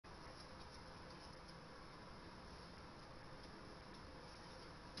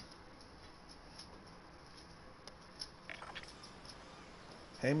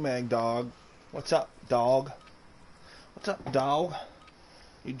Hey, Mag Dog. What's up, dog? What's up, dog?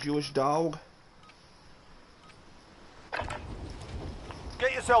 You Jewish dog?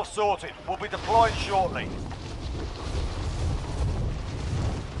 Get yourself sorted. We'll be deploying shortly.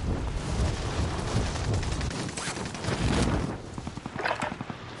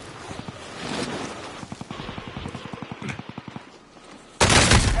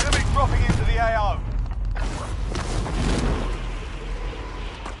 Enemy dropping into the AO.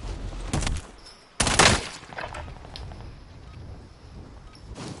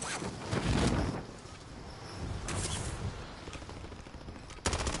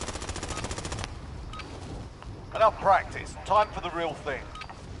 Enough practice. Time for the real thing.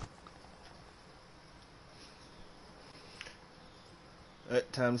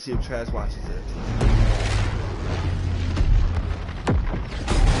 Alright, time to see if Chaz watches it.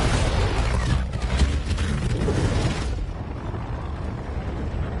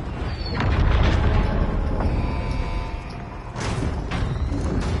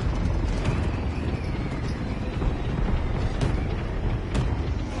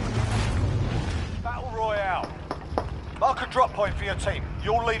 Mark a drop point for your team.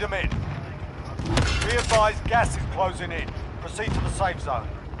 You'll lead them in. Be advised, gas is closing in. Proceed to the safe zone.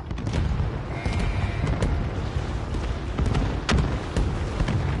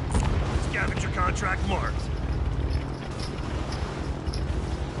 Scavenger contract marked.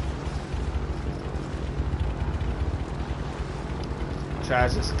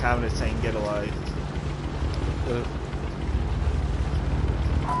 Chaz just commented saying get alive.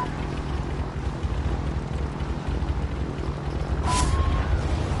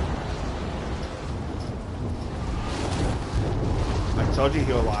 I told you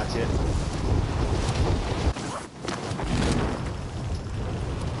he'll watch it.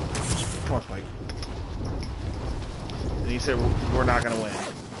 Come on, Spike. And he said we're not gonna win.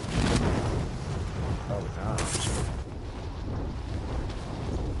 Oh gosh.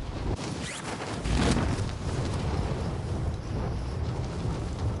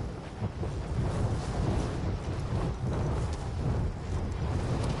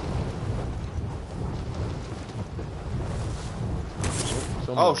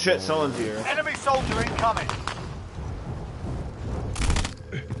 Oh shit, someone's here. Enemy soldier incoming.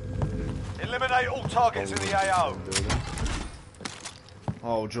 Eliminate all targets in the AO.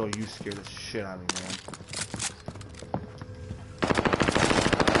 Oh, Joe, you scared the shit out of me, man.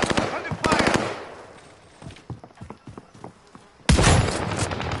 Under fire.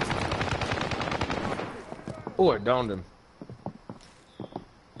 Oh, I downed him.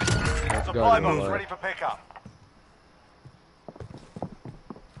 Supply box ready for pickup.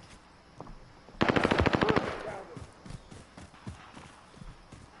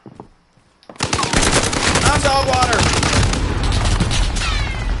 Dog water!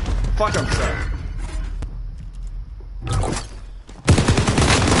 Fuck him, sir.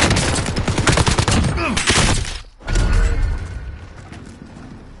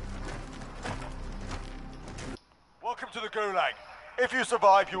 Welcome to the Gulag. If you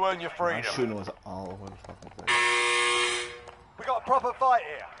survive, you earn your My freedom. shooting was all over the fucking place. We got a proper fight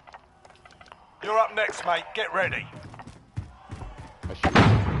here. You're up next, mate. Get ready. I should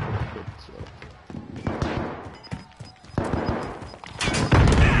have good, so.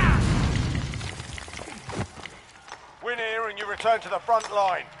 Win here and you return to the front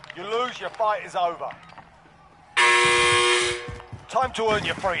line. You lose, your fight is over. Time to earn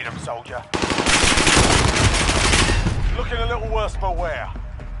your freedom, soldier. Looking a little worse for wear.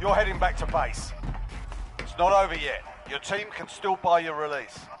 You're heading back to base. It's not over yet. Your team can still buy your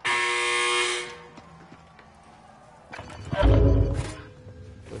release.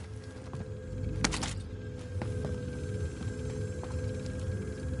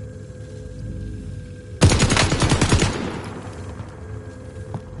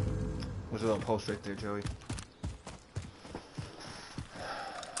 There's a little post right there, Joey.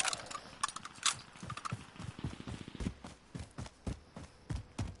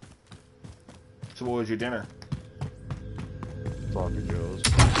 So what was your dinner? Sloppy Joe's.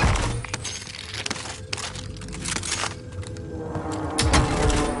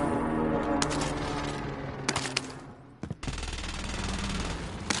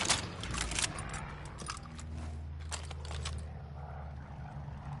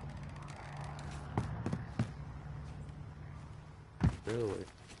 Really?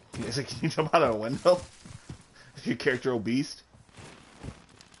 Is it, can you jump out of a window? Is your character obese?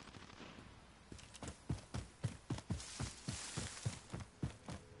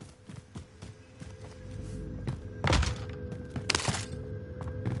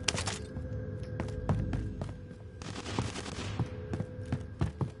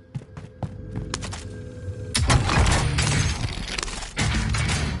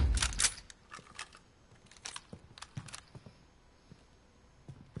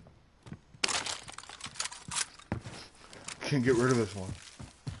 can get rid of this one.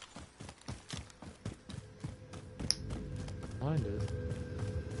 Find it.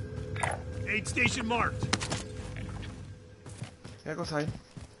 Aid station marked. Yeah, go inside.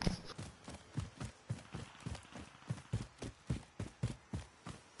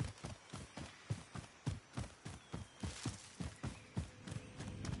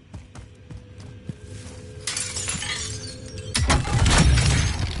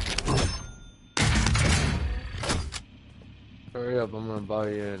 Hurry up, I'm gonna buy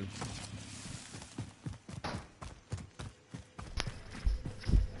you in.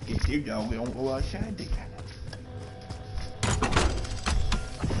 If you don't go outside, they can.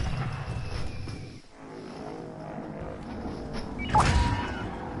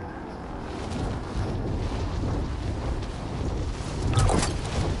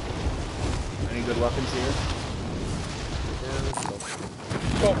 Any good weapons here? Yeah, let's go.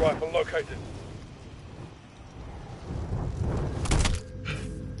 Assault rifle located.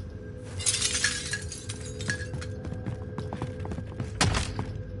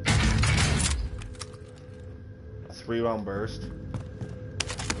 A 3-round burst.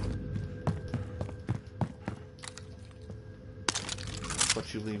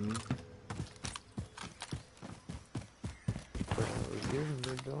 What you leave me? Question I was given,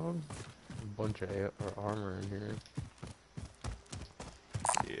 big dog. A bunch of armor in here.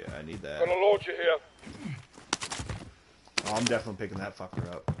 Yeah, I need that. Got a launcher here. Oh, I'm definitely picking that fucker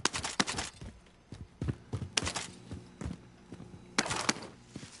up.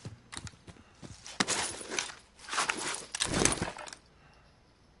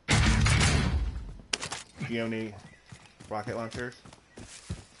 Do you have any rocket launchers?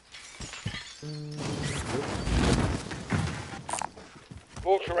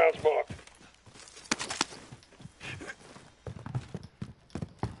 Launcher rounds marked.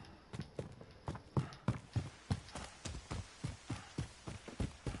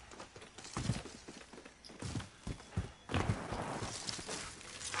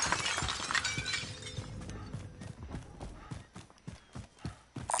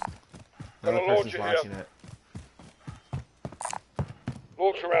 Another Got a person's launcher launching here. it.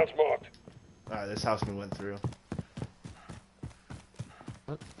 Launcher rounds marked. Alright, this house we went through.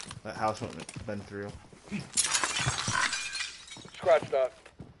 What? That house been through. Scratch that.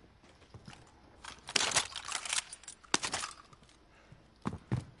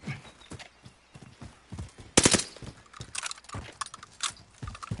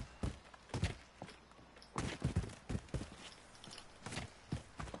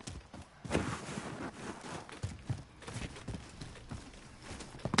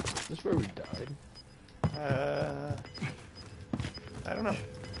 Is this where we died? I don't know.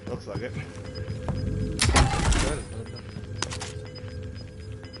 Looks like it.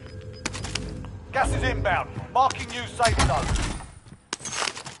 Gas is inbound. Marking new safe zone.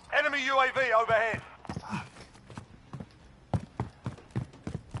 Enemy UAV overhead.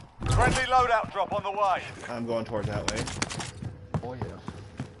 Friendly loadout drop on the way. I'm going towards that way. Oh yeah.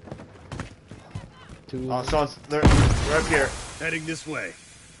 Two. Oh, someone's they're up here. Heading this way.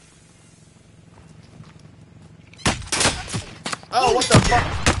 Oh, what the fuck?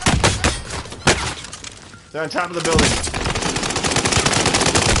 They're on top of the building.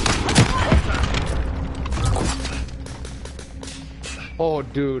 Oh,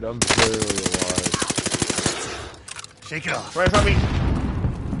 dude, I'm barely alive. Shake it off. Right in front of me.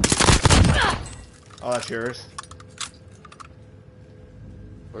 Oh, that's yours.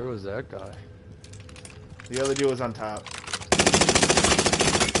 Where was that guy? The other dude was on top.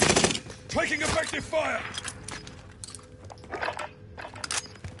 Taking effective fire.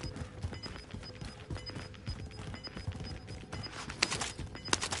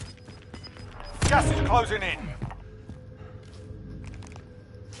 Gas is closing in.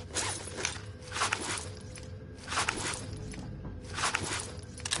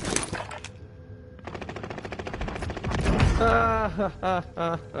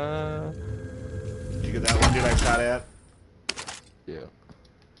 Did you get that one dude I shot at? Yeah.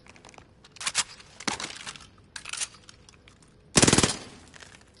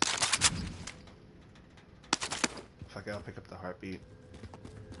 Fuck it, I'll pick up the heartbeat.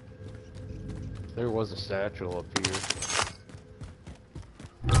 There was a satchel up here.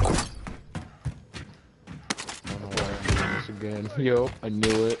 I don't know why I'm doing this again. Yo, I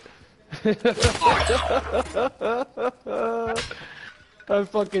knew it. I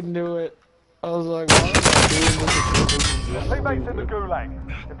fucking knew it. I was like, why am I doing this? Teammates in the gulag.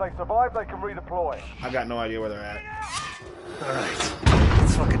 If they survive, they can redeploy. I got no idea where they're at. Alright.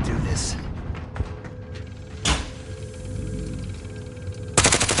 Let's fucking do this.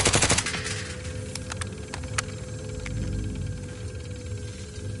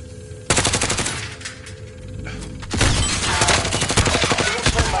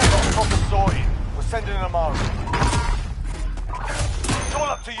 ending in a moment. It's all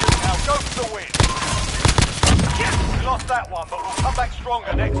up to you now. Go for the win. We lost that one, but we'll come back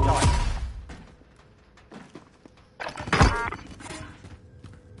stronger next time.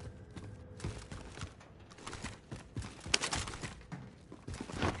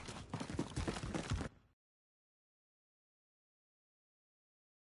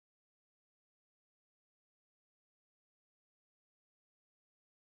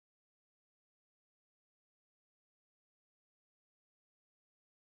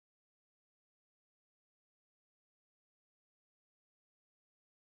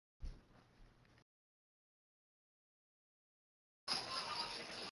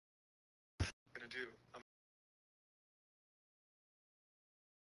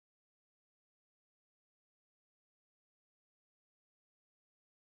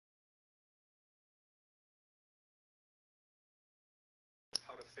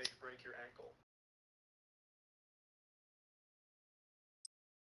 How to fake break your ankle.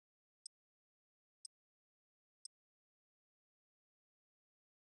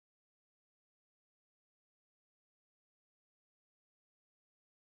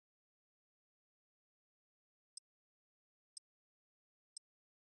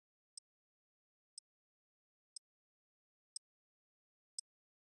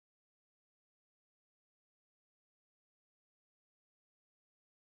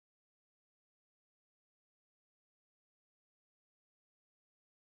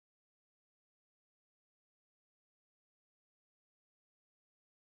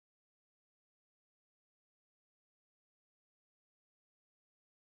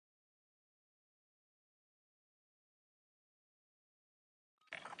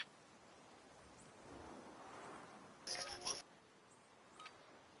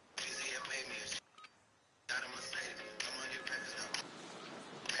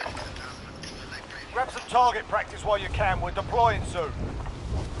 Grab some target practice while you can. We're deploying soon.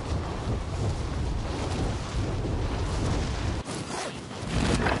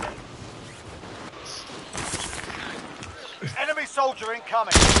 Enemy soldier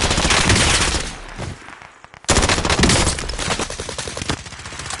incoming.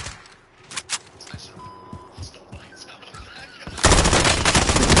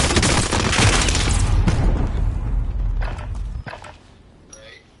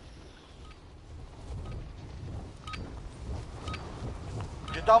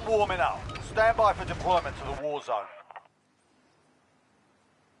 You're done warming up. Stand by for deployment to the war zone.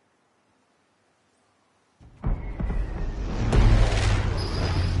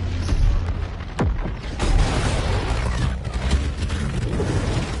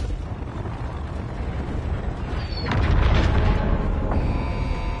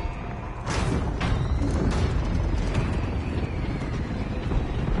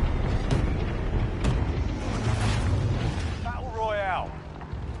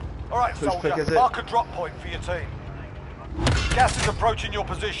 Soldier, mark a drop point for your team. Gas is approaching your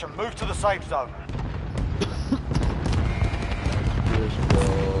position. Move to the safe zone.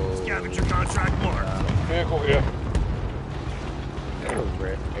 Scavenger contract mark. Vehicle here.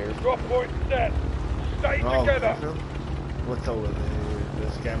 Air. Drop point set. Stay together. What's over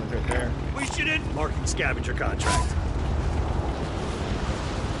the scavenger right there? We should end marking scavenger contract.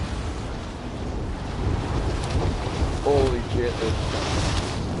 Holy shit.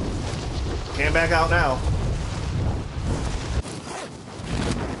 Can't back out now.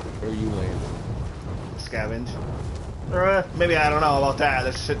 Where are you landing? Scavenge. Or maybe I don't know about that.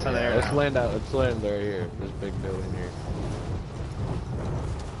 There's a shit ton of air. Let's land out. Let's land right here. This big building here.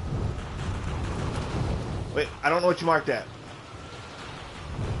 Wait, I don't know what you marked at.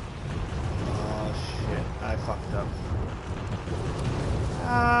 Oh shit, I fucked up.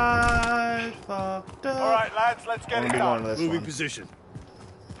 I fucked up. Alright lads, let's get it done. Moving position.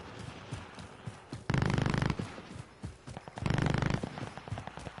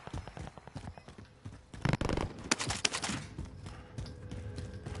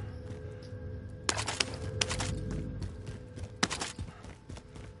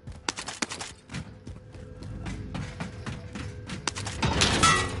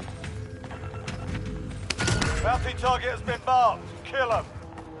 Bounty target has been marked. Kill him.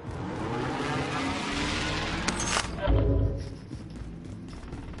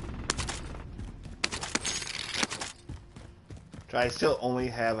 I still only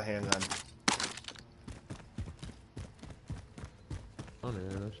have a handgun. Oh no,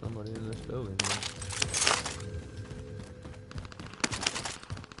 there's somebody in this building here.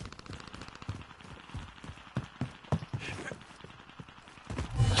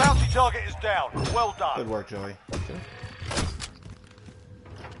 Bounty target is down. Well done. Good work, Joey. Okay.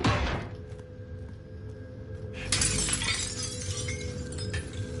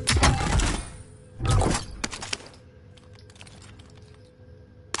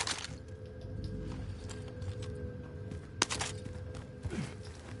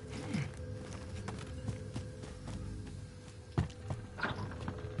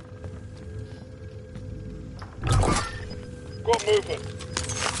 Got movement.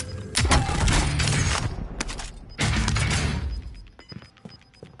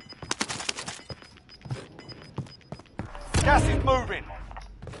 Gas is moving.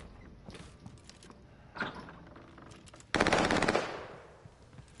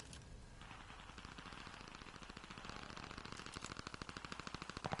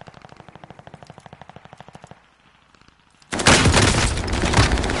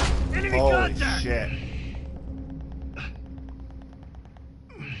 Enemy Holy contact! shit.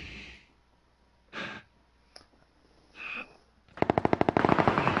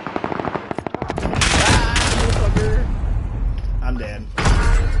 I'm dead.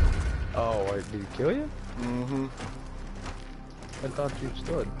 Oh, wait, did he kill you? Mm-hmm. I thought you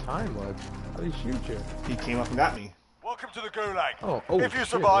still had time left. How did he shoot you? He came up and got me. Welcome to the Gulag. Oh, if you shit,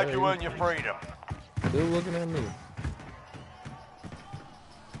 survive, yeah, you you- earn your freedom. Still looking at me.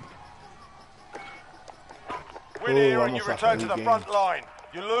 Win Ooh, here and almost you lost return the to the game. front line.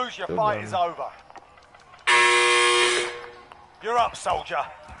 You lose, your Still fight got is me. over. You're up, soldier.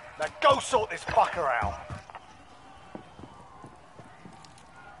 Now go sort this fucker out.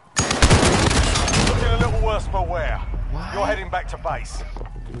 Looking a little worse for wear. What? You're heading back to base.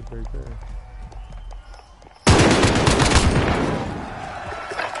 Dude, right there.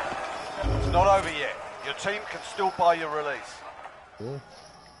 It's not over yet. Your team can still buy your release. Cool.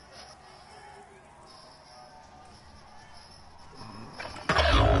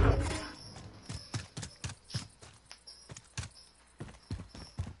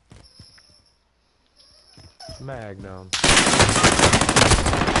 Magnum.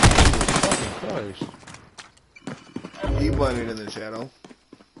 Fucking Christ. He blended in the shadow.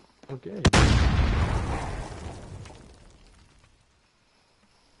 Okay.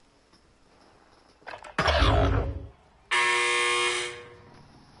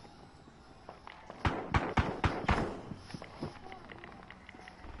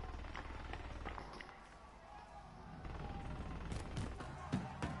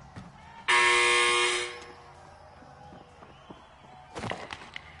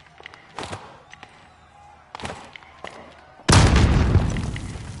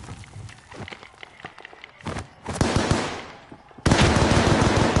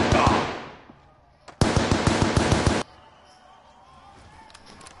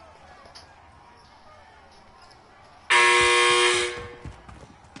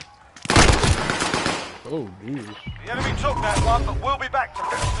 Oh, jeez. The enemy took that one, but we'll be back to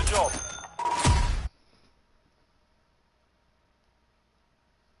finish the job.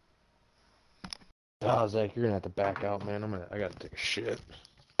 Oh, Zach, you're gonna have to back out, man. I gotta take a shit.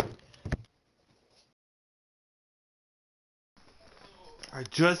 I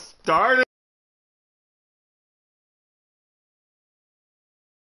just started.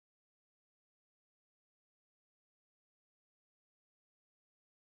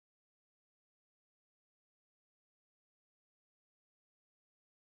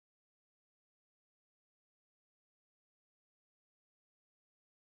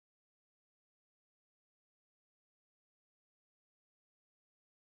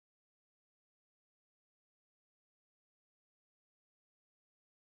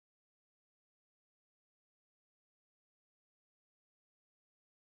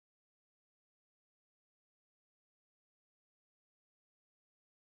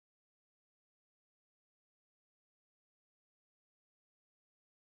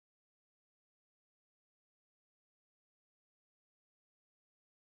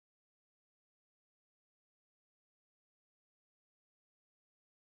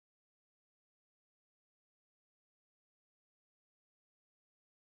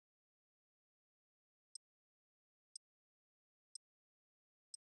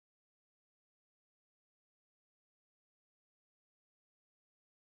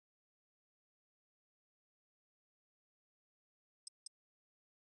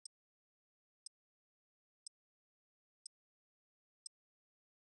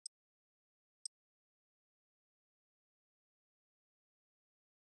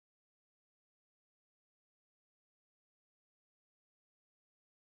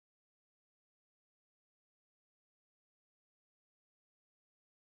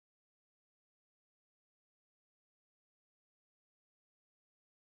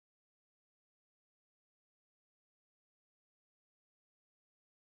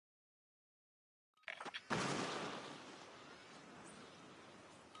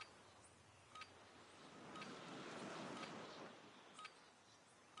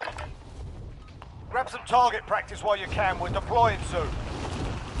 Grab some target practice while you can. We're deploying soon.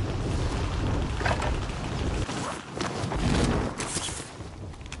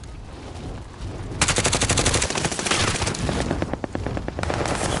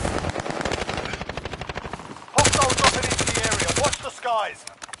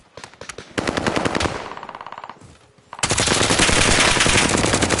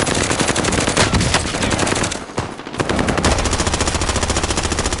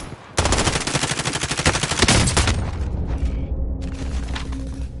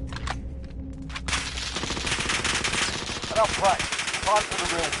 Enough practice. Time for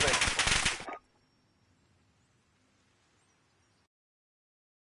the real thing.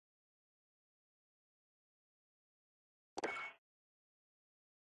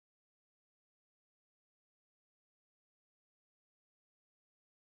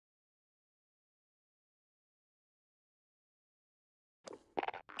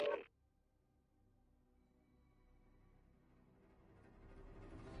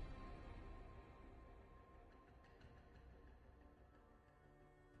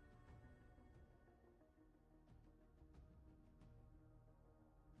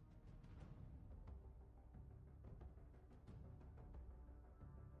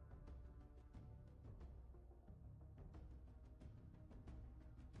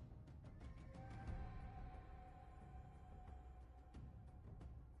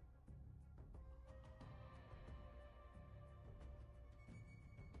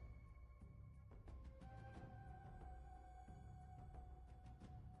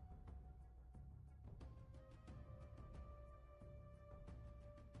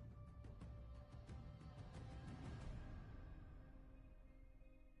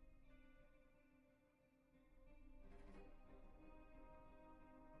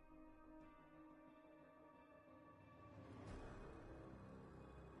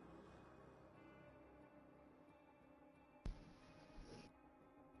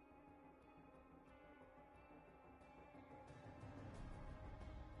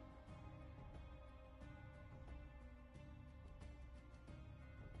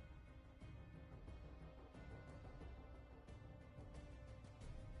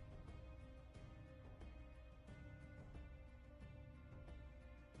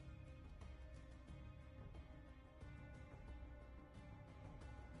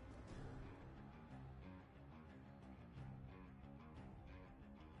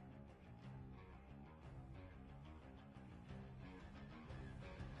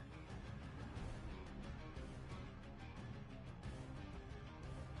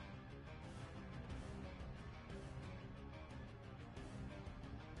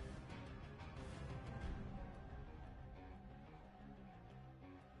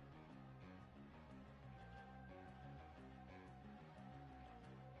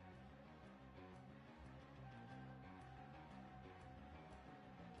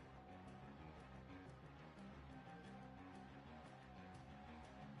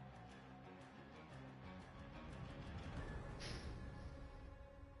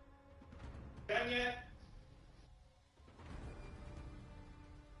 Done yet?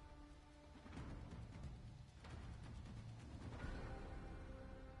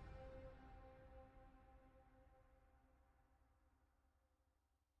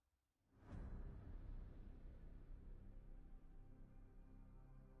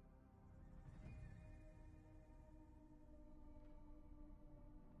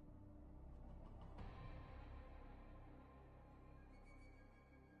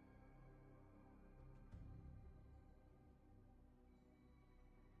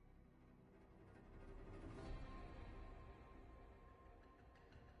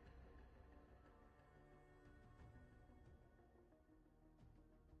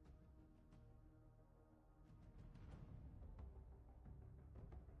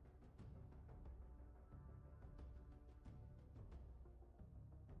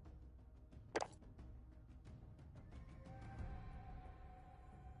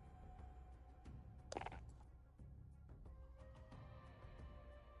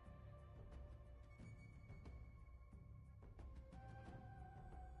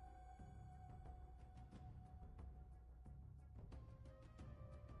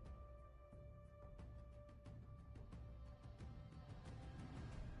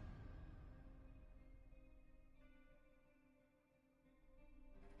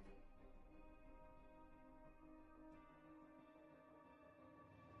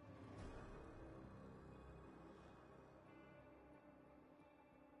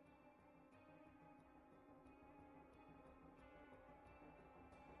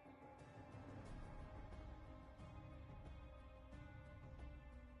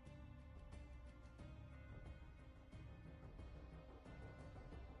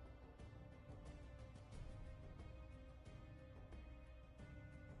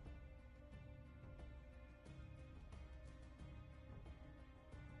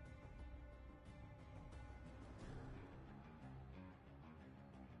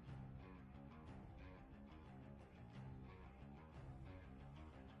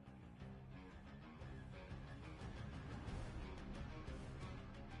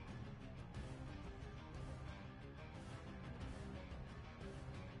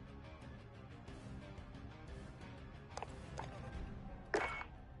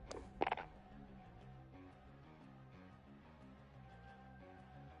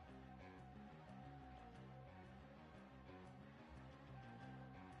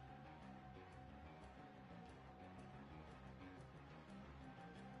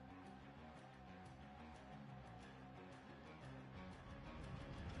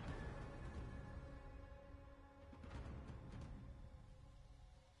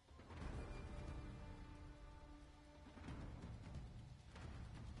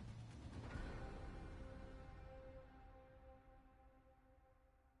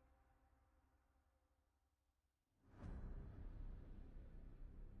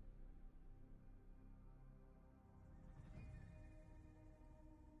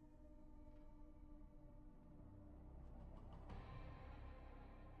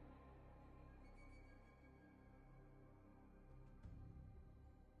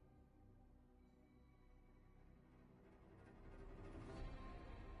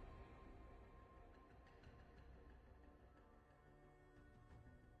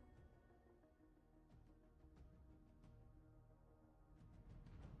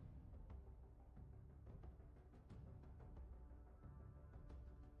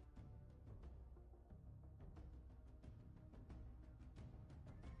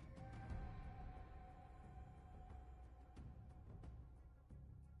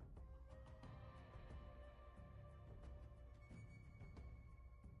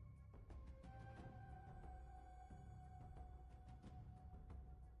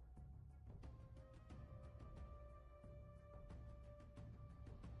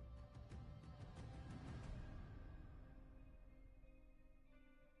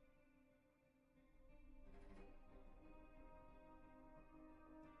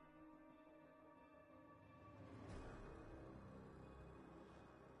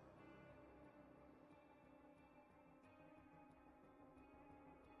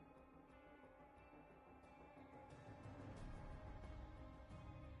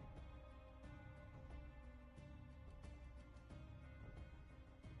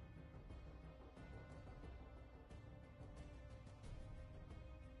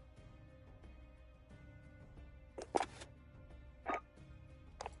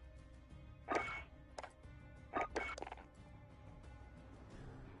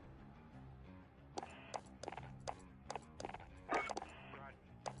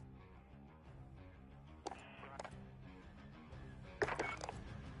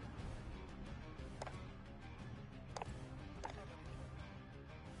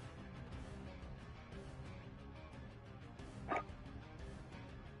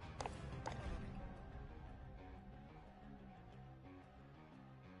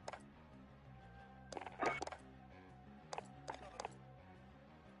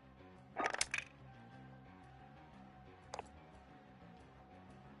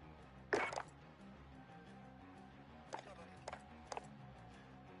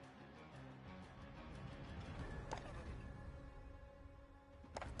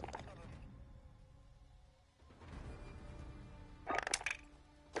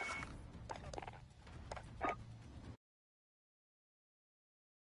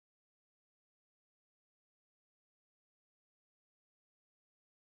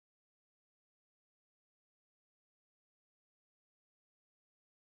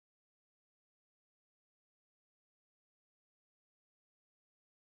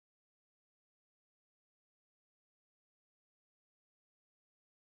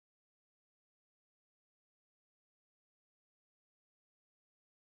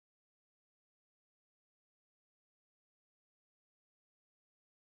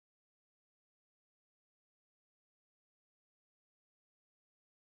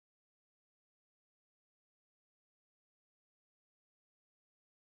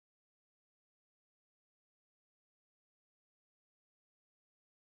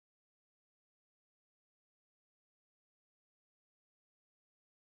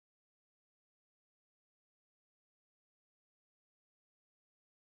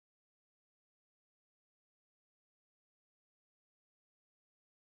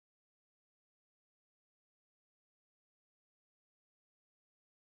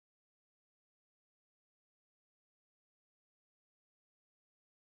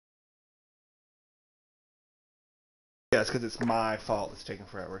 Yeah, it's because it's my fault. It's taking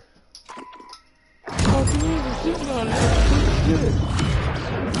forever. Oh, you were sitting on it.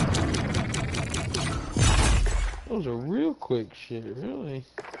 That was a real quick shit, really.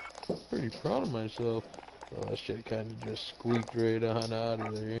 Pretty proud of myself. Well, that shit kind of just squeaked right on out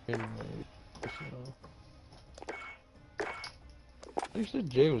of there anyway. So. You said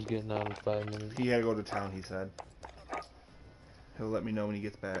Jay was getting out in 5 minutes. He had to go to town, he said. He'll let me know when he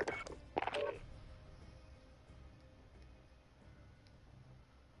gets back.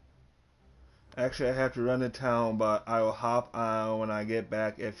 Actually, I have to run to town, but I will hop on when I get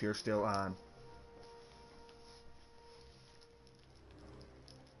back if you're still on.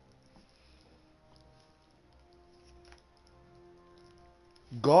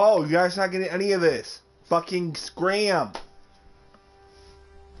 Go! You guys not getting any of this. Fucking scram!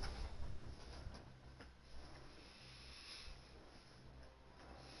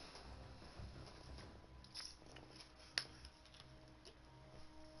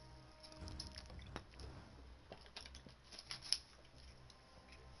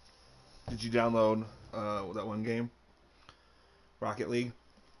 Did you download that one game? Rocket League?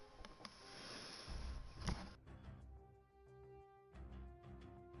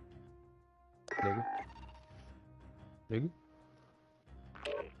 Nigga. Nigga.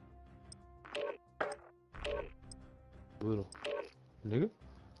 Little. Nigga.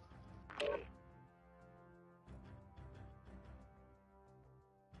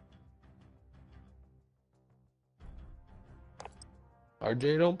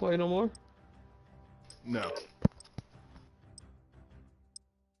 RJ don't play no more? No.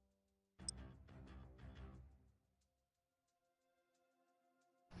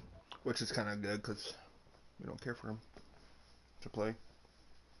 Which is kind of good because we don't care for him to play.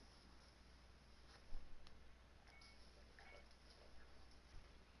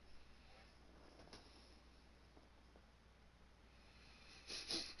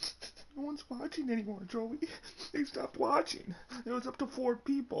 No one's watching anymore, Joey. They stopped watching. It was up to 4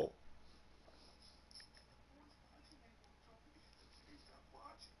 people.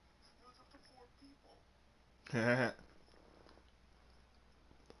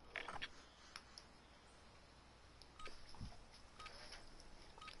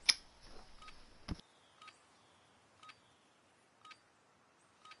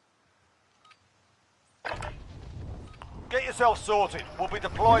 Get yourself sorted. We'll be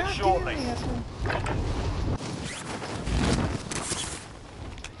deployed shortly.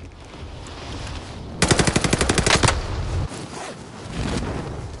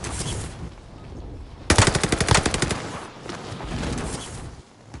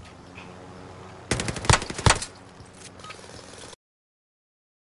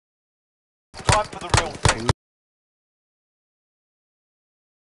 Time for the real thing.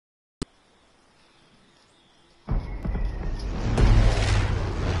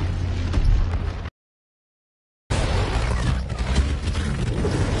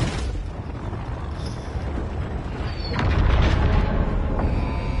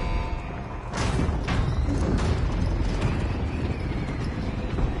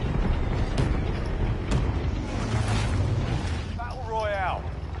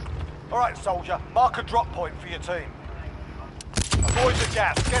 Soldier, mark a drop point for your team. Avoid the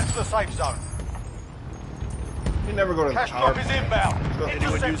gas, get to the safe zone. You never go to the Cash power drop is plant. inbound.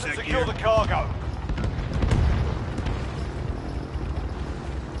 Intercept and secure the cargo.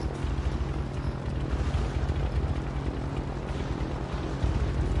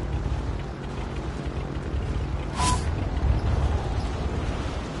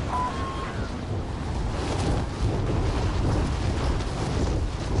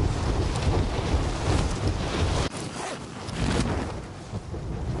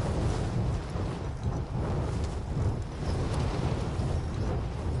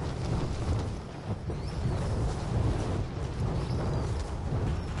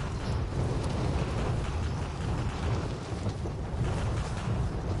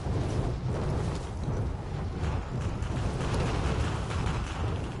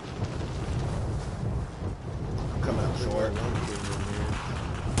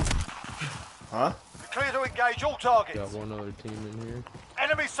 Huh? Clear to engage all targets. Got one other team in here.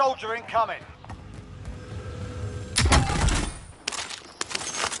 Enemy soldier incoming.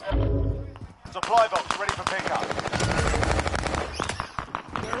 Supply box ready for pickup.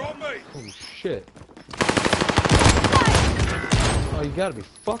 They're on me. Holy shit. Oh, you gotta be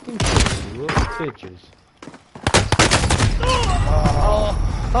fucking kidding me, little bitches. Oh.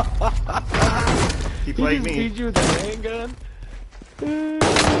 He played me. He beat you with a handgun?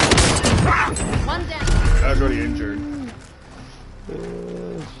 One down. I was already injured.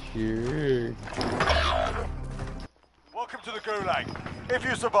 Sure. Welcome to the Gulag. If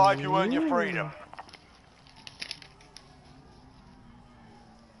you survive, you earn your freedom.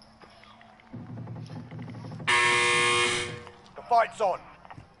 The fight's on.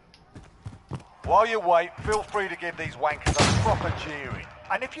 While you wait, feel free to give these wankers a proper jeering.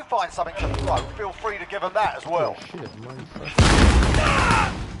 And if you find something to throw, feel free to give them that as well. Oh shit,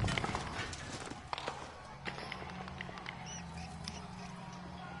 motherfucker.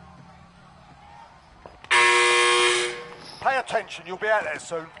 Pay attention, you'll be out there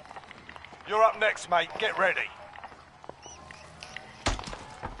soon. You're up next, mate. Get ready.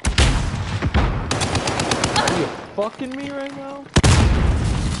 Are you fucking me right now?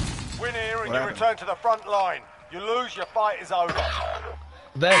 Win here and What you happened? return to the front line. You lose, your fight is over.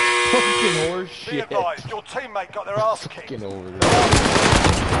 That's fucking horse Be shit. advised, your teammate got their ass kicked. Fucking over there.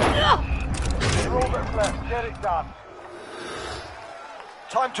 You're all that's left. Get it done.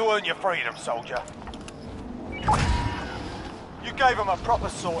 Time to earn your freedom, soldier. You gave him a proper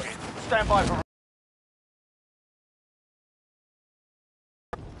sorting. Stand by for...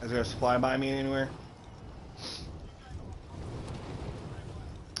 Is there a supply by me anywhere?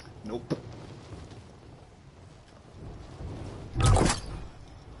 Nope.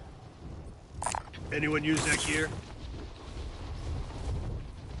 Anyone use that gear?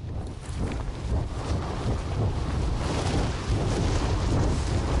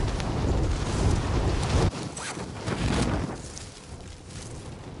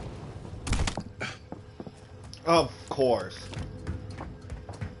 Of course.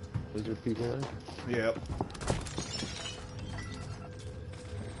 Is there people there? Yep.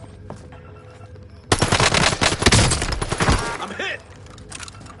 I'm hit!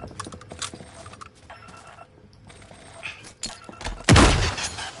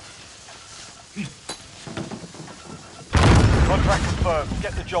 Contract confirmed.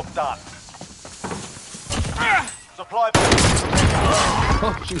 Get the job done. Supply...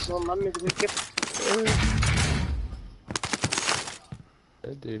 Oh jeez.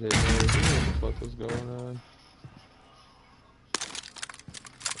 That dude had no idea what the fuck was going on.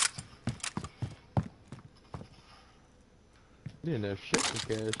 He didn't have shit for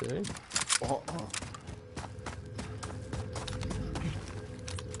cash, eh?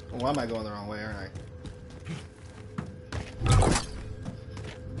 Why am I going the wrong way, aren't I?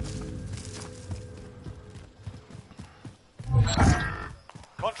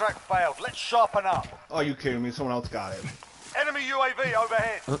 Contract failed. Let's sharpen up. Oh, you kidding me? Someone else got it. Enemy UAV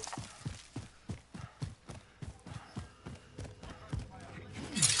overhead.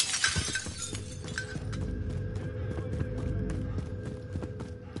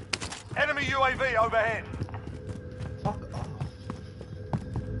 Enemy UAV overhead. Fuck off.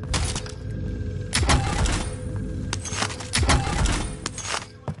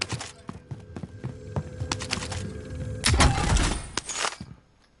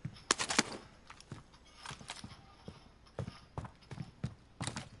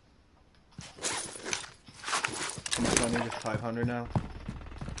 How much do I need? Just 500 now?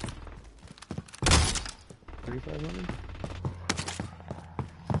 3,500?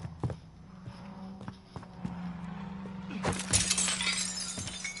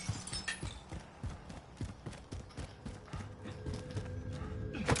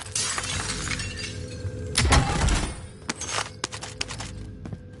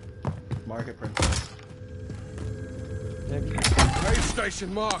 Market princess. Aid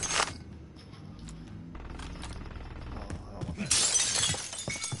station marked. Oh, I don't want that.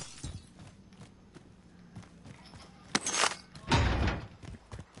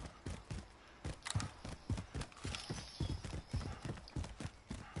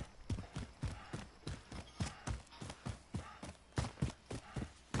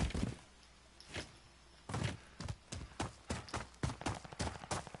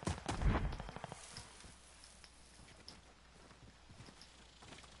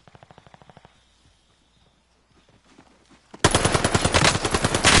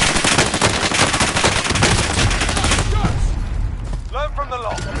 Learn from the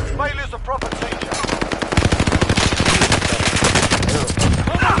lot. Failure's a proper teacher.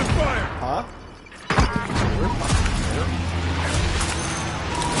 I'm under fire! Huh?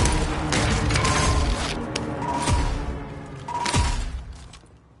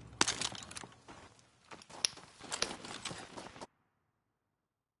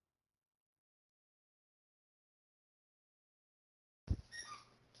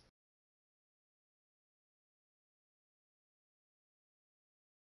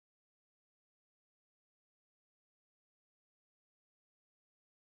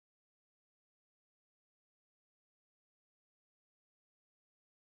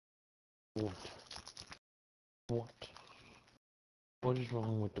 What? What? What is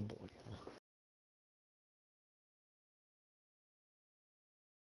wrong with the boy?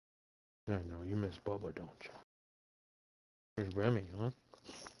 I know, you miss Bubba, don't you? Here's Remy, huh?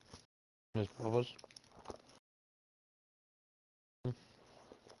 Miss Bubba's?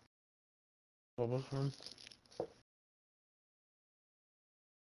 Bubba's room?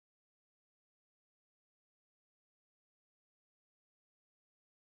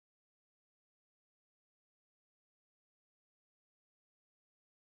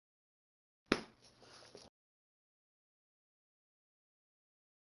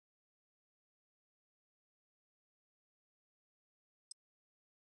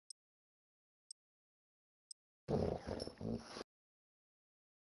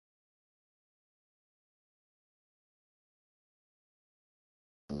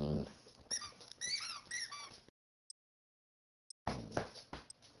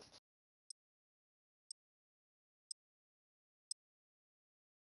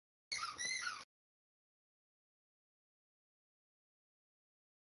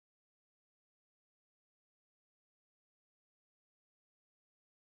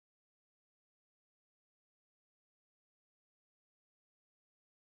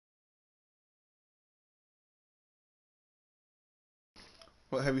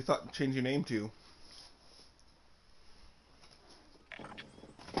 What have you thought to change your name to?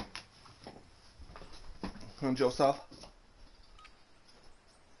 Joseph?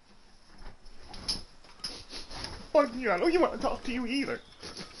 Fuck you, I don't even want to talk to you either.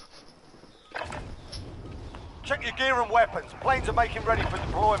 Check your gear and weapons. Planes are making ready for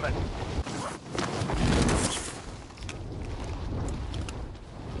deployment.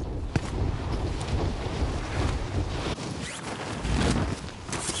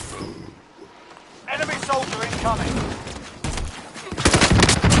 Enemy soldier incoming.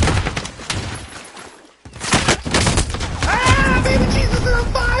 Ah, baby Jesus is on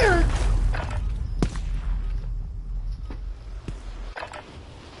fire!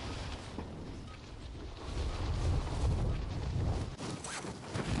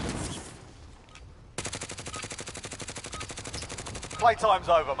 Playtime's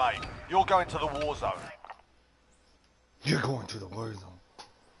over, mate. You're going to the war zone. You're going to the war zone.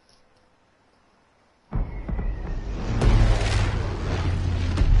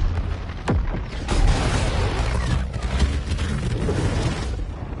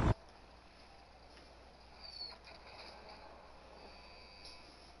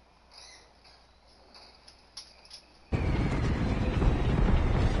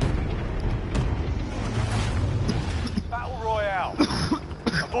 Battle Royale.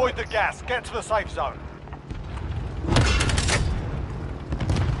 Avoid the gas. Get to the safe zone.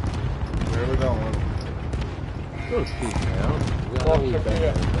 Where are we going? Go speak now. We haven't been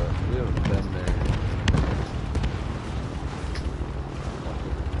there, bro. We haven't been there.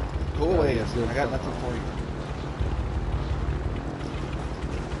 Go away. Yeah, I got nothing for you.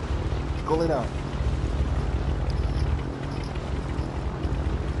 Go lay down.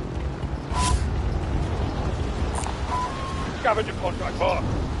 Scavenger contract, mark.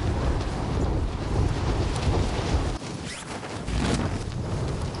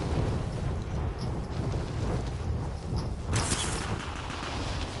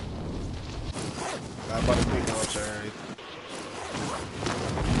 Got a bunch of people up there already.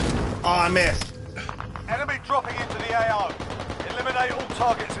 Oh, I missed. Enemy dropping into the AO. Eliminate all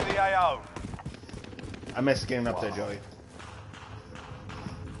targets in the AO. I missed getting up there, Joey.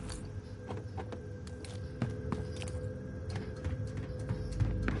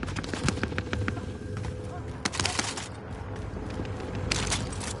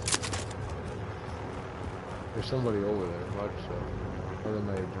 There's somebody over there, watch so. Or they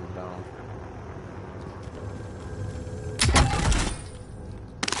may have jumped down.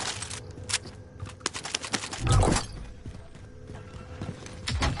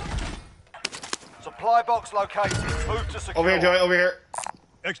 Supply box located. Move to secure. Over here, Joey, over here.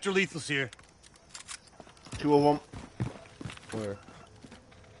 Extra lethals here. Two of them. Where?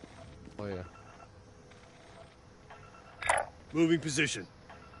 Oh yeah. Moving position.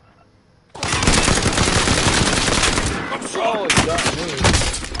 Oh, it got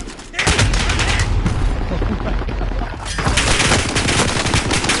me.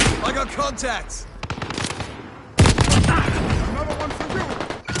 I got contacts. Another one for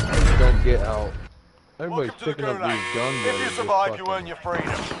you. Don't get out. Everybody's Welcome to the picking up Gulag. these guns. If you survive, you earn your freedom.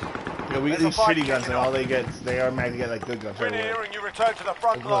 Yeah, we get There's a these fight shitty guns and kicking all off. they get, they automatically get like good guns. Win right here away. and you return to the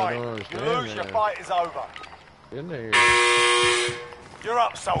front That's what I line. don't You understand, lose, your man. fight is over. In there. You're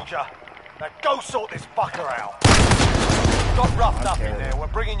up, soldier. Now go sort this fucker out. Got roughed up in there. We're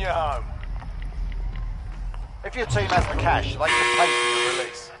bringing you home. If your team has the cash, they can pay for your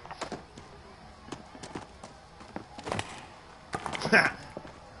release.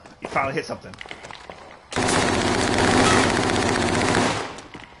 You finally hit something.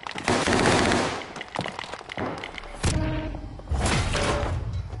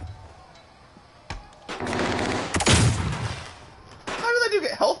 How did that dude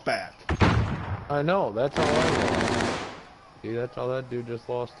get health back? I know, that's all I lost. See, that's all that dude just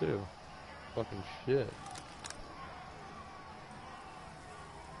lost too. Fucking shit.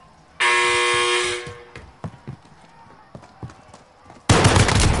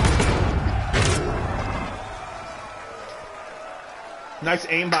 Nice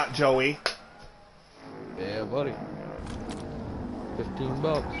aimbot, Joey. Yeah, buddy.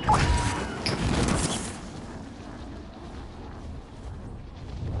 $15.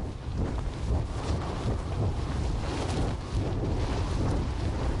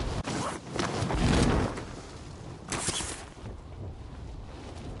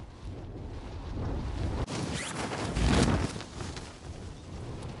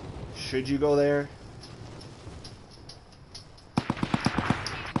 Should you go there?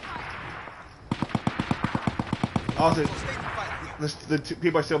 Oh, the two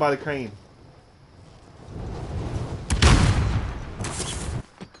people are still by the crane.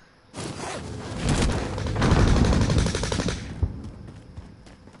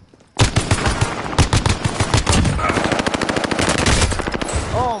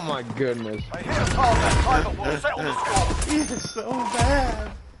 Oh my goodness. They hit a target, Private will settle the score. He is so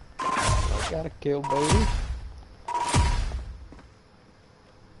bad. I got a kill, baby.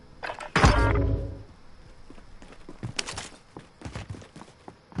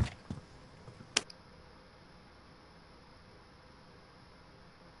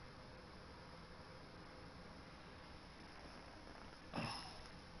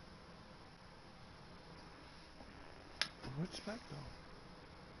 Where'd Spec go?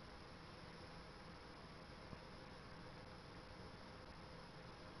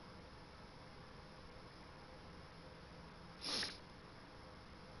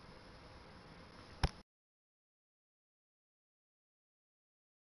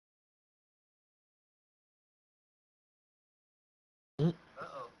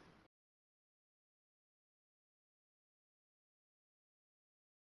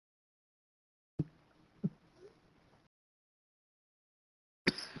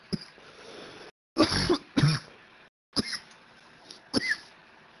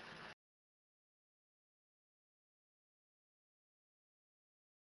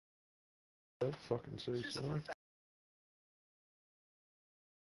 That fucking say so.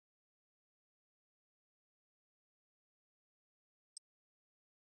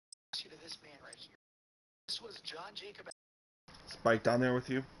 Spike down there with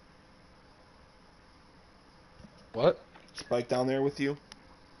you? What? Spike down there with you?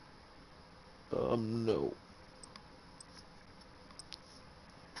 No.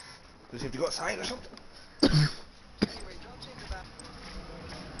 Does he have to go outside or something?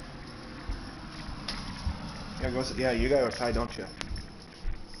 Yeah, yeah, you gotta go outside, don't you?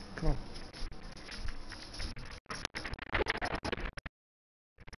 Come on.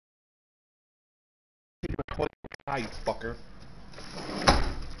 Ah, you fucker.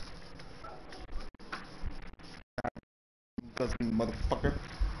 Doesn't motherfucker.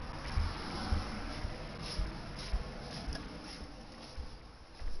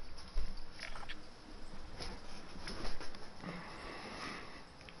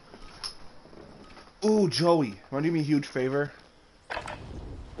 Ooh, Joey, wanna do me a huge favor?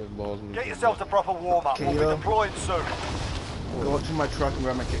 Get yourself to proper warm-up. We'll be Caleb. deploying soon. Go up to my truck and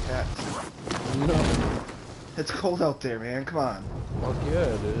grab my Kit Kats. No. It's cold out there, man. Come on. Fuck yeah,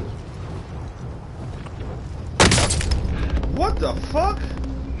 it is. What the fuck?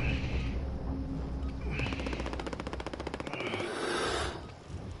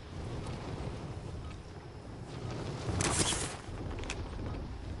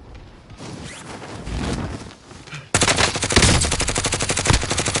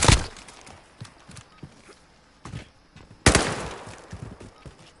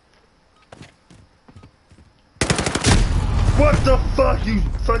 What the fuck, you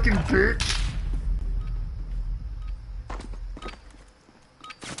fucking bitch?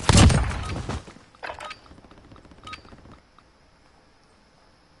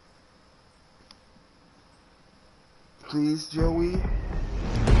 Please, Joey.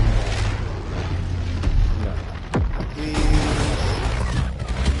 No. Please.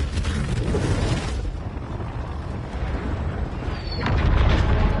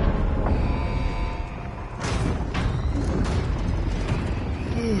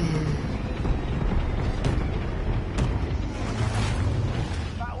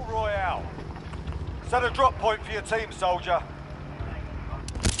 Set a drop point for your team, soldier.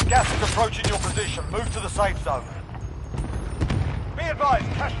 Gas is approaching your position. Move to the safe zone. Be advised,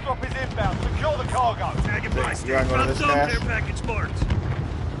 cash drop is inbound. Secure the cargo. Tag it by. You wanna go to this Zone cache? care package marked.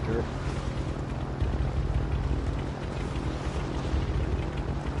 Sure.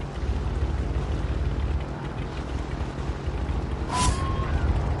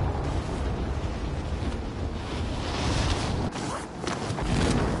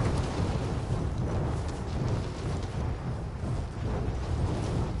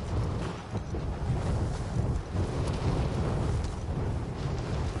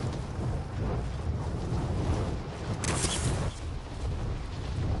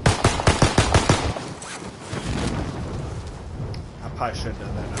 I should have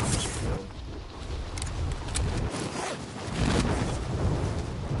done that now.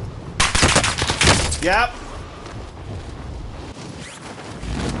 Yep.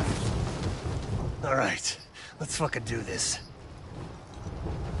 All right, let's fucking do this.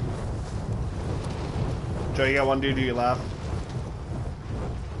 Joe, you got one dude to your left.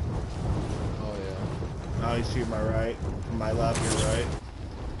 Oh yeah. Oh, you see my right. From my left, your right.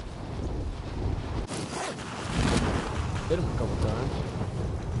 Hit him a couple times.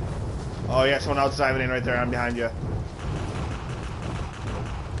 Oh yeah, someone else diving in right there. I'm behind you.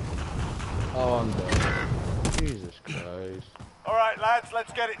 Oh, I'm done. Jesus Christ. All right, lads,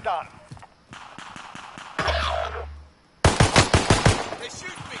 let's get it done. They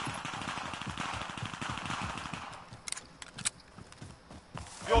shoot me.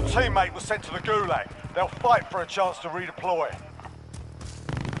 Your teammate was sent to the gulag. They'll fight for a chance to redeploy.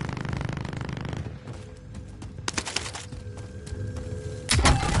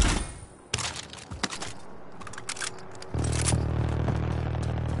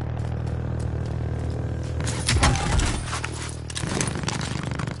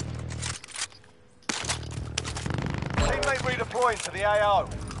 Teammate redeploying to the AO.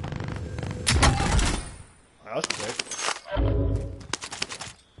 That was quick.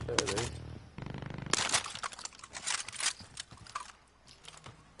 There it is.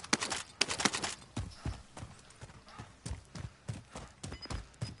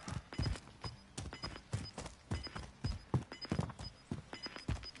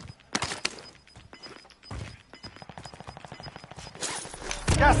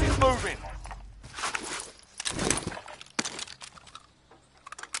 Gas is moving.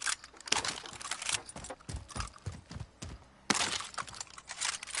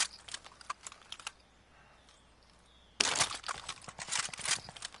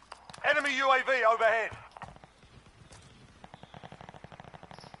 Enemy UAV overhead.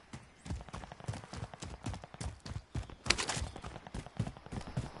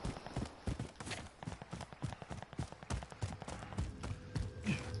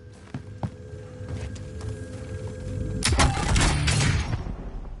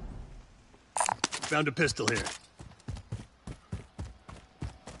 Found a pistol here.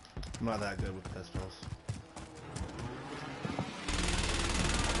 I'm not that good with pistols.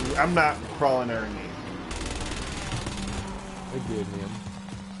 I'm not crawling underneath. They gave me him.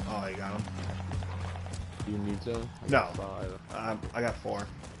 Oh, you got him? Do you need some? I No. got 5. I got 4.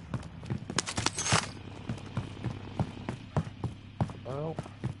 Well,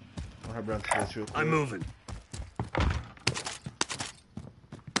 I'll have run through this real quick. I'm moving.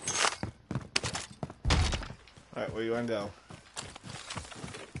 Alright, where you want to go?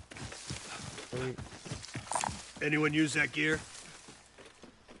 wait. Anyone use that gear?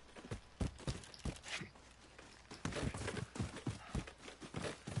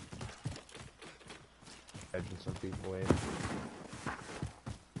 Edging some people in.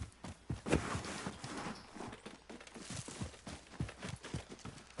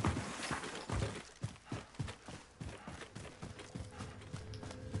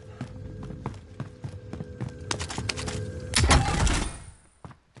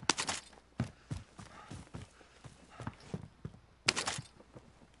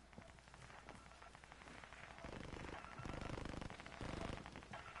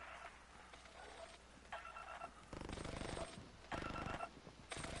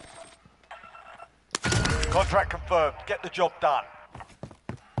 Contract confirmed. Get the job done.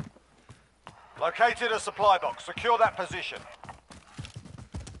 Located a supply box. Secure that position.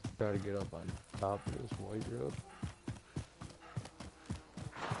 Try to get up on top of this white road.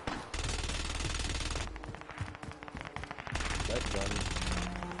 That's running.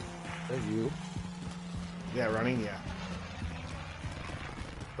 That's you. Yeah, running, yeah.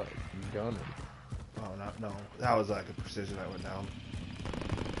 But you gunning. Oh, no. That was like a precision that went down.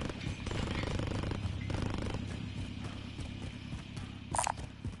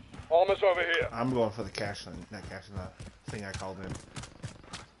 Almost over here. I'm going for the cash thing, not cash, the thing I called in.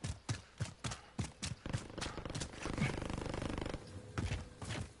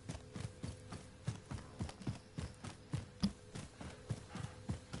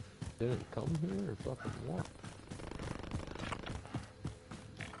 Did it come here or fucking what?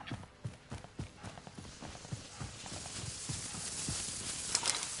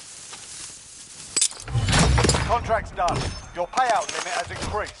 Contract's done. Your payout limit has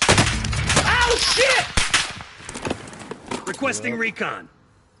increased. Oh, shit! Requesting recon.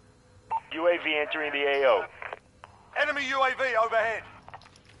 UAV entering the AO. Enemy UAV overhead.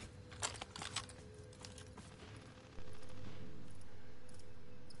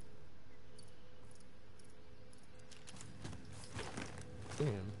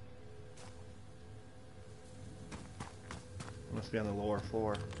 Damn. Must be on the lower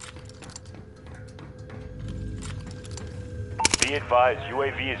floor. Be advised,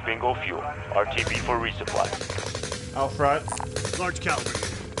 UAV is bingo fuel. RTB for resupply. Out front. Large caliber.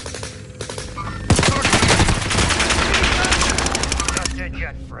 Not dead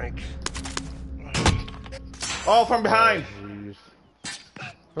yet, Frank. Oh, from behind. Jeez.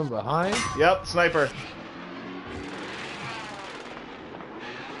 From behind? Yep, sniper.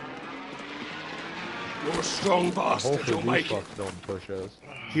 You're a strong bastard. Hopefully You'll these make it. fucks don't push us.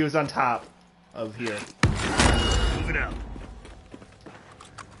 He was on top of here. Moving out.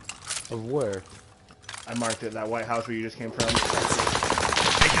 Of where? I marked it, that white house where you just came from. Take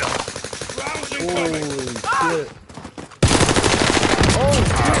it off. Rounds Holy incoming. shit. Oh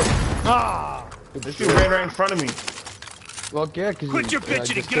shit! Ah! This dude ran right in front of me. Well, yeah, cause Quit your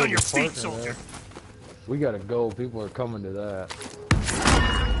bitching and get on your feet, soldier. We gotta go. People are coming to that.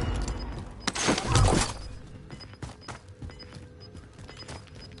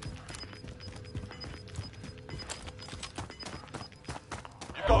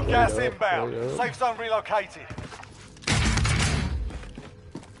 You've got gas up, inbound. straight up. Safe zone relocated.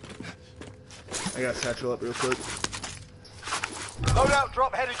 I got satchel up real quick. Loadout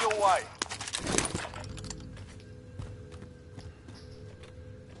drop headed your way.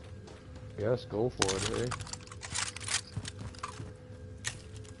 Yes, go for it, hey.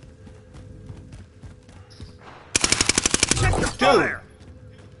 Check your fire.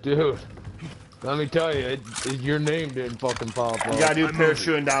 Dude, let me tell you, your name didn't fucking pop up. You gotta do I'm moving.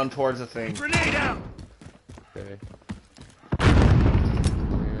 parachuting down towards the thing. Grenade out. Okay.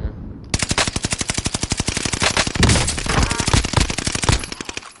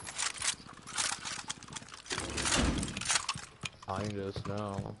 Behind us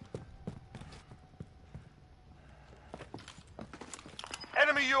now.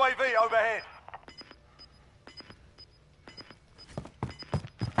 Enemy UAV overhead.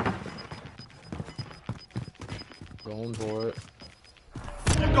 Going for it.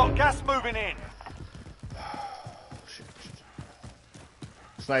 You've got gas moving in. Shit.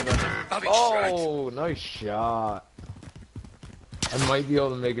 Sniper. Oh, nice shot. I might be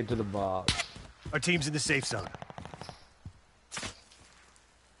able to make it to the box. Our team's in the safe zone.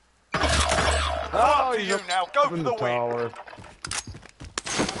 Up to you now. Go for In the the win. tower.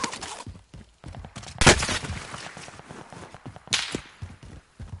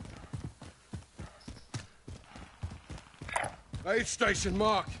 Aid station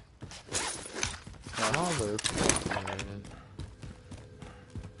marked. Motherfucker.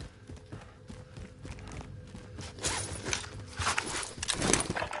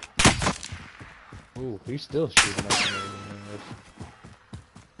 Ooh, he's still shooting at me.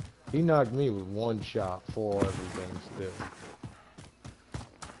 He knocked me with one shot, full everything still.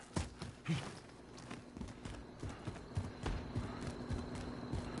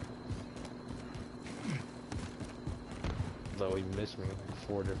 Though he missed me like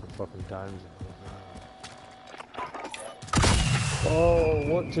 4 different fucking times. Oh,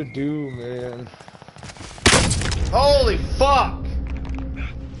 what to do, man? Holy fuck!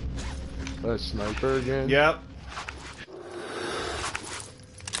 That sniper again? Yep.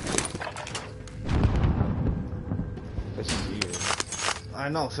 I see him. I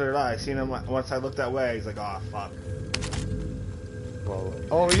know, so did I. Seen him once I looked that way, he's like, oh fuck. Well,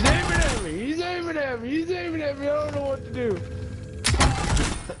 oh, he's aiming at me! He's aiming at me! He's aiming at me! I don't know what to do.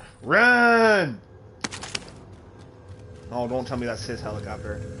 Run! Oh, don't tell me that's his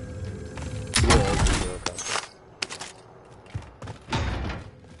helicopter. Yeah, that's a helicopter.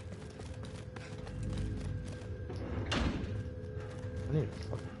 I need a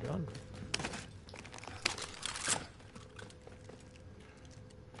fucking gun.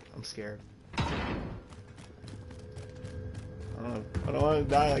 I'm scared. I don't want to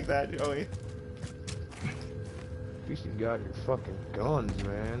die like that, Joey. At least you got your fucking guns,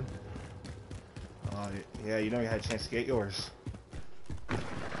 man. Yeah, you know you had a chance to get yours.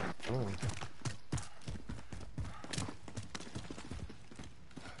 Oh.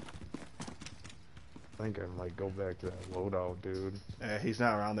 I think I might go back to that loadout, dude. He's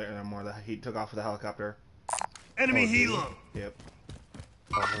not around there anymore. He took off with the helicopter. Enemy Oh, dude. helo. Yep.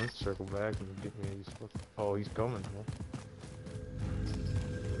 Oh, let's circle back and get me these. Oh, he's coming, huh?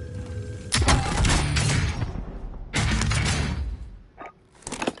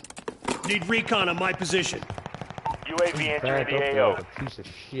 Need recon on my position. UAV entering Back the up there AO. like a piece of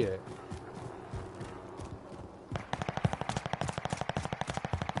shit.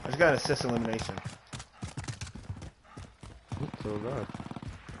 I just got an assist elimination. So that.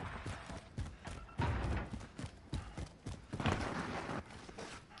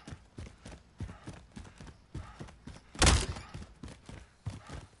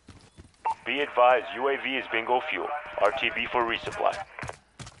 Be advised, UAV is bingo fuel. RTB for resupply.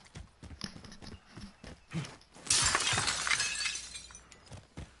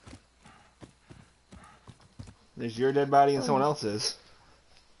 There's your dead body and someone else's.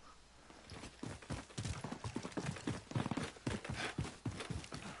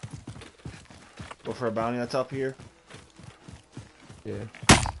 Go for a bounty that's up here. Yeah.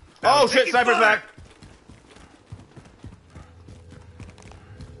 Oh shit, taking sniper's fire! back!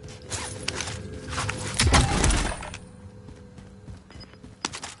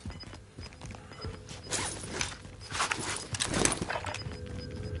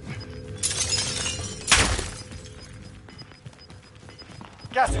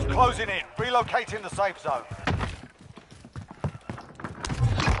 Gas is closing in. Relocating the safe zone.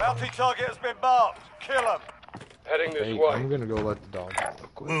 Bounty target has been marked. Kill him. Heading this Hey, way. I'm gonna go let the dog out real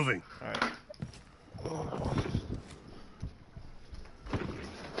quick. Moving. Alright.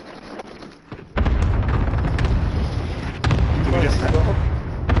 We just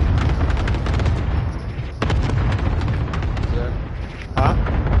Zach,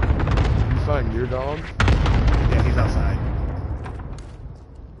 Huh? you find your dog? Yeah, he's outside.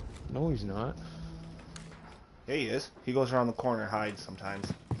 No, he's not. Yeah, he is. He goes around the corner and hides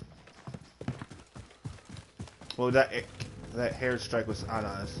sometimes. Well, that hair strike was on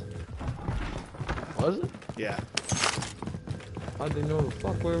us. Was it? Yeah. How'd they know the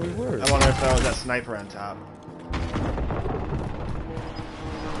fuck where we were? I wonder if that was that sniper on top.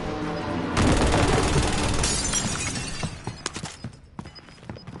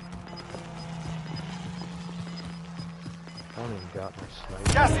 I don't even got my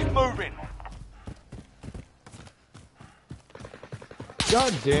sniper. Gas is moving.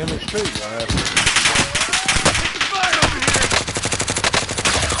 God damn it, straight left. Fire over here.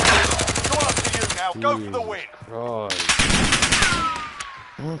 It's all up to you now. Go for the Jesus win. Christ.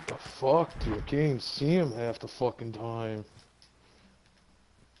 What the fuck, dude? I can't even see him half the fucking time.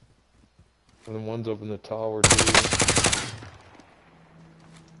 And then one's up in the tower, dude.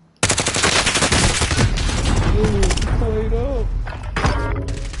 Ooh, played up.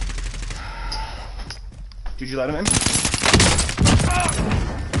 Did you let him in?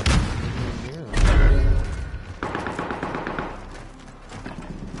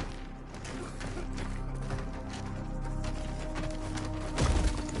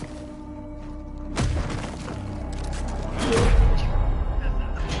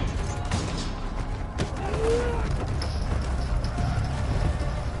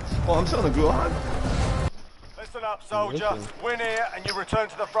 Well, I'm still in the gulag. Listen up, soldier. Listen. Win here and you return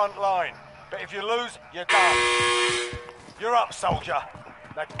to the front line. But if you lose, you're done. You're up, soldier.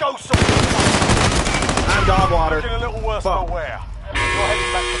 Now go sort I'm dog water. Looking a little worse Fuck. for wear. You're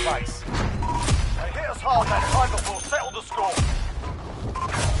heading back to base. They hit us hard that time, but we'll settle the score.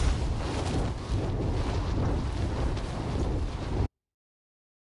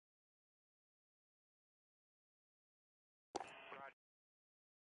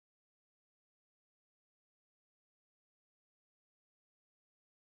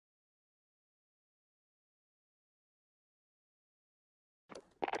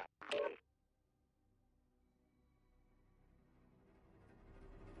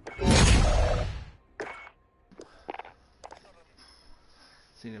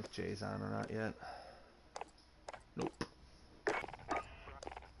 Seeing if Jay's on or not yet. Nope.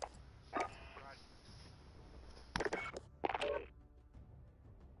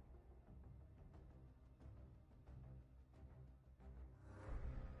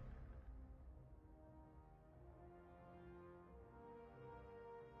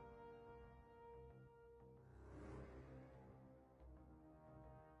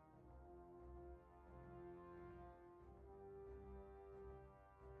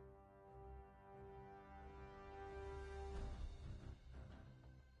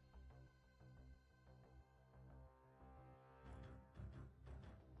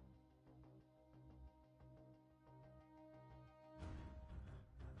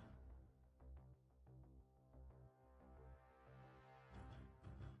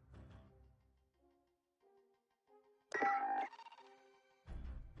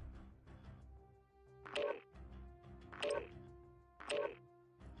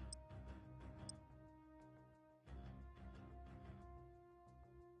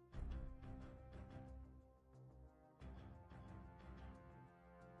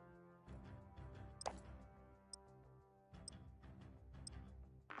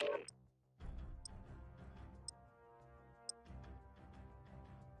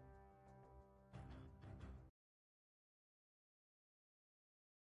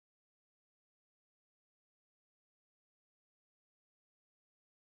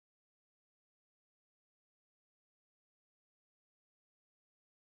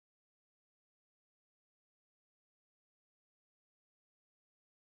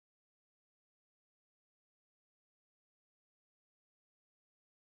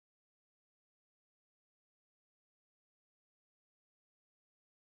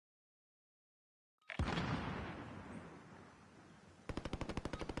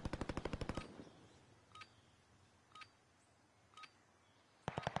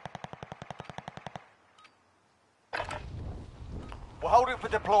 hold it for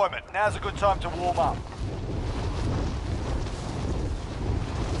deployment. Now's a good time to warm up.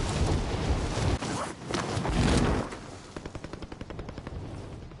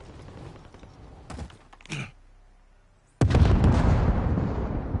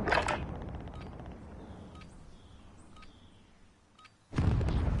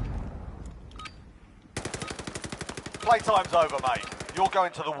 Playtime's over, mate. You're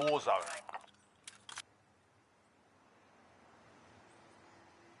going to the war zone.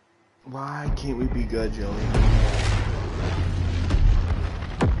 Why can't we be good, Joey?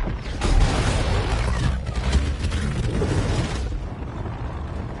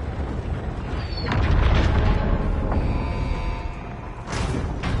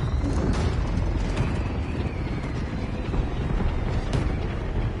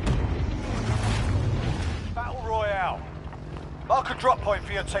 Battle Royale. Mark a drop point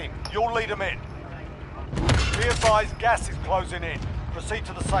for your team. You'll lead them in. Be advised, gas is closing in. Proceed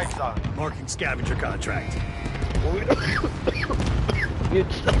to the safe zone. Marking scavenger contract.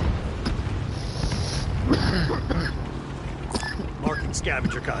 Marking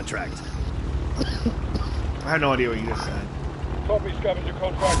scavenger contract. I have no idea what you just said. Copy scavenger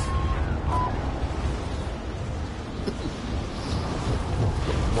contract.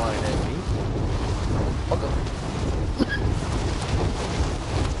 Whine at me.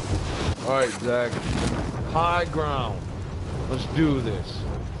 Alright, Zach. High ground. Let's do this.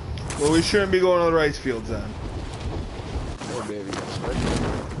 Well, we shouldn't be going to the rice fields then. Oh, baby, that's right.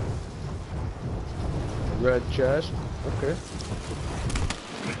 Red chest. Okay.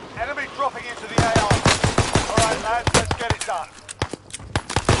 Enemy dropping into the AR. Alright, lads, let's get it done.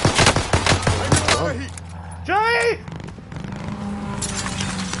 Joey!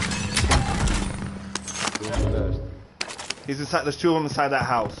 He's inside. There's two of them inside that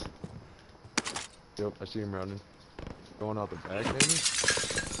house. Yep, I see him running. Going out the back, maybe?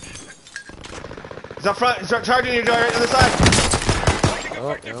 He's up front. He's charging you, Joey, right on the side.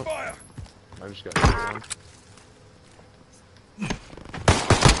 Oh, yep. Fire. I just got hit one.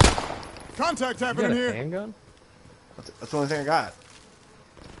 Contact You got happening a here. handgun? That's the only thing I got.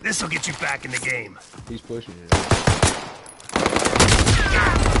 This'll get you back in the game. He's pushing it.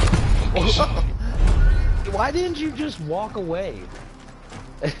 Why didn't you just walk away?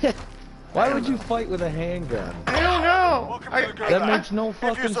 Why would you fight with a handgun? I don't know. Welcome to the Gulag. That makes no If you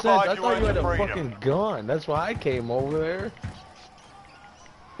fucking sense. survive, I you thought you earn had a your freedom. fucking gun. That's why I came over there.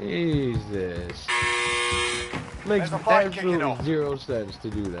 Jesus. Makes There's a fight kicking absolutely off. 0 sense to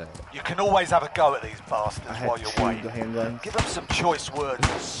do that. You can always have a go at these bastards I while had you're two waiting. handguns. Give them some choice words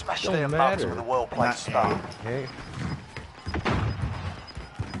and smash Don't their mugs matter. with a well-played Not start. Hey.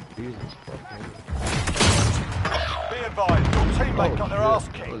 Jesus fucking. Be advised, your teammate Oh, got their shit. ass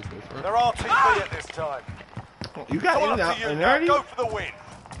That kicked. was different. They're RTB at this time. You got All in up now. to you And now. already? Go for the win.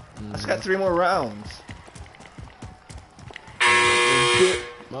 I just got 3 more rounds.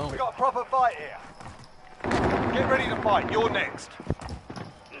 Well, We got a proper fight here. Get ready to fight. You're next.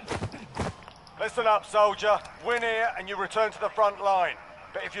 Listen up, soldier. Win here and you return to the front line.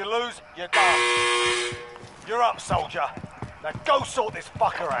 But if you lose, you're done. You're up, soldier. Now go sort this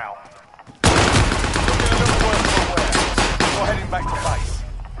fucker out. Looking a little worse for wear. You're heading back to base.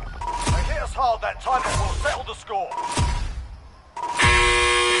 They hit us hard that time, but we'll settle the score.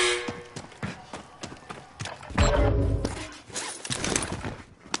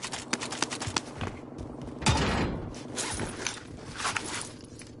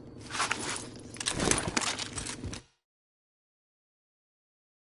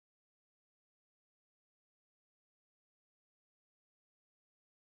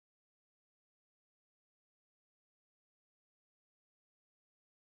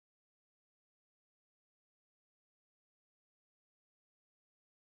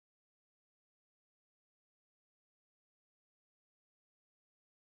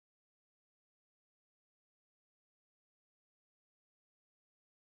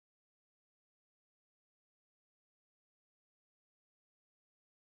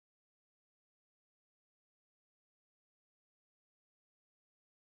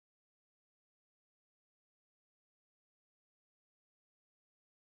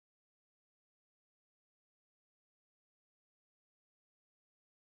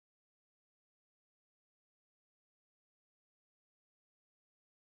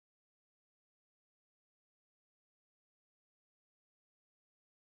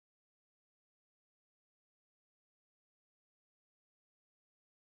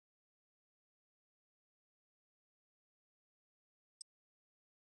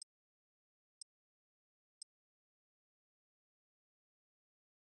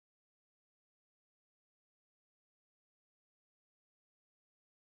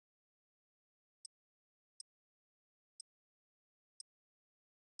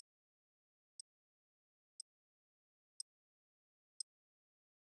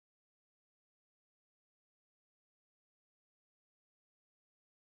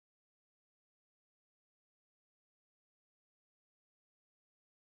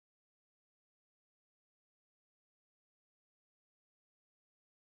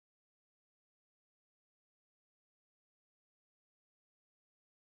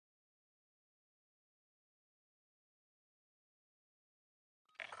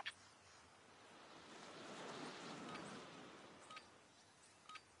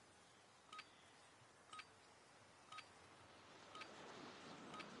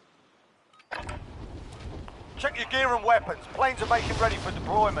 Check your gear and weapons. Planes are making ready for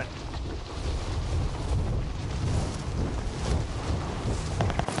deployment.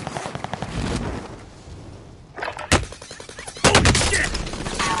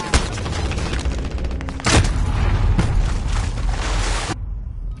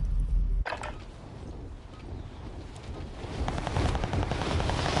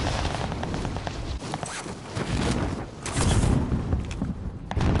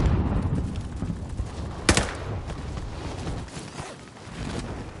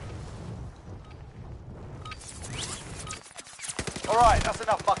 Alright, that's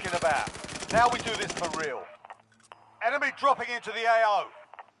enough fucking about. Now we do this for real. Enemy dropping into the AO.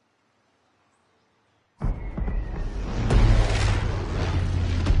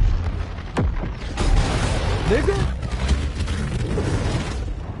 Nigga?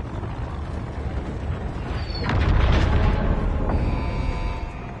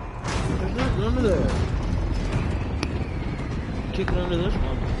 There's not none of that. Kicking under this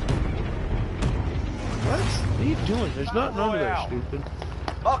one. What are you doing? There's not none of that, stupid.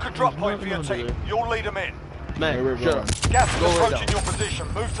 Mark a drop point for your team. there. You'll lead them in. Man, shut up. Gas is Go right approaching your position.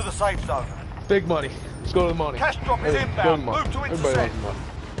 Move to the safe zone. Big money. Let's go to the money. Cash drop is Hey, inbound. go to the money. Move to Everybody intercept. wants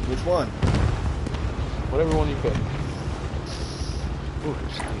the money. Which one? Whatever one you pick. Ooh,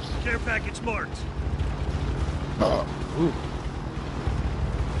 excuse. Care package marked. Ooh.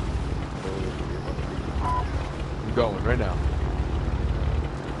 I'm going right now.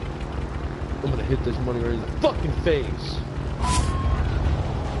 I'm gonna hit this money right in the fucking face.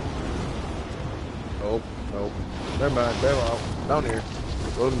 Nope, nope. Never mind, bail out. Down here.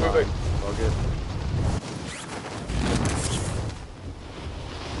 Go to the mine. Okay.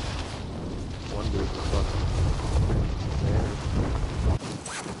 One dude, fuck.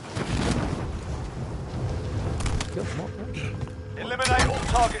 Eliminate all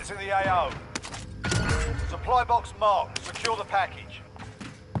targets in the AO. Supply box marked. Secure the package.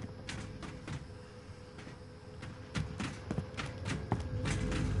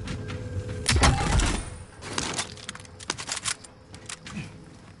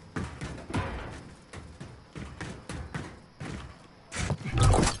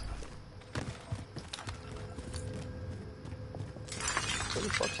 Where the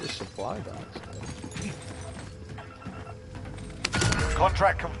fuck's this supply box?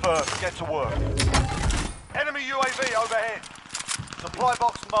 Contract confirmed. Get to work. Enemy UAV overhead. Supply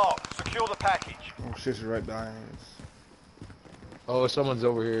box marked. Secure the package. Oh, shit's right behind us. Oh, someone's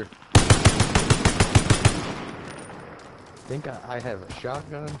over here. I think I have a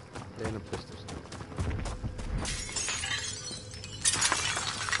shotgun and a pistol.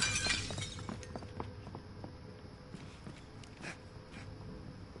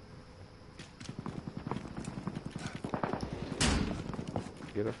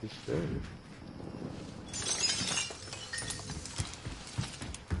 Get up these stairs.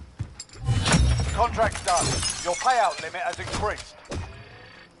 Contract's done. Your payout limit has increased.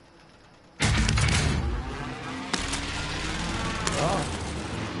 Oh.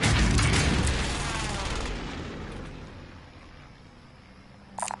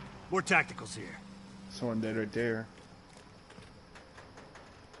 More tacticals here. Someone dead right there.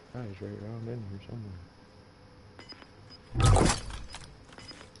 Oh, he's right around in here somewhere.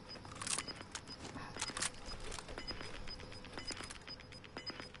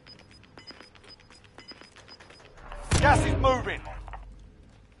 Gas is moving.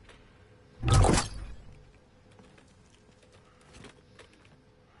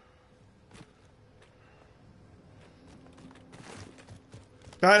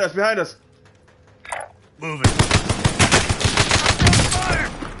 Behind us, behind us. Moving. Fire!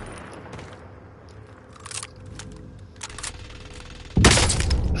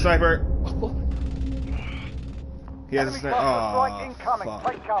 Sniper. He has a Enemy sniper. cluster strike Oh, incoming. fuck.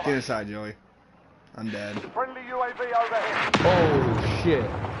 Take cover. Get inside, Joey. I'm dead. Friendly UAV overhead. Oh shit.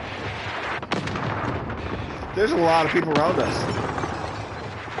 There's a lot of people around us.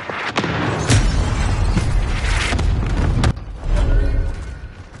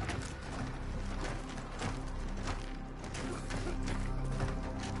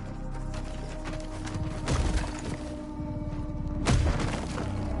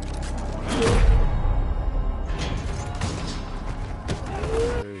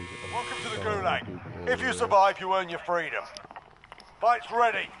 Welcome to the Gulag. If you survive, you earn your freedom. Fight's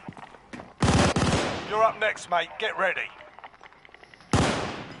ready. You're up next, mate. Get ready.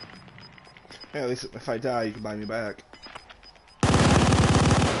 Yeah, at least if I die, you can buy me back.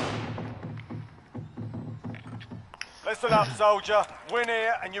 Listen up, soldier. Win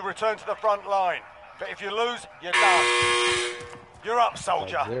here and you return to the front line. But if you lose, you're done. You're up,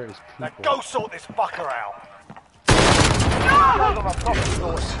 soldier. There is Now people. go sort this fucker out. Guys on a profit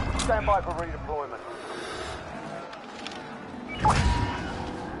source. Stand by for redeployment.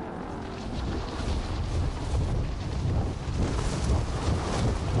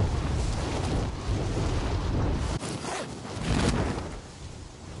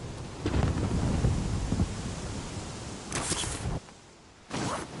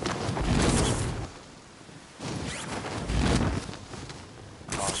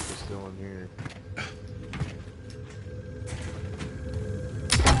 Oscar's still in here.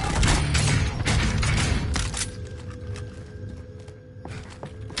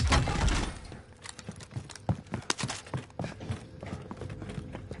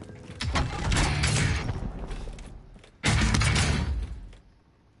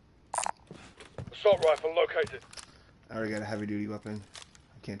 Assault rifle located. I already got a heavy duty weapon.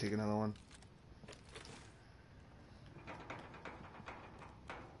 I can't take another one.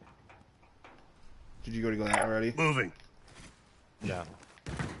 Did you go that already? Moving. No.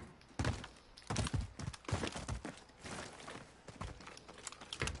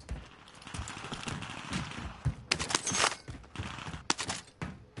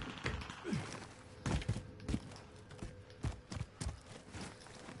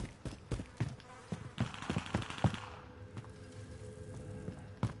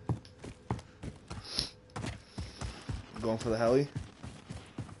 Going for the heli?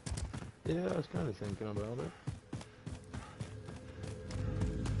 Yeah, I was kind of thinking about it.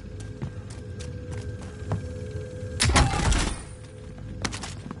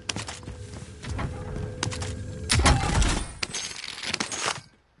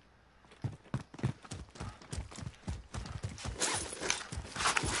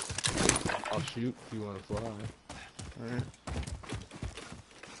 I'll shoot if you want to fly. Alright.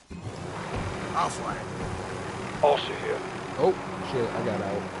 I'll fly. Also here. Oh, shit, I got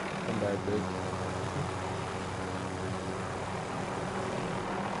out. Come back, big.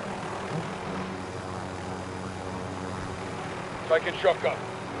 Taking shotgun.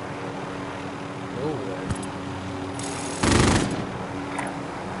 Over there.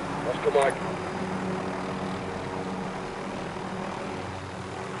 Oscar Mike.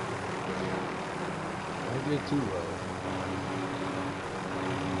 Don't get too low.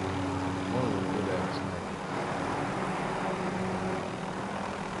 One of them good at sniper.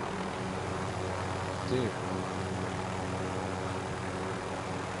 Dude.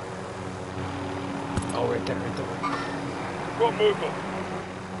 Oh, right there, right there. Got movement.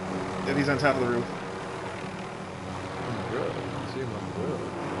 Yeah, he's on top of the roof. On the road. I see him on the road.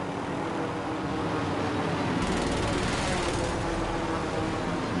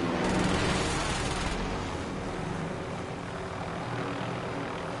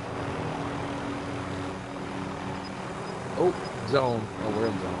 Oh, zone. Oh, we're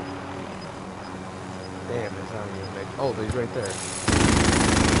in zone. Damn, it's not even make. Oh, he's right there.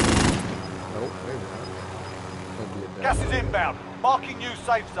 Nope, maybe not. Might be a Gas dead is inbound. Marking new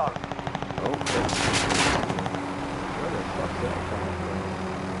safe zone. Oh, where the fuck's that coming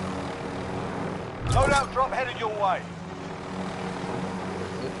from? Loadout drop headed your way.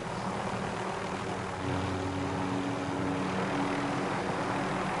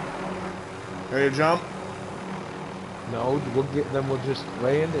 Ready to jump? No, we'll get then we'll just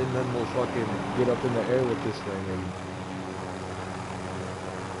land and then we'll fucking get up in the air with this thing and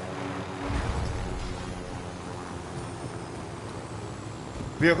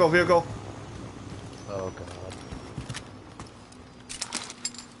Vehicle, vehicle. oh god.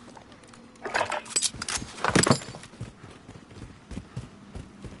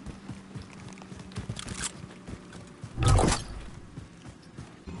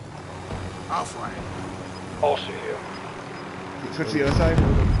 I'll fly. Also here. Switch to the other side.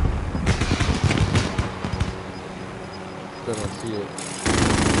 Still don't see it.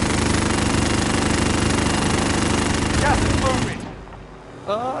 Gas is moving.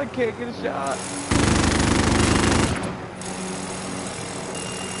 Oh, I can't get a shot.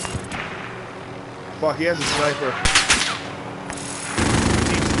 Fuck, he has a sniper.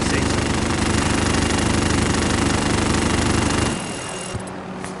 Teams in the safe zone.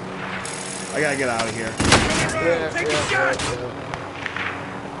 I gotta get out of here. Take a shot!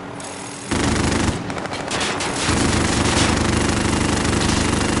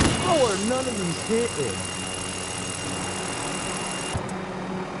 How are none of these hitting?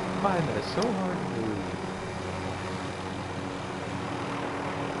 Man, that is so hard to do.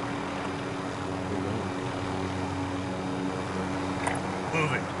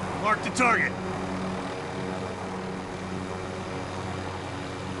 Moving. Mark the target.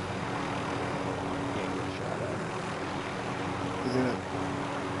 Can't get a shot at it. He's in it.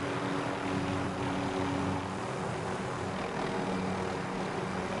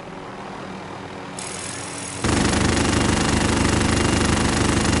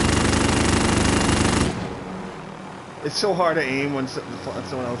 It's so hard to aim when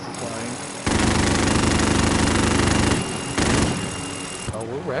someone else is flying. Oh,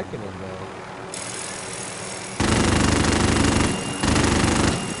 we're wrecking him though.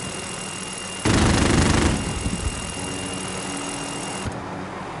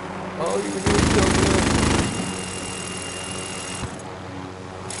 Oh, you're doing so good.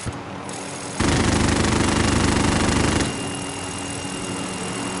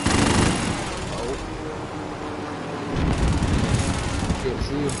 Oh. Can't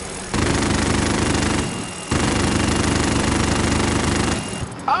see him.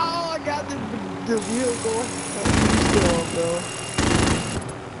 Oh, I got the vehicle. He's still up though.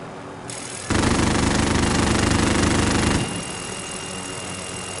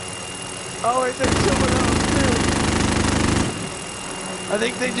 Oh, I think someone else too. I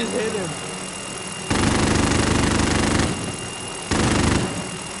think they just hit him.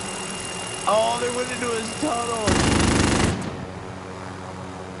 Oh, they went into his tunnel.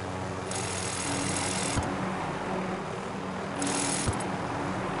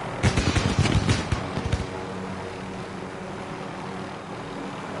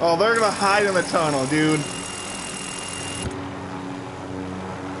 Oh, they're gonna hide in the tunnel, dude.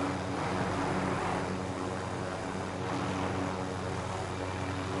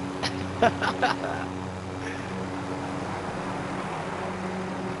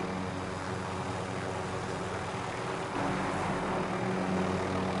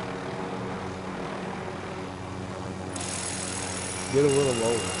 Get a little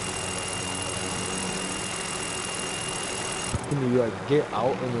lower. Can you like get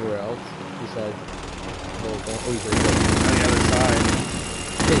out anywhere else besides? Oh, he's right there. On the other side.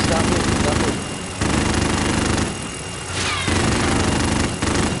 Okay, stop moving. Stop moving.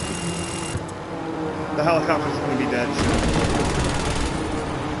 The helicopter's gonna be dead soon.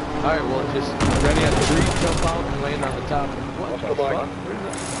 Alright, well, just ready at 3, jump out and land on the top. What the fuck? Where's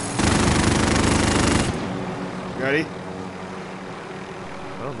that? You ready?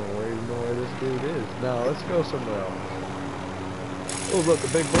 I don't know where this dude is. No, let's go somewhere else. Oh, look, the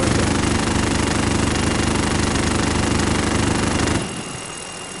big bird.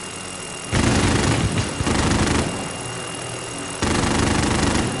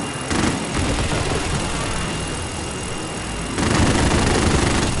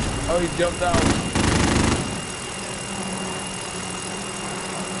 Oh, he jumped out.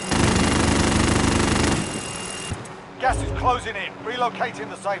 Gas is closing in. Relocating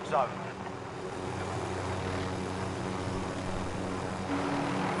the safe zone.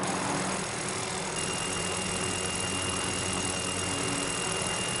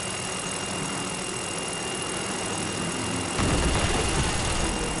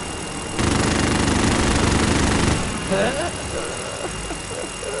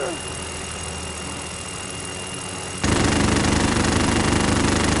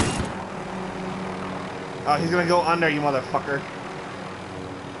 Oh, he's gonna go under, you motherfucker.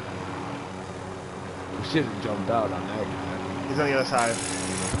 We should have jumped out on that guy. He's on the other side.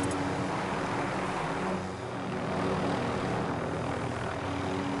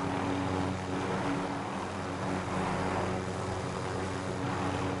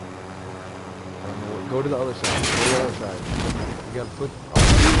 Go to the other side. Go to the other side. You gotta put. Oh,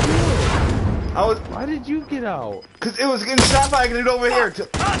 I was. why did you get out? Cause it was getting shot by a dude over here.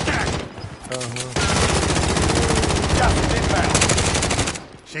 Contact! Gas is inbound.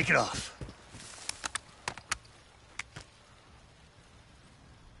 Shake it off.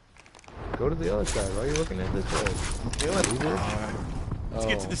 Go to the other side. Why are you looking at this way? Let's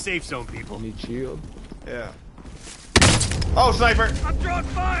get to the safe zone, people. Need shield. Yeah. Oh, sniper! I'm drawing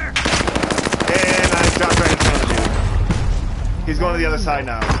fire! And I dropped right in front of you. He's going to the other side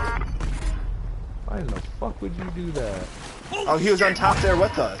now. Why in the fuck would you do that? Oh, he was on top there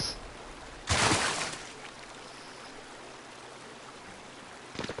with us.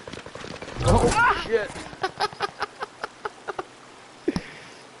 Oh shit!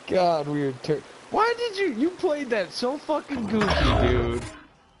 God, weird turn. Why did you played that so fucking goofy, dude?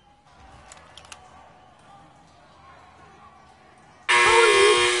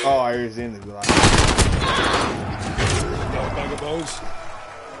 Oh, I was in the glass.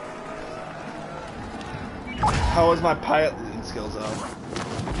 How was my piloting skills though?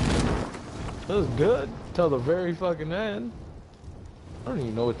 That was good till the very fucking end. I don't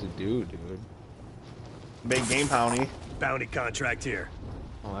even know what to do, dude. Big game poundy. Bounty contract here.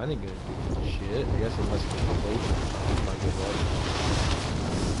 Oh, I didn't get to do shit. I guess it must be close.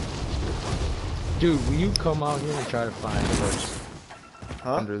 Dude, will you come out here and try to find what's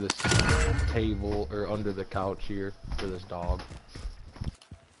under this table or under the couch here for this dog?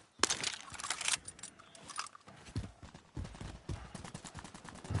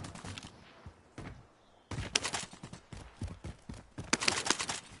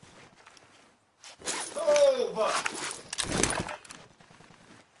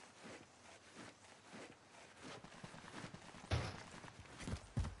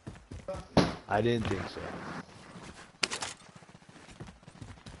 I didn't think so.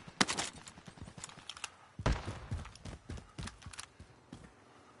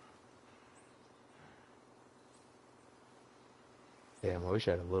 Damn, I wish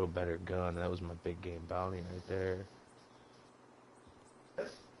I had a little better gun. That was my big game bounty right there. That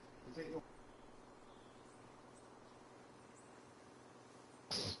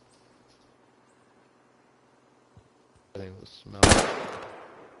thing was smelling.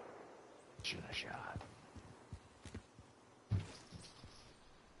 Should have shot.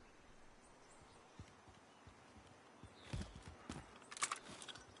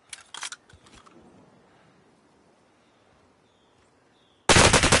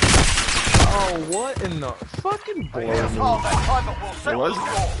 Oh, what in the fucking blow me? What was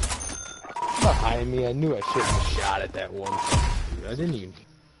it? Behind me, I knew I shouldn't have shot at that one. Dude, I didn't even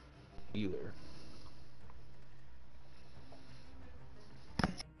either.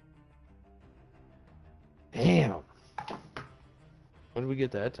 Damn. When did we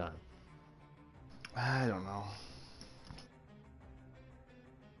get that time? I don't know.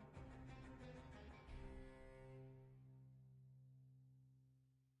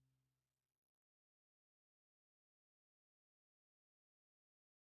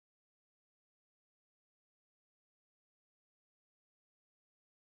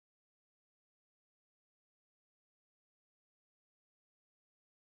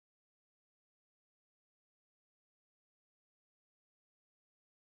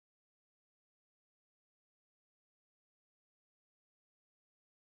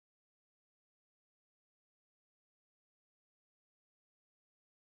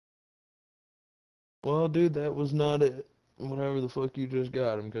 Well, dude, that was not it. Whatever the fuck you just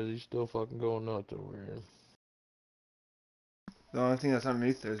got him, because he's still fucking going nuts over here. The only thing that's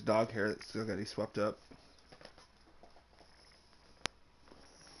underneath there is dog hair that still got to be swept up.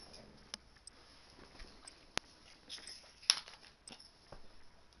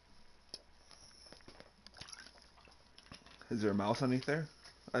 Is there a mouse underneath there?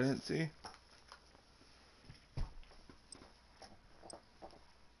 I didn't see.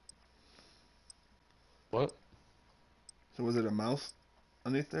 What? So was it a mouse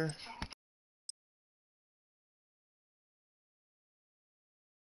underneath there?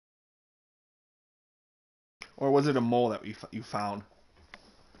 Or was it a mole that you found?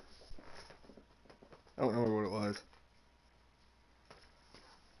 I don't remember what it was.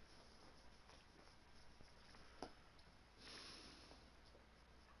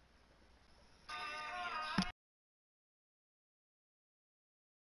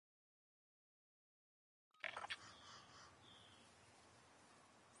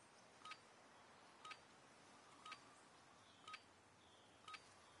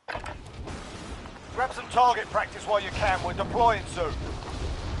 Grab some target practice while you can. We're deploying soon.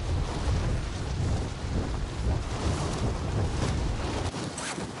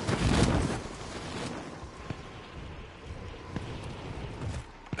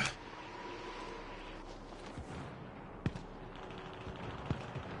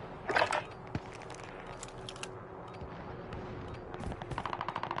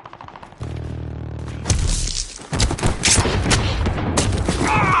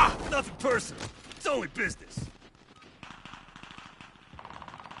 Nothing personal. It's only business.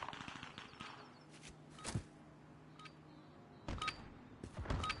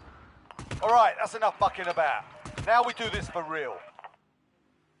 All right, that's enough fucking about. Now we do this for real.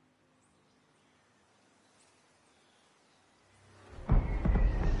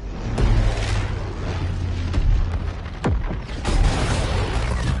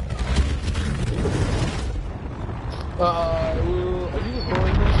 Are you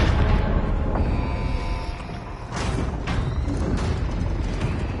recording this?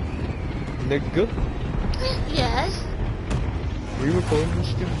 Nigga? Yes. Are you recording this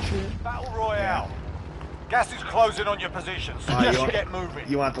stupid shit? Battle Royale. Gas is closing on your position, so You you should want- get moving.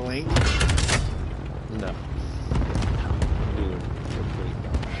 You want the link? No. Dude, complete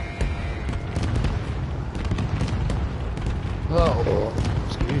Oh,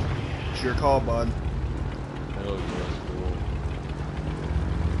 excuse me. It's your call, bud. Oh, yes, cool.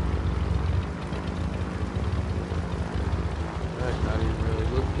 Alright, not even really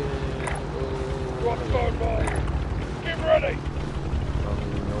looking. Oh, Rock phone, boy. Get ready. I don't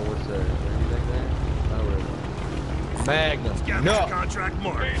even know what's there. Is there anything there? Not really. Magnum. Scavenger No. contract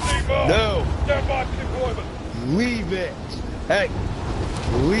mark. Easy, boy. No. Stand by for deployment. Leave it. Hey.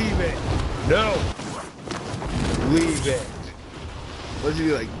 Leave it. No. Leave it. Was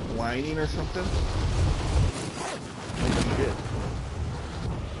he like whining or something? Oh, shit.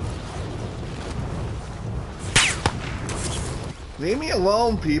 Leave me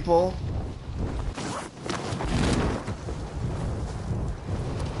alone, people.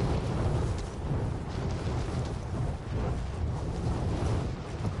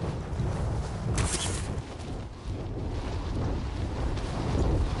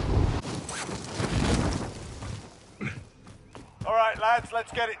 lads,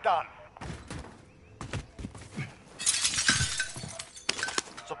 let's get it done.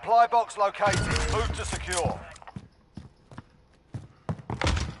 Supply box located. Move to secure.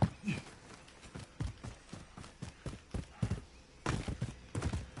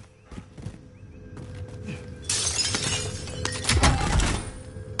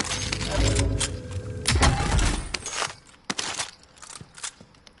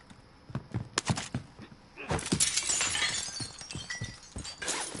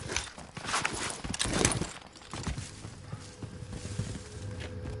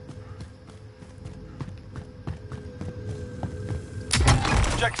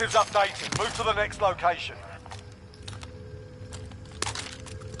 Objectives updated. Move to the next location.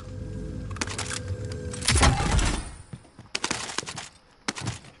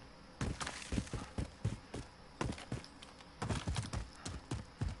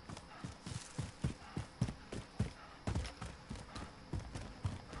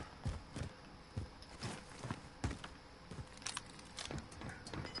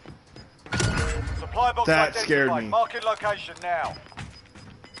 Supply box That identified. scared me. Marking location now.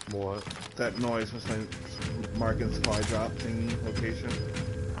 What? That noise was like marking supply drop thingy location.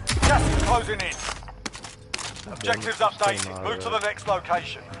 Gas is closing in. Objectives Just came updated. out Move of to the that. next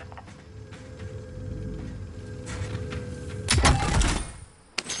location.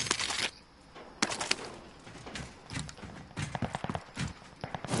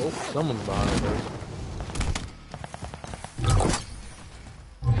 Oh, someone's behind us.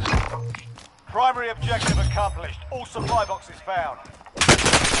 Primary objective accomplished. All supply boxes found.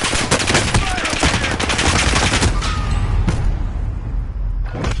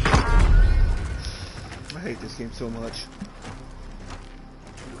 I hate this game so much.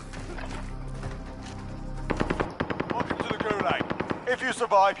 Welcome to the Gulag. If you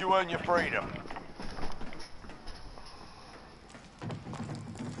survive, you earn your freedom.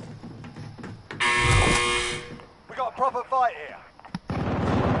 We got a proper fight here.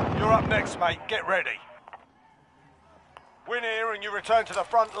 You're up next, mate. Get ready. Win here and you return to the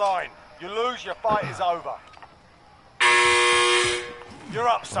front line. You lose, your fight is over. You're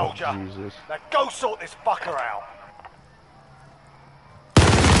up, soldier. Oh, Jesus. Now go sort this fucker out.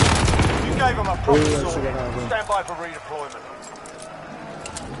 You gave him a proper sword. Stand by for redeployment.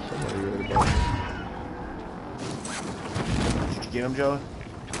 Somebody right above me. Did you get him, Joe?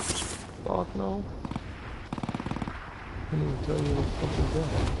 Fuck no. I didn't even tell you what the fuck is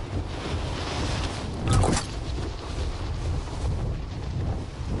that.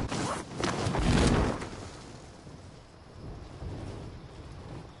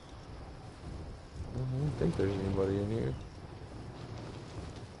 I don't think there's anybody in here.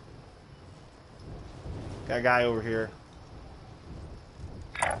 Got a guy over here.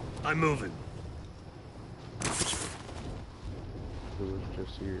 I'm moving. It was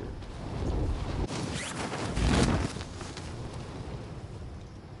just here.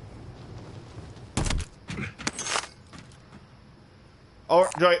 Oh,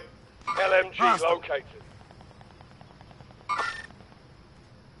 Joy. LMG located.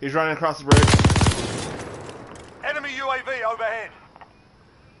 He's running across the bridge. Enemy UAV overhead.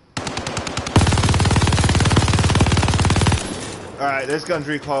 Alright, this gun's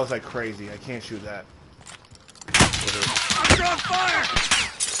recoils like crazy. I can't shoot that. I'm on fire!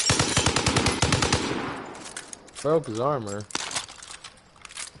 Broke his armor.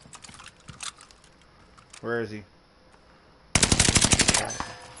 Where is he?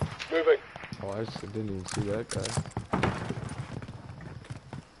 Moving. Oh, I just didn't even see that guy.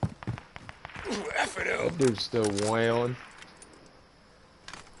 That dude's still wailing.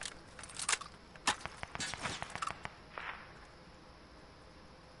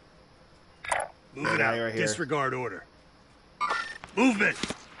 Moving Guy out. right here. Disregard order. Movement!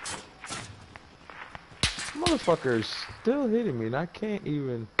 Motherfucker is still hitting me and I can't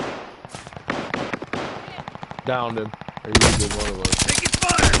even... Downed him. Or you did one of us. Taking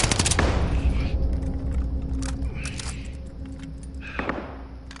fire!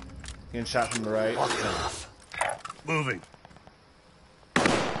 Getting shot from the right. Moving.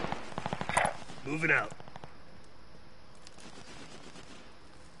 Moving out.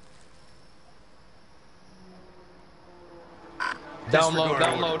 Down low, Disregard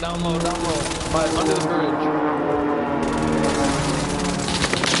down low, order. down low, down low. By, under the bridge.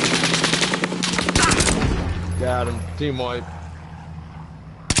 Got him. Team wipe.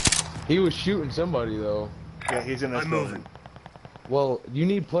 He was shooting somebody though. Yeah, he's in this I'm building. moving. Well, you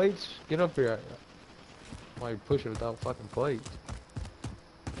need plates? Get up here. Why are you pushing without fucking plates?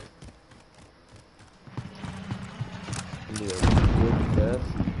 You need a good death.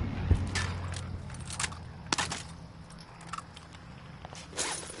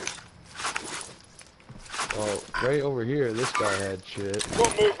 Oh, right over here, this guy had shit.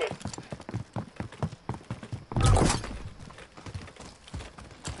 Got movement.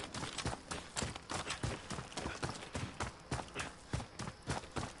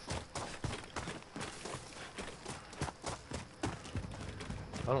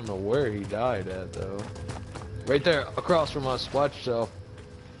 I don't know where he died at, though. Right there, across from us. Watch yourself.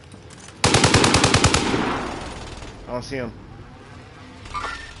 I don't see him.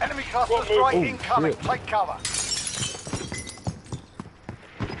 Enemy cluster strike Oh, incoming. shit. Take cover.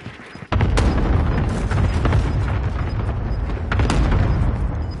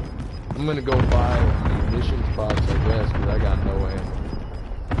 I'm gonna go buy munitions box, I guess, because I got no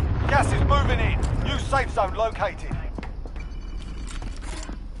ammo. Gas is moving in. New safe zone located.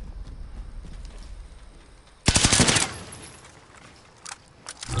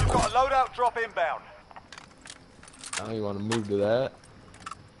 You've got a loadout drop inbound. I don't even want to move to that.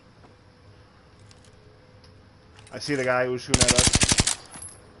 I see the guy who's shooting at us.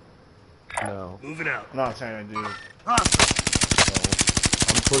 No. Moving out. I'm not saying I do.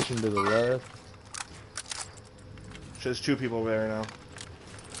 I'm pushing to the left. There's 2 people over there now.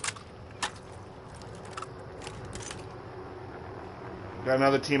 Got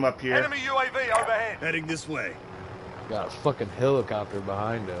another team up here. Enemy UAV overhead. Heading this way. Got a fucking helicopter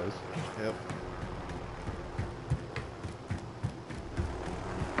behind us. Yep.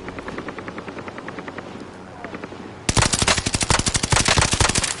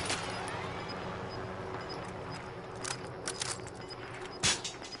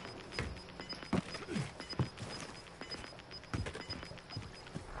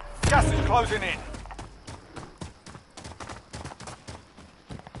 Gas is closing in.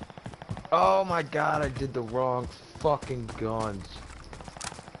 Oh my god, I did the wrong fucking guns.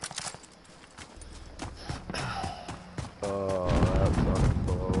 Oh, that fucking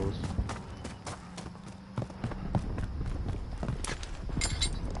blows.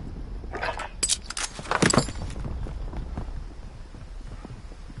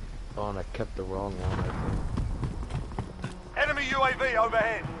 Oh, and I kept the wrong one, I think. Enemy UAV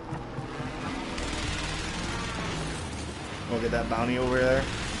overhead. We'll get that bounty over there.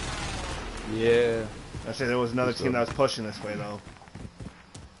 Yeah. I say there was another team that was pushing this way though.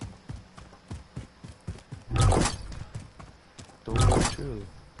 True.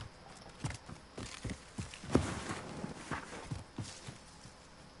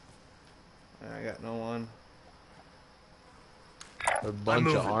 I got no one. A bunch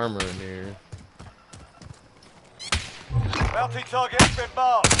of moving. armor in here. Bounty target has been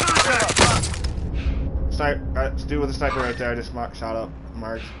marked. Sniper, let's do with the sniper right there. I just shot up.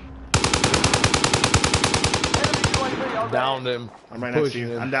 Marked. Enemy UAV overhead. Downed him. I'm right next to Pushing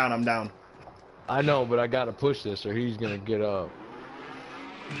you. him. I'm down. I'm down. I know, but I gotta push this or he's gonna get up.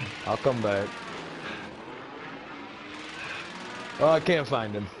 I'll come back. Oh, I can't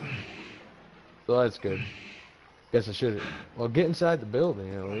find him. So that's good. Guess I should. Well, get inside the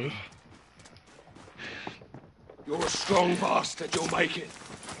building at least. You're a strong bastard. You'll make it.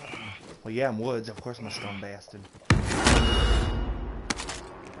 Well, yeah, I'm Woods. Of course I'm a strong bastard.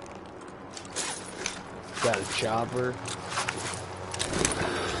 Got a chopper.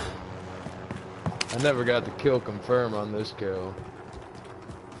 I never got the kill confirm on this kill.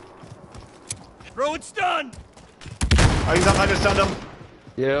 Throw it stun! Oh, he's up. I just stunned him.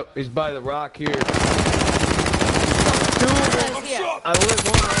 Yep, he's by the rock here. I'm shot. I lit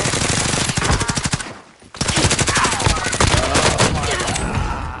one off.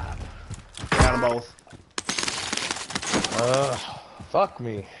 Got them both. Fuck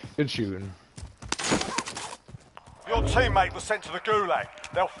me. Good shooting. Your teammate was sent to the gulag.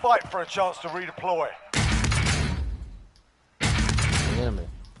 They'll fight for a chance to redeploy. Damn it.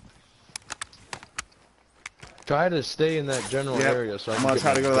 Try to stay in that general Yep. area so I I'm can gonna get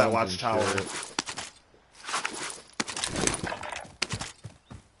try to my go to that guns and watchtower. shit.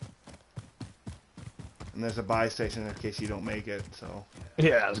 And there's a buy station in case you don't make it. So.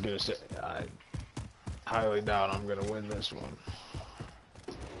 Yeah, I was gonna say, I highly doubt I'm gonna win this one.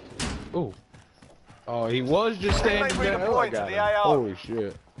 Ooh. Oh, he was just standing Teammate there. Oh, I redeployed to got the him. AR. Holy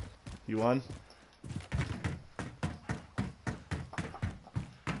shit. You won?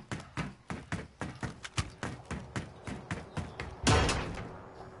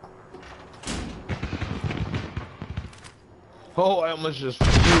 Oh, I almost just flew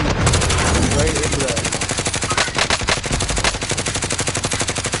right into that.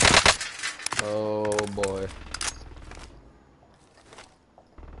 Oh boy.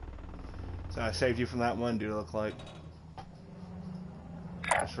 So I saved you from that one, dude, it looked like.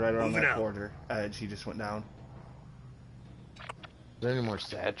 That's right around Moving that out. corner edge. He just went down. Is there any more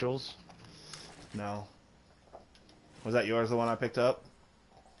satchels? No. Was that yours, the one I picked up?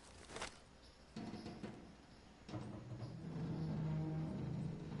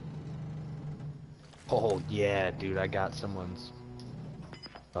 Oh yeah, dude, I got someone's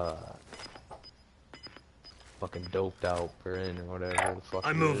fucking doped out Perrin or whatever the fuck.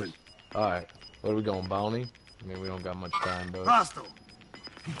 I'm it moving. is. Alright. What are we going, bounty? I mean, we don't got much time, though. Hostile.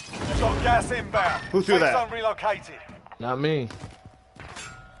 You've got gas inbound. Who threw Safe that? zone relocated. Not me.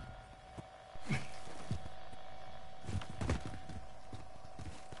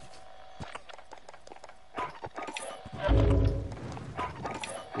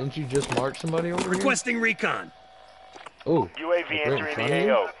 Didn't you just march somebody over here? Requesting recon. Oh. UAV Right in entering front the of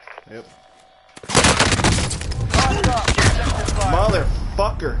you? AO. Yep. Eyes up. Objective fire.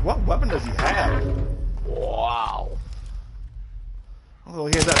 Motherfucker. What weapon does he have? Wow. Oh,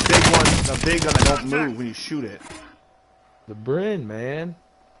 he has that big one, the big gun that don't move when you shoot it. The Bryn, man.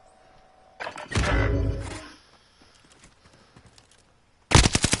 Be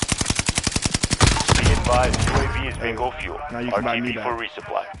advised, UAV is bingo fuel. Now you can buy me RTB for back.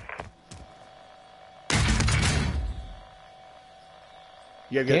 resupply.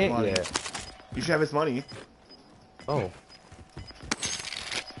 You gotta get his Can't money. yet. You should have his money. Oh.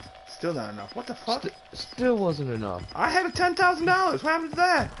 Still not enough. What the fuck? Still wasn't enough. I had a $10,000. What happened to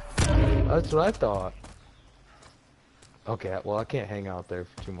that? That's what I thought. Okay, well, I can't hang out there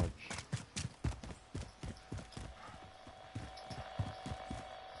for too much.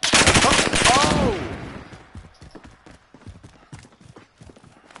 Oh!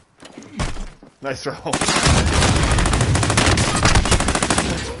 Nice throw.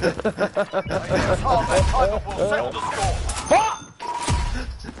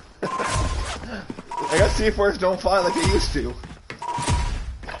 I got C4s don't fly like they used to.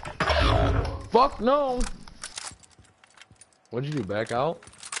 Fuck no! What'd you do, back out?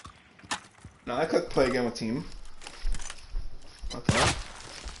 No, I clicked play again with team. Okay.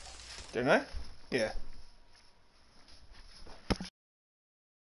 Didn't I? Yeah.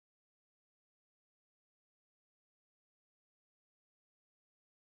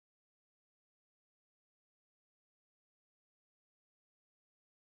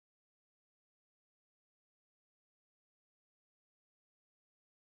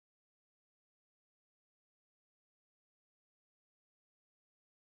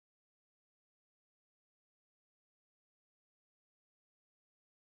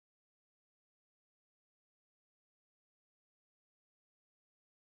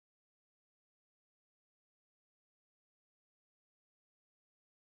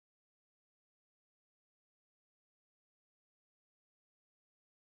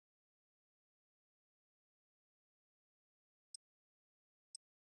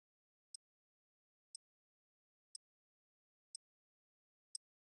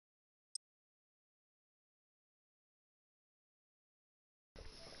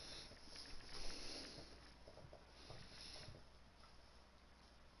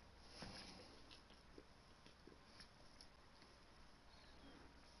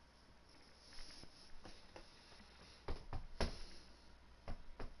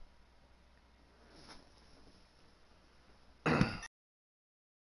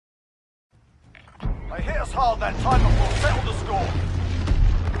 They hit us hard that time, but we'll settle the score.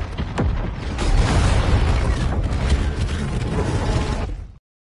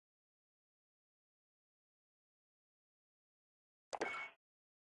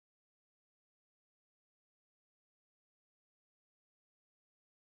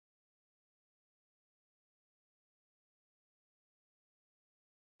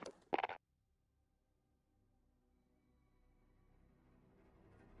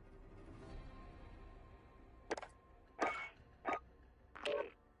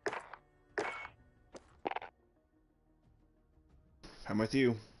 I'm with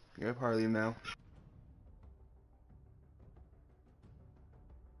you. You're a part of the team now.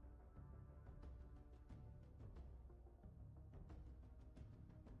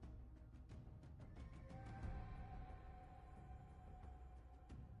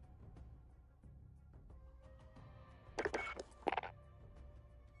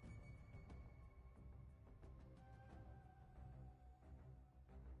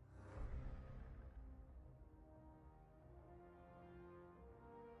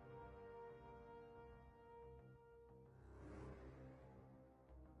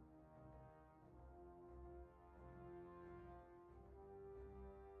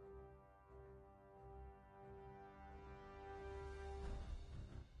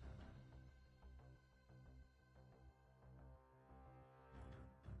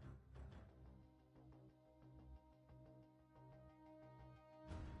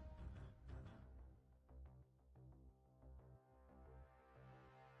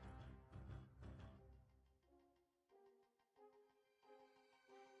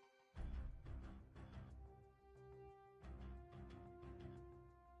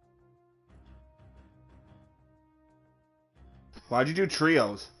 Why'd you do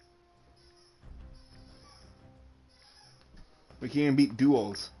trios? We can't even beat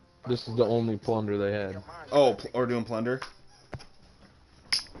duos. This is the only plunder they had. Oh, or doing plunder?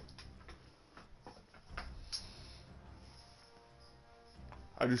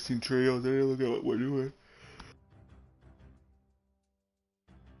 I just seen trios. I didn't look at what we're doing.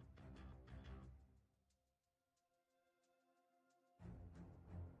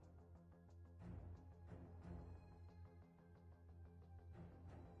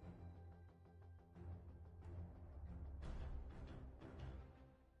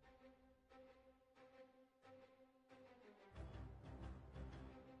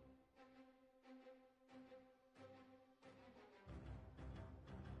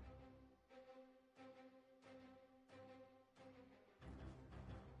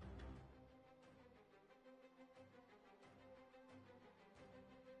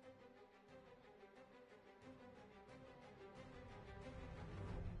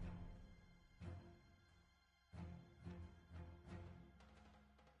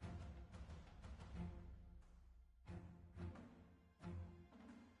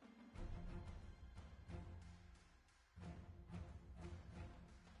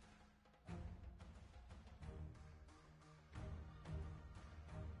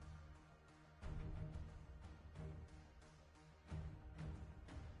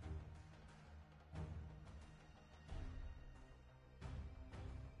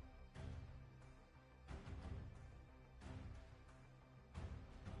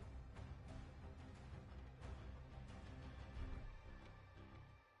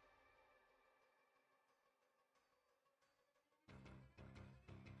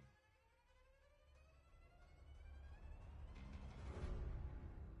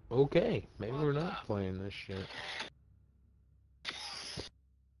 Okay, maybe we're not playing this shit.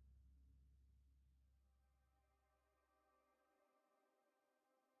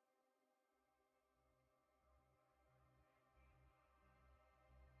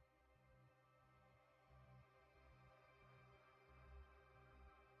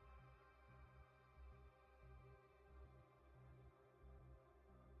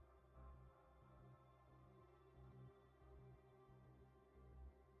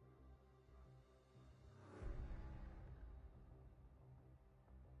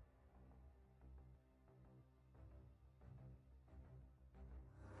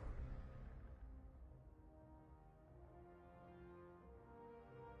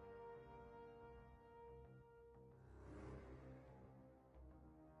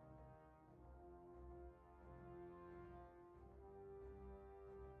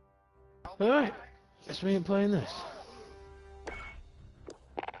 Alright, guess we ain't playing this.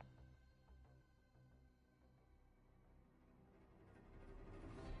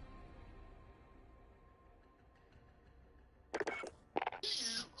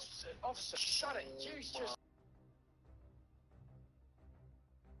 Officer, shut it. You just...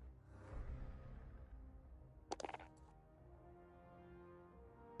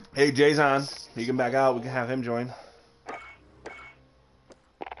 Hey, Jay's on. He can back out. We can have him join.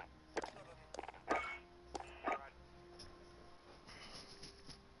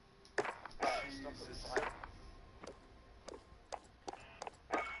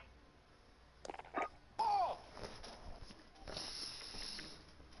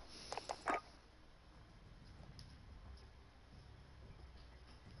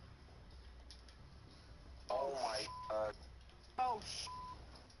 Oh, sh...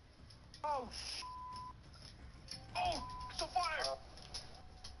 Oh, sh... Oh, it's on fire!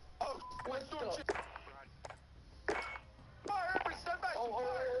 Oh, wait, don't you... Fire, everybody stand back!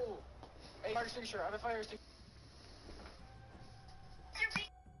 Oh. Hey, fire extinguisher, I have a fire extinguisher.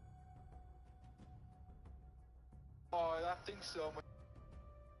 Oh, that thing's so much...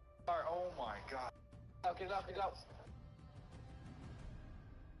 Fire, oh my god. Okay, lock it out.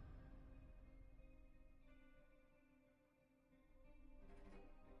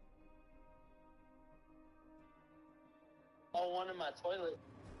 Oh, one in my toilet.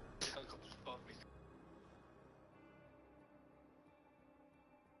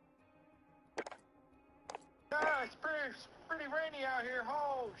 Yeah, it's pretty rainy out here.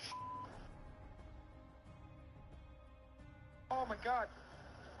 Oh, oh my god.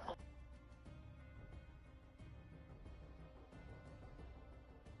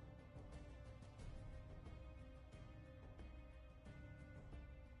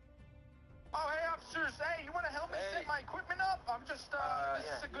 Oh, hey, officers. Hey, you want to help me set my equipment up? I'm just,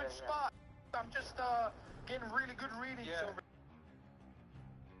 this is a good spot. I'm just, getting really good readings over.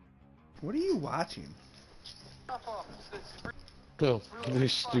 What are you watching? Oh,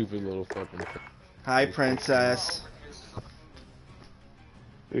 this stupid little fucking thing. Hi, Princess.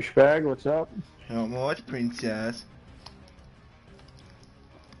 Douchebag, what's up? Not much, princess.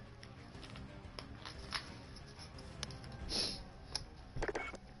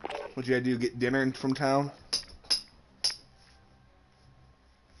 What you gotta do? Get dinner from town?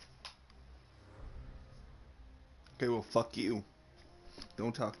 Okay, well, fuck you.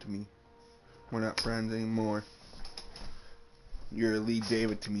 Don't talk to me. We're not friends anymore. You're Lee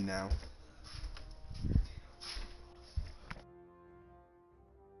David to me now.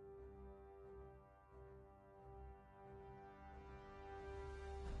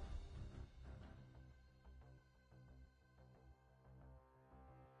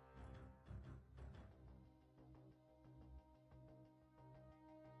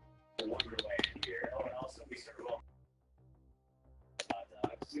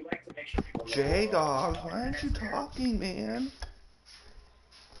 J-Dog, why aren't you talking, man?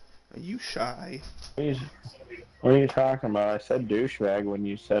 Are you shy? What are you talking about? I said douchebag when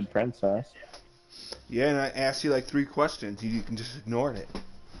you said princess. Yeah, and I asked you like 3 questions. You can just ignored it.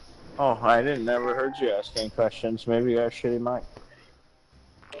 Oh, I didn't never heard you asking questions. Maybe you got a shitty mic.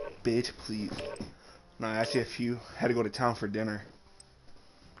 Bitch, please. No, I asked you if you had to go to town for dinner.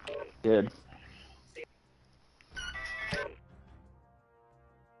 Good.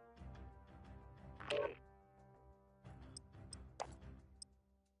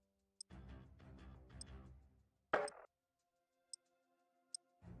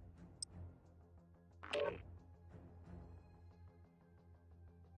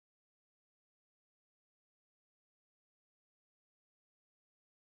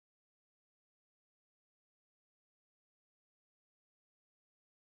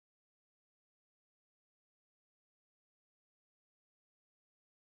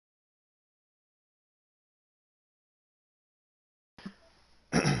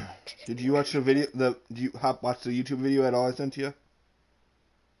 Did you watch the video? Did you watch the YouTube video at all I sent you?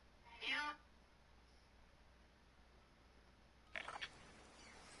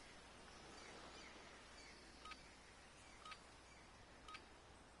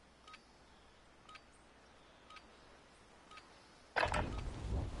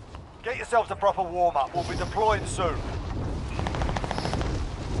 Get yourselves a proper warm-up. We'll be deploying soon.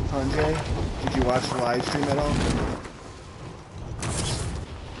 Sanjay, did you watch the live stream at all?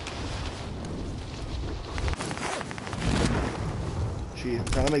 Gee, I'm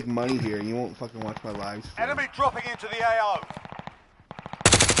trying to make money here. You won't fucking watch my live stream. Enemy dropping into the AO.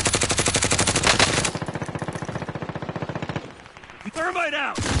 Thermite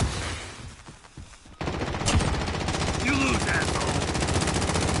out! You lose, asshole!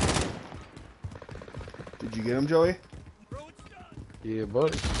 Did you get him, Joey? Yeah,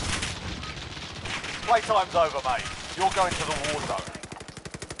 buddy. Playtime's over, mate. You're going to the war zone.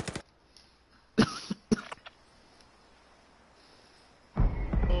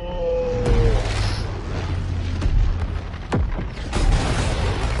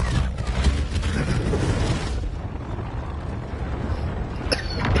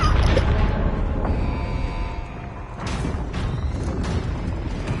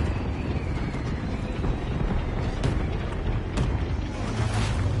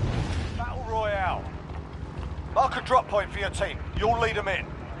 Mark a drop point for your team. You'll lead them in.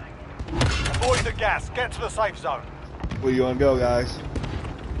 Avoid the gas. Get to the safe zone. Where you want to go, guys?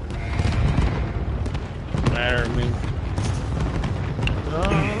 Matter to me.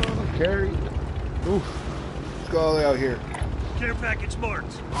 Oh, carry. Oof. Let's go all the way out here. Care package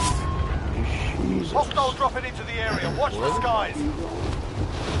marked. Jesus. Hostile dropping into the area. Watch the skies.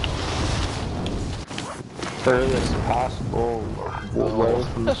 Furthest possible away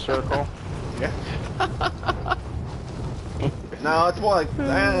from the circle. Yeah. No, it's more like,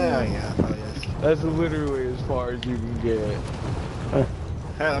 yeah, probably is. That's literally as far as you can get.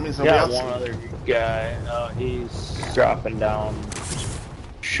 Hey, I mean, somebody Got else. one other guy. He's dropping down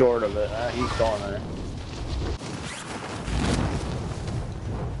short of it. He's going there.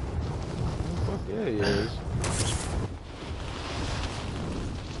 Fuck yeah, he is.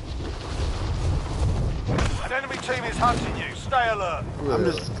 An enemy team is hunting you. Stay alert.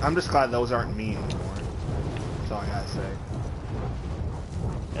 I'm just glad those aren't me anymore. That's all I gotta say.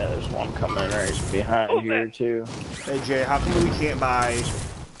 Yeah, there's one coming right behind here too. Hey Jay, how come we can't buy a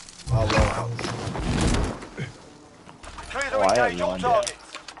loadout? Clear to Oh, I have engage no all idea. targets.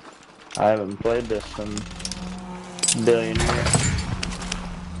 I haven't played this in a billion years.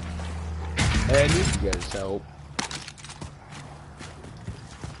 Hey, I need you guys' help.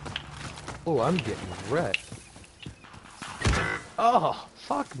 Oh, I'm getting wrecked. Oh,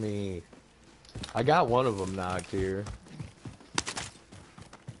 fuck me. I got one of them knocked here.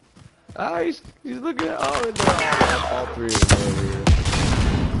 Ah, he's looking at, oh, they're all 3 of them over here.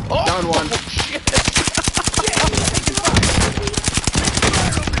 Oh, down one. Shit!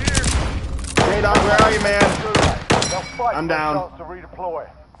 Hey, Dog, where are you, man? I'm down. To redeploy.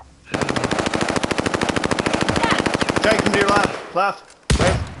 Jay, come to your left. Left.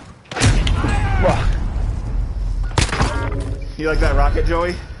 Right. You like that rocket,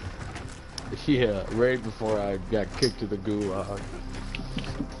 Joey? Yeah, right before I got kicked to the gulag.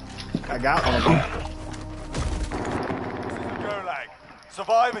 I got one of them. Gulag.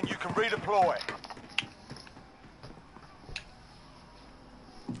 Survive and you can redeploy.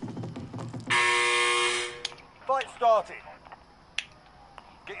 Fight started.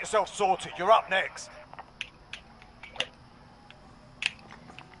 Get yourself sorted. You're up next.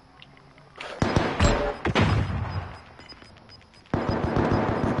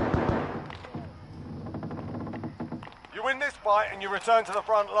 You win this fight and you return to the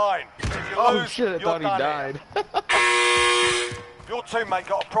front line. If you Oh lose, shit, I you're thought he done died. Your teammate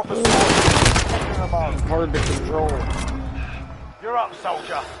got a proper sword. Taking them on. Hard to control. You're up,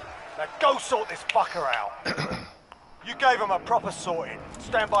 soldier. Now go sort this fucker out. You gave him a proper sorting.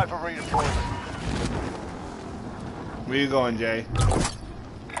 Stand by for redeployment. Where you going, Jay?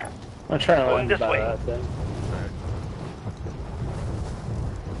 I'm trying to Going land this by way. that thing.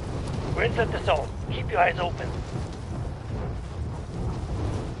 We're inside the zone. Keep your eyes open.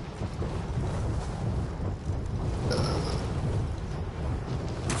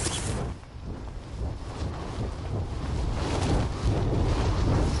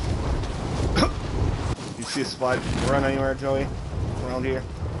 You see a spot run anywhere, Joey? Around here?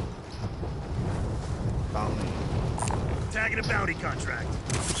 Found me. Tagging a bounty contract.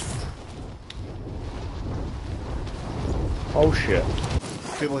 Oh shit.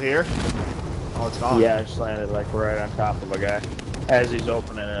 People here? Oh, it's gone. Yeah, I just landed like right on top of a guy as he's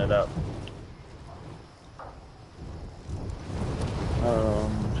opening it up.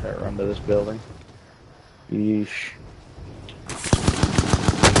 Try to run to this building. Yeesh.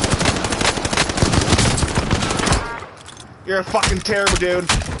 You're a fucking terrible dude.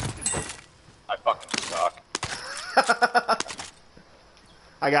 I fucking suck.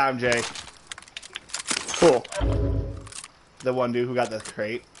 I got him, Jay. Cool. The one dude who got the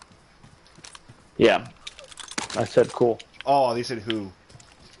crate. Yeah. I said cool. Oh, they said who?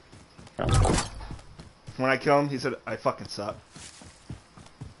 Oh. When I killed him, he said, I fucking suck.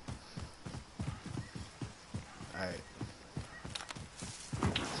 Alright.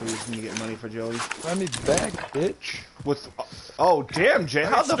 So we just need to get money for Joey. I need back, bitch. With, oh, damn, Jay.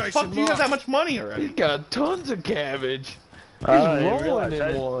 How the fuck do you have that much money He already? got tons of cabbage. He's I didn't rolling realize in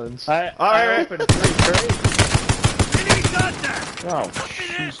I- ones. I Alright. opened 3 crates. Enemy contact! Oh,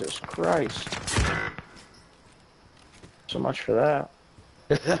 Jesus Christ. So much for that.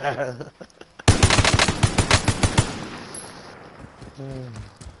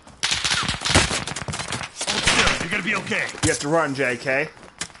 Hold still. You're gonna be okay. You have to run, JK.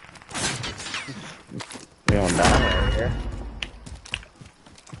 We don't down right here.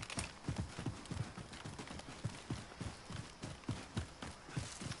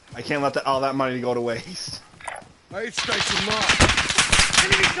 I can't let all that money go to waste. Aid station locked.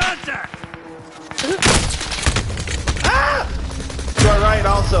 Enemy contact! You are right,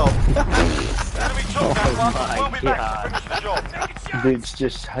 also. Enemy took that one. my We'll be back to God. finish the job. Dude's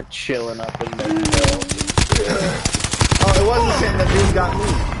just chilling up in there. Oh, it wasn't saying that dude got me.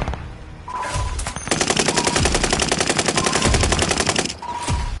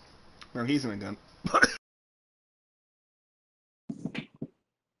 No, he's in a gun.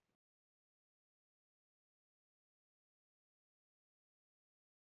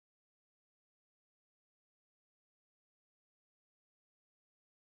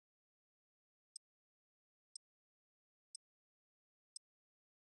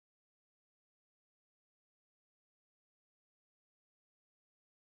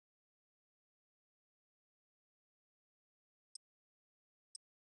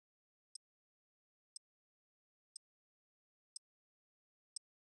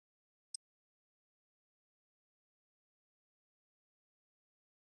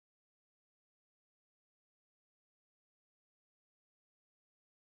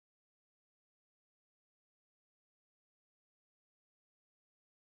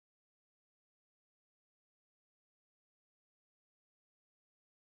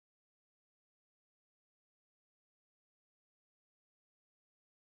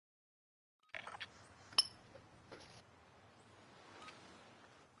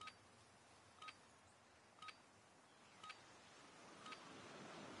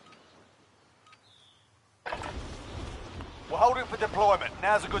 We're holding for deployment.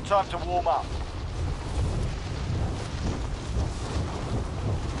 Now's a good time to warm up.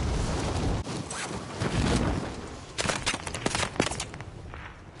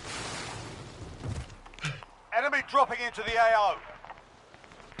 dropping into the AO.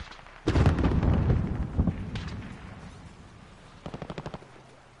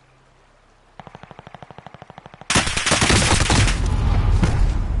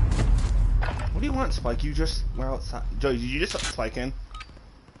 What do you want, Spike? You just were outside. Joe, did you just let Spike in?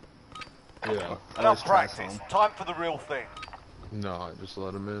 Yeah. Enough practice. Time for the real thing. No, I just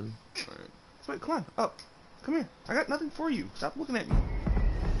let him in. Alright. Spike, come on, up. Come here. I got nothing for you. Stop looking at me.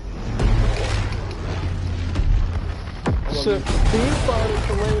 Except think about it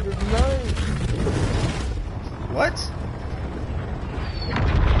for later tonight. What?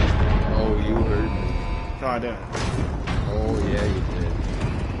 Oh, you heard me. No, I didn't. Oh, yeah, you did.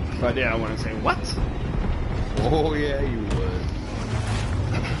 If I did, I want to say, what? Oh, yeah, you would.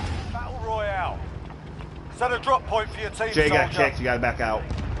 Battle Royale. Set a drop point for your team, Jay soldier. got kicked. You gotta back out.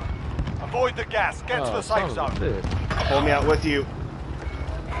 Avoid the gas. Get to the safe zone. Hold me out with you.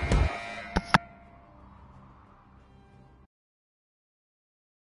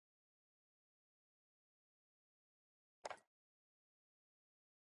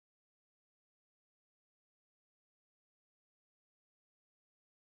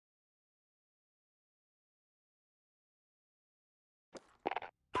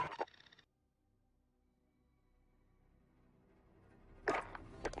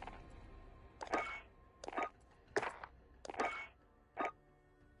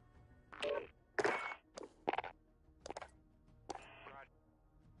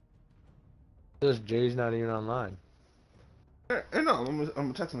 This Jay's not even online. No,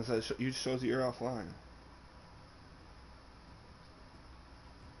 I'm texting him that you shows that you're offline.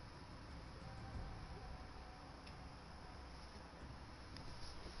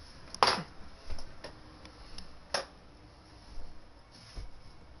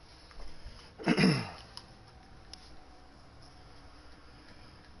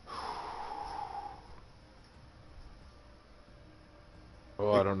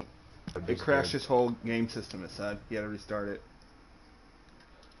 Oh, I don't know. It crashed his whole game system, it said. He had to restart it.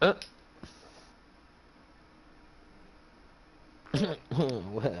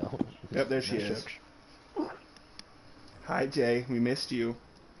 Well. Yep, there she is. Hi, Jay. We missed you.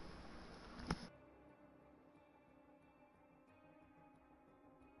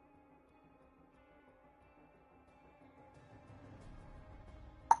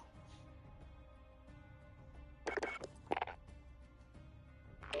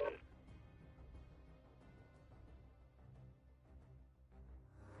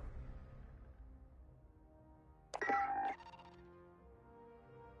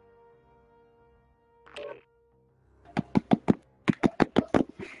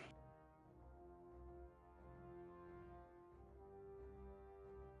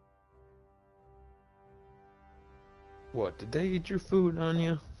 What, did they eat your food on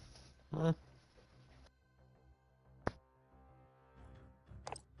you? Huh?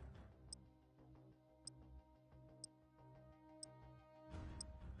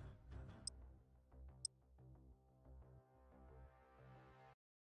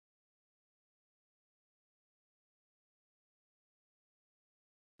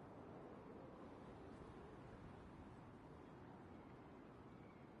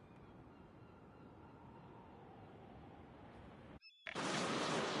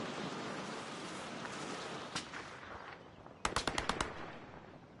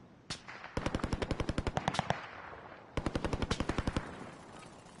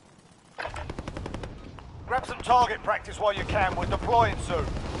 Grab some target practice while you can. We're deploying soon.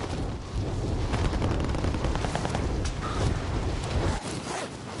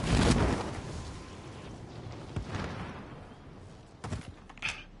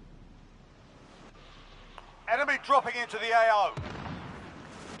 Enemy dropping into the AO.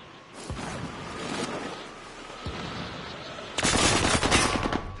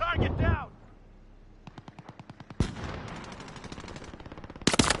 Target down.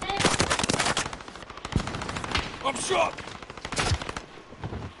 I'm shot.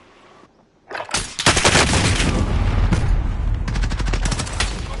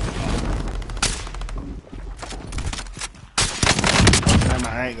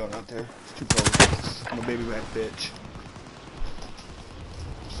 I ain't going out there. It's too close. I'm a baby rat bitch.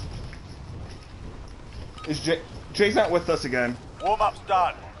 Is Jay's not with us again. Warm-up's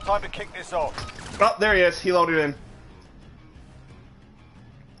done. Time to kick this off. Oh, there he is. He loaded in.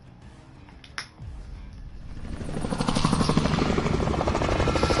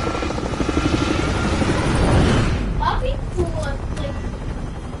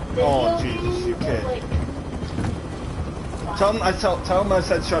 Oh Jesus, you kid. Tell him I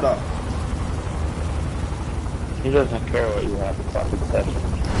said shut up. He doesn't care what you have to fucking say.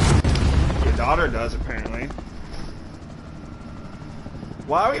 Your daughter does, apparently.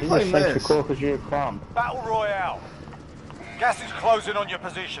 Why are we You playing just think this? you're cool because you're a clown. Battle Royale. Gas is closing on your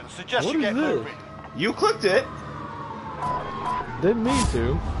position. Suggest What you is get this? moving. You clicked it. Didn't mean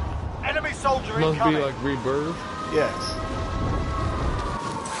to. Enemy soldier Must incoming. be like rebirth. Yes.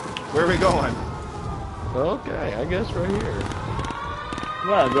 Where are we going? Okay, I guess right here.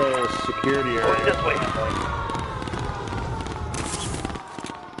 Well, the security area. This way.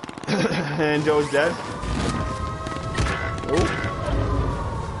 And Joe's dead. Oh.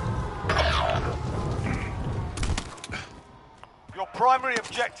 Your primary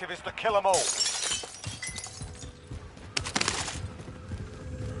objective is to kill them all.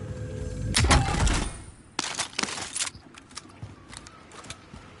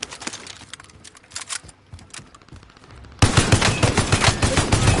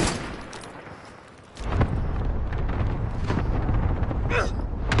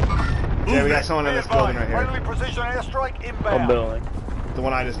 Yeah, we got someone in this building right here. Friendly precision airstrike Oh, inbound. building. The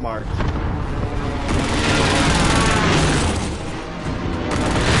one I just marked.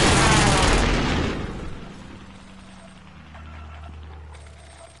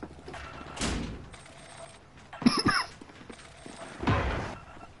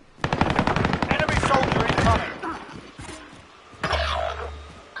 Enemy soldier incoming.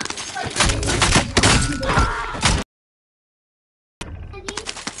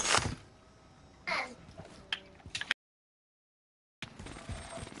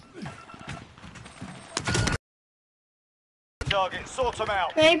 Target, sort them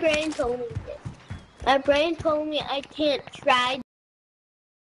out. My brain told me this. My brain told me I can't try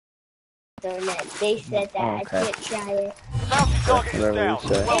internet. They said that I Okay. can't try it. Bounty target is Whatever down. you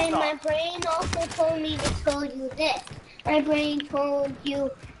say. Well And my done. brain also told me to tell you this. My brain told you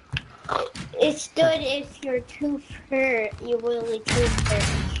it's good if you're too hurt. You're really too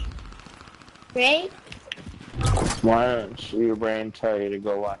hurt. Right? Why don't your brain tell you to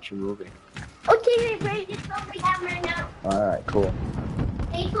go watch a movie? Okay, my brain just told me that right now. Alright, cool.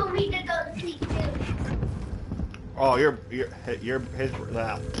 They told me to go to sleep too. Oh, you're his.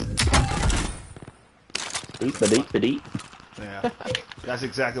 Eat. Yeah, that's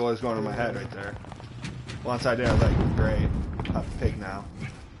exactly what was going in my head right there. Once I did, I was like, great, I'm a pig now.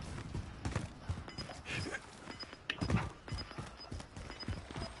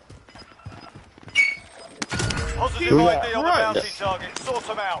 Positive ID on the Christ. bounty target. Sort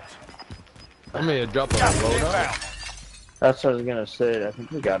them out. I may have dropped a Gas is loadout. inbound. That's what I was gonna say. I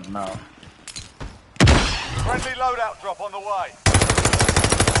think we got enough. Friendly loadout drop on the way.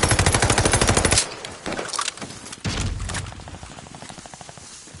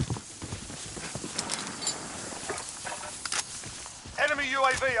 Enemy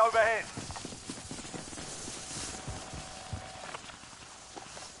UAV overhead.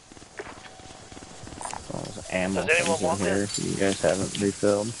 There's ammo Does anyone things in want here this? if you guys haven't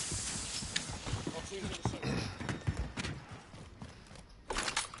refilled.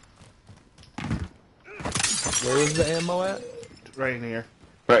 Where is the ammo at? Right in here.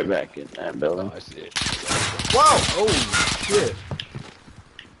 Right back in that building. Oh, I see it. Whoa! Oh, shit.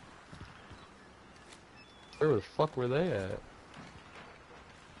 Where the fuck were they at?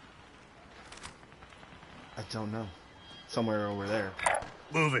 I don't know. Somewhere over there.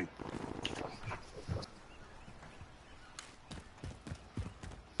 Moving.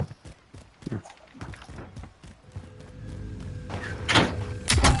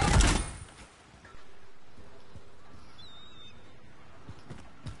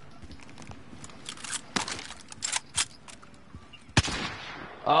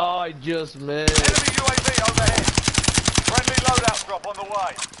 Oh, I just missed. Enemy UAV overhead. Friendly loadout drop on the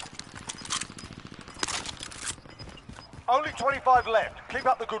way. Only 25 left. Keep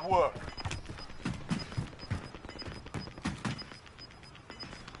up the good work.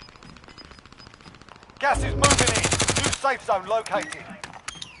 Gas is moving in. New safe zone located.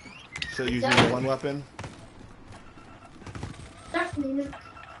 So using the one weapon. That's me.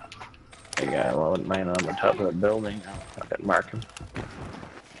 I got one man on the top of the building. I could mark him.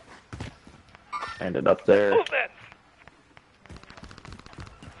 Ended up there. Movement!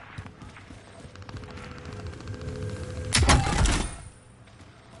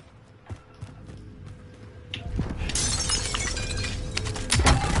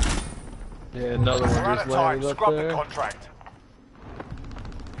 Yeah, another one We're out just of time. landed up Scrub the there. contract.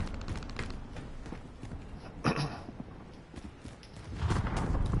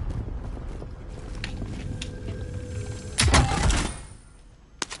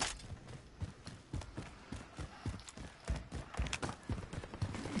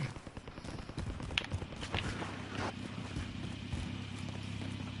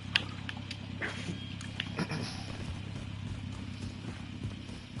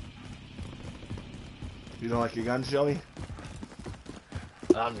 You don't like your guns, Joey?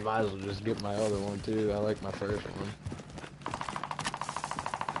 I might as well just get my other one too. I like my first one.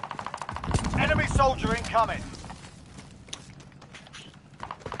 Enemy soldier incoming.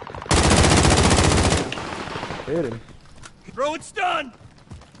 Hit him. Throw it stun!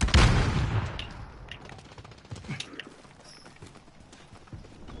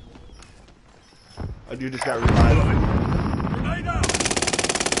 A dude just got revived. Grenade out!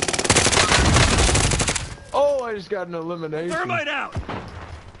 Oh, I just got an elimination. Thermite out!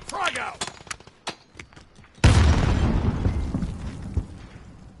 Frag out!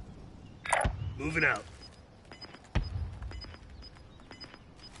 Moving out.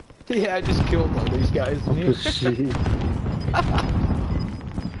 Yeah, I just killed one of these guys.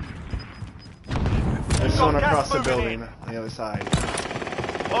 There's someone across the building on the other side.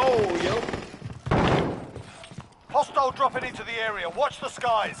 Oh, yep. Hostile dropping into the area. Watch the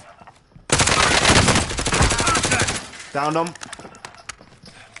skies. Downed him.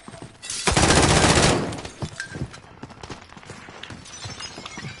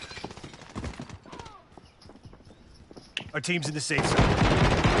 Our team's in the safe zone.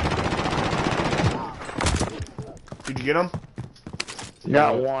 Did you get him?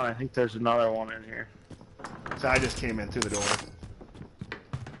 Got one. I think there's another one in here. So I just came in through the door.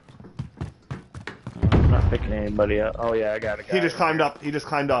 I'm not picking anybody up. Oh yeah, I got a guy. He just climbed up. He just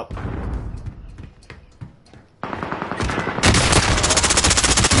climbed up.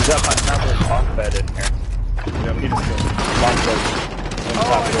 He's up on top of the bunk bed in here. Yep, he just killed him. Bunk bed. On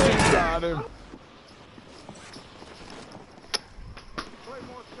top of it. Got him.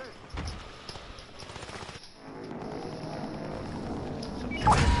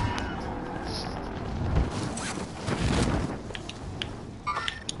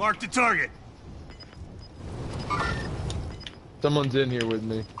 Mark the target. Someone's in here with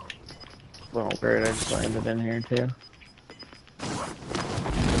me. Oh great, I just landed in here too.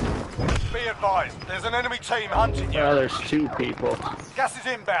 Be advised, there's an enemy team hunting you. Oh, there's two people. Gas is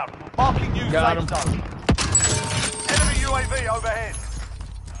inbound. Marking new Got safe zone. Enemy UAV overhead.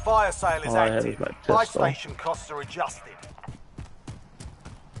 Fire sale is All I had active. is my Buy pistol. station costs are adjusted.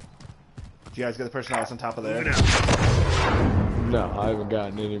 Do you guys get the person else on top of there? Moving out. No, I haven't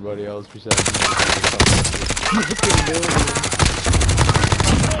gotten anybody else besides me.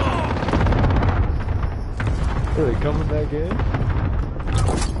 Are they coming back in?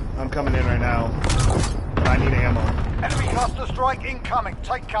 I'm coming in right now. But I need ammo. Enemy cluster strike incoming.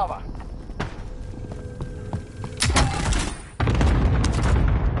 Take cover.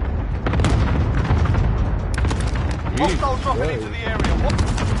 Hostile dropping into the area.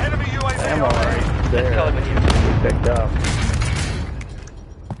 Enemy UAV Ammo overhead. right there. Picked up.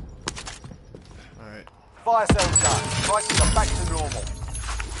 Alright. Fire sale done. Prices are back to normal.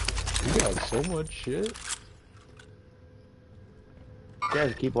 You got so much shit. You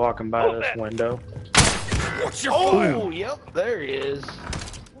guys keep walking by this window. What's your Oh, yep, there he is.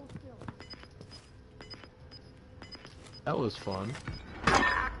 That was fun.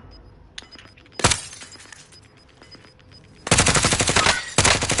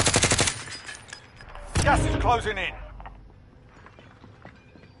 Gas is closing in.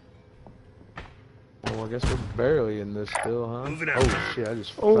 Well, I guess we're barely in this still, huh? Moving out. Oh shit, I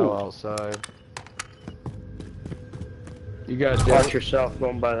just fell outside. You guys Watch dead? yourself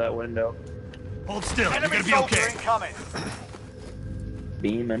going by that window. Hold still. You're Enemy gonna be soldier okay. incoming.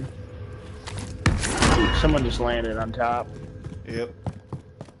 Beaming. Ooh, someone just landed on top. Yep.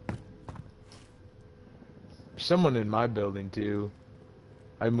 Someone in my building too.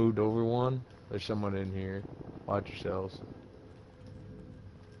 I moved over one. There's someone in here. Watch yourselves.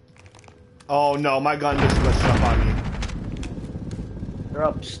 Oh no, my gun just glitched up on me. They're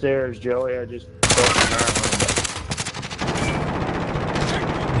upstairs, Joey. I just broke an arm.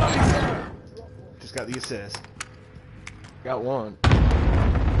 Just got the assist. Got one. I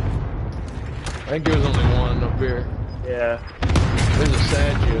think there was only one up here. Yeah. There's a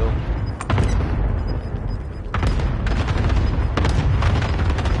sand hill.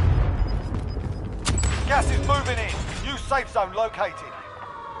 Gas is moving in. New safe zone located.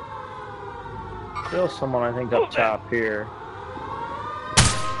 Still someone, I think, up top here.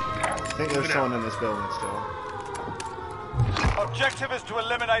 I think there's someone in this building still. Objective is to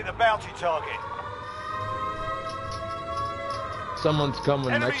eliminate the bounty target. Someone's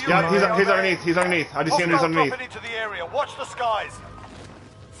coming Enemy next to Yeah, me. he's underneath. He's underneath. I just seen him. He's Hostile underneath. dropping into the area. Watch the skies.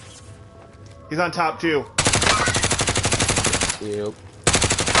 He's on top too. Yep.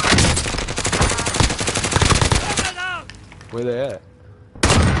 Where they at?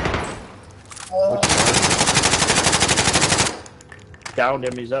 Downed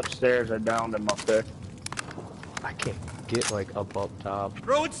him. He's upstairs. I downed him up there. I can't get like up top.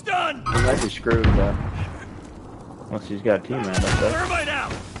 Throw it stun! He might be screwed then. Unless he's got a team man up there. Thermite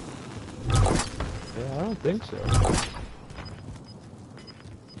out! Yeah, I don't think so.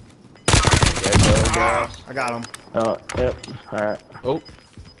 I got him. Oh, yep. Alright. Oh.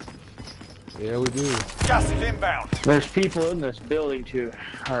 Yeah, we do. Gas is inbound. There's people in this building to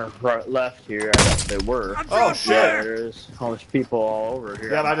our right, left here. I guess they were. Oh shit! Yeah, there is. Oh, there's people all over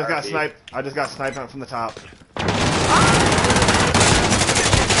here. Yeah, I just got sniped. I just got sniped from the top.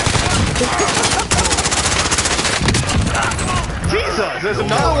 Jesus! There's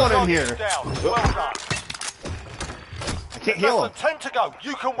another one in here. Well done. I can't heal him. 10 to go.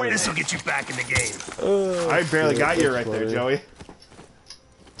 You can win. This'll get you back in the game. I barely got you right there, Joey.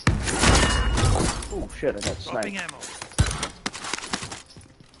 Oh shit! I got sniped. Ammo.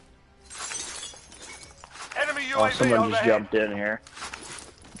 Enemy UAV Oh, someone just overhead. jumped in here.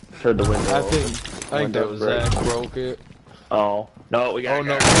 Heard the window. I think that was Zach broke it. Oh no, we got. Oh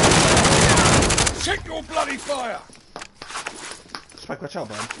no! Check your bloody fire! Spike, watch out,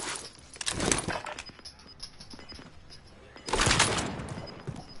 bud.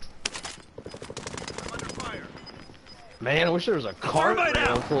 Man, I wish there was a cart Thermite rail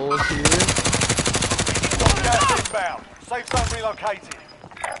out. close here. Gas inbound. Safe zone relocated.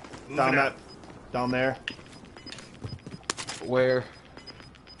 Down there. Where?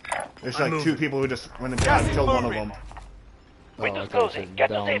 There's like two people who just went and killed one of them. Windows I thought closing. it Get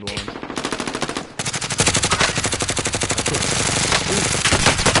to downed safety. one.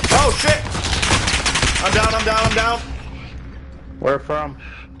 Oh shit! I'm down. Where from?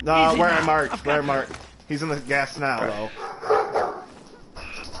 Where I marked. He's in the gas now, though.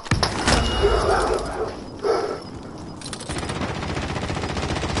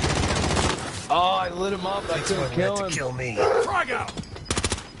 Oh, I lit him up. I couldn't kill him. Kill me. Frag out!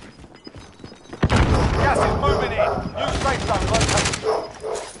 Gas is moving in. New safe zone located.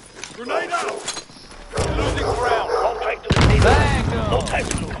 Grenade out! You're losing ground. Hold tight to the safe zone. No time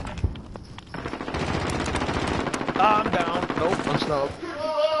to lose. I'm down. Nope, I'm snubbed.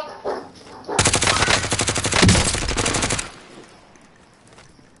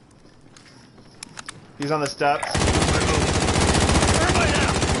 He's on the steps.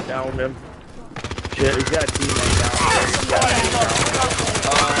 Downed him. Shit, he's got a teammate down.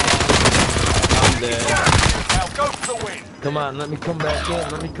 I'm dead. Now go for the win. Come on, let me come back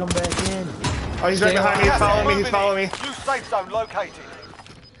in. Oh, he's right behind me. He's following me. New safe zone located.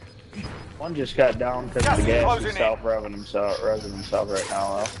 One just got down because Gas the is gas closing is in. self-revving himself right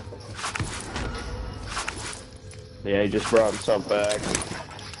now, though. Yeah, he just brought himself back.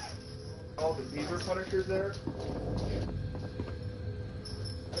 Oh, the beaver punishers there?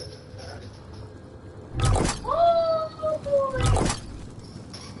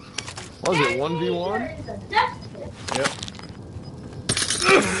 Was it 1v1? Yep.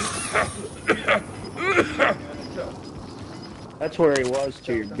 That's where he was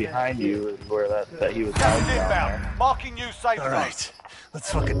to behind you, is where that he was Gas hiding is down inbound. there. Marking new safe zone. Alright,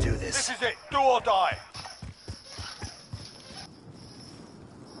 let's fucking do This this. is it. Do or die.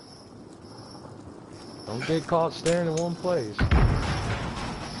 Don't get caught staring in one place.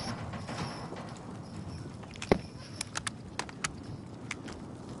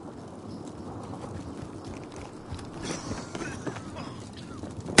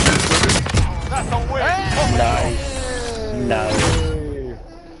 That's a win. Nice. Nice.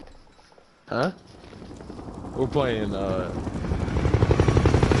 Huh? We're playing,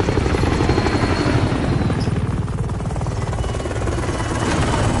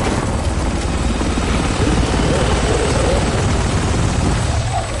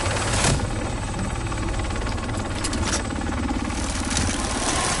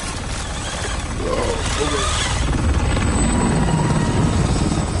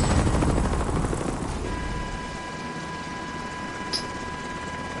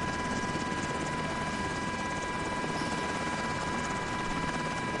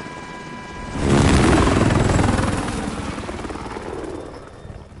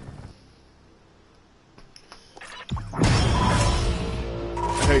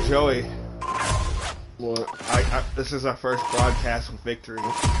 Hey, Joey. what? This is our first broadcast with victory.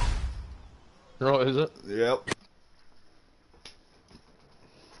 Oh, is it? Yep.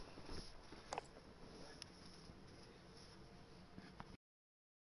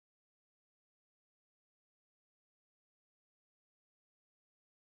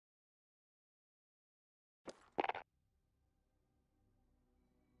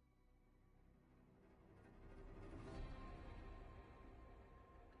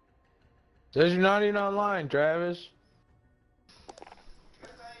 Says you're not even online, Travis.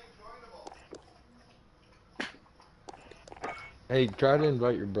 Hey, try to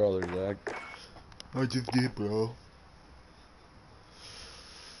invite your brother, Zach. I just did, bro.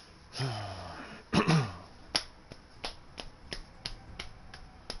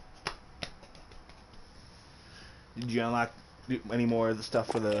 Did you unlock any more of the stuff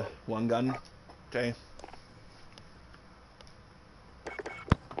for the one gun, Jay?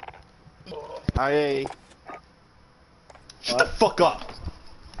 Hey. Shut the fuck up!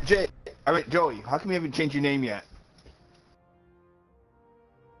 Jay, I mean, Joey, how come you haven't changed your name yet?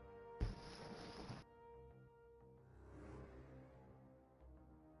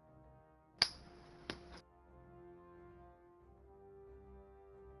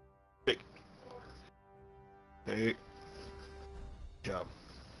 Hey. Good job.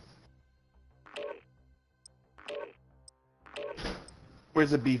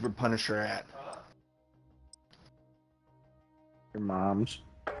 Where's the beaver punisher at? Your mom's.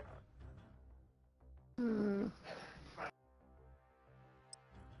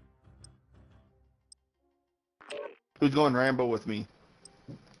 Who's going Rambo with me?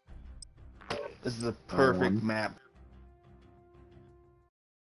 This is a perfect map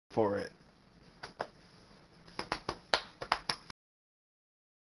for it.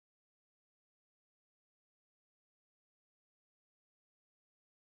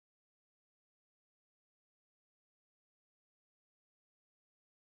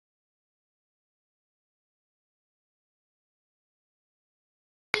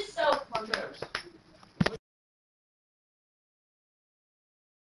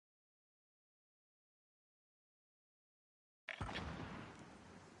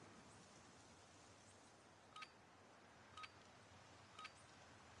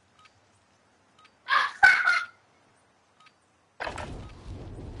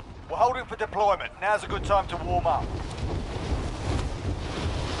 We're holding for deployment. Now's a good time to warm up.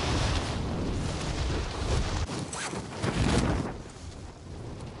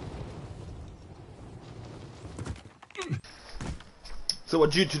 So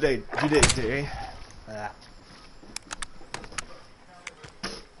what you today? Jay?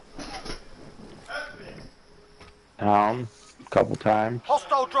 A couple times.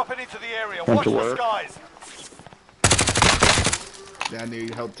 Hostile dropping into the area. Went Watch to the work. skies. Yeah, I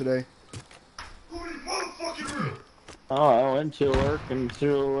need help today. Oh, I went to work and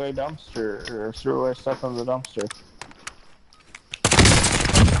threw away stuff in the dumpster.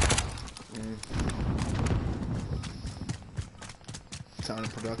 Sound a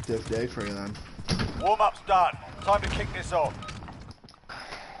productive day for you then. Warm-up's done. Time to kick this off.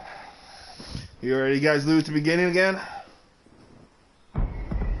 You ready, guys? Lose to beginning again?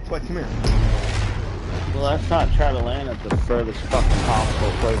 What? Come here. Well, let's not try to land at the furthest fucking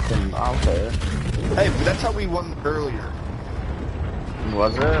possible place out there. Hey, but that's how we won earlier.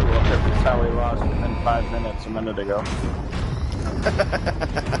 Was it? Well, that's how we lost within 5 minutes a minute ago.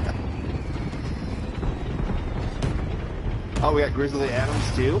 Oh, we got Grizzly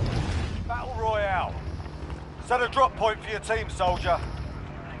Adams too? Battle Royale. Set a drop point for your team, soldier.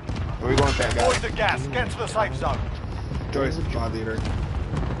 Where are we going, fat guy? Avoid the gas. Get to the safe zone. Joyce, pod leader.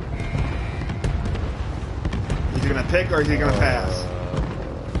 Is he gonna pick or is he gonna pass?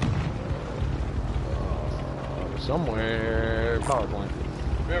 Somewhere. Power point.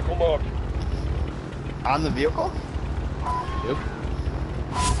 Vehicle marked. On the vehicle? Yep.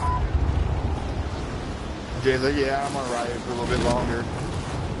 Jay's like, yeah, I'm gonna ride it for a little bit longer.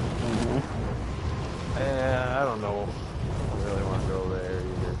 I don't know. I don't really want to go there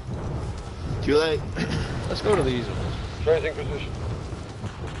either. Too late. Let's go to these ones. Changing position.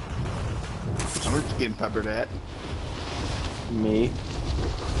 I'm just getting peppered at. Me.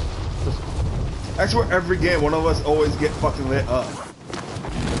 I swear every game, one of us always get fucking lit up.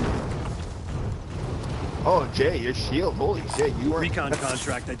 Oh, Jay, your shield. Holy shit, you weren't... Recon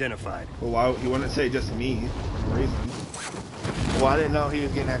contract identified. Well, why he wouldn't say just me for some reason. Well, I didn't know he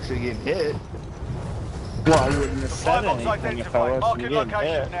was actually getting hit. Well, I wouldn't have said Firebox anything if I identified. wasn't Marking getting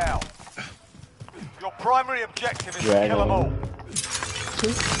location hit. now. Your primary objective is to Dragon. kill them all.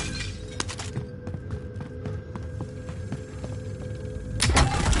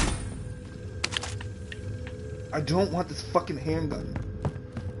 I don't want this fucking handgun.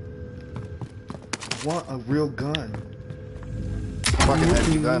 I want a real gun. Fucking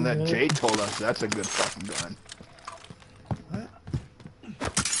that gun that Jay told us, that's a good fucking gun. What?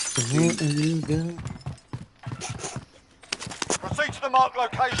 Proceed to the marked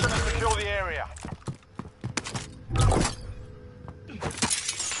location and secure the area.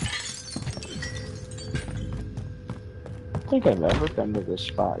 I don't think I've ever been to this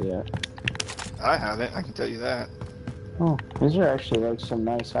spot yet. I haven't, I can tell you that. Oh, these are actually like some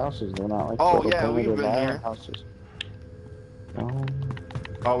nice houses. They're not like Oh, little yeah, we've primitive been island here. houses.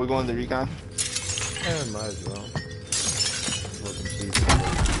 Oh, we going to the recon? Yeah, might as well. Look and see if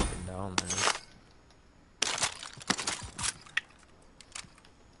anybody's looking down there.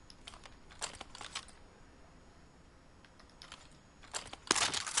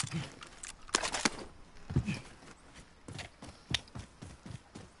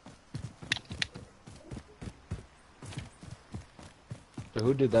 So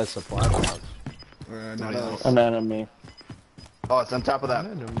who did that supply box? Not us. An enemy. Oh, it's on top of that.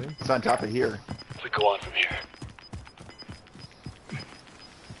 An enemy. It's on top of here. We go on from here.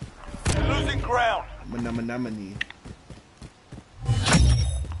 You're losing ground. Manamani.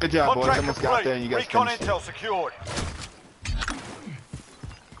 Good job, boys. Contract Almost got complete. there and you guys Recon finished intel it. secured.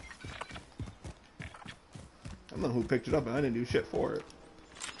 I don't know who picked it up, and I didn't do shit for it.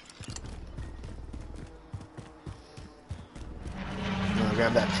 I'm gonna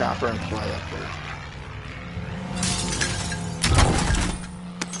grab that chopper and fly up there.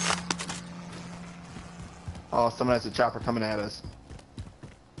 Oh, someone has a chopper coming at us.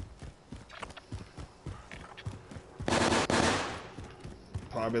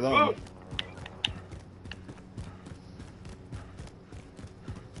 Probably them.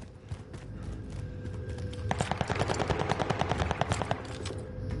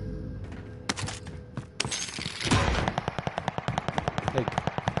 Hey,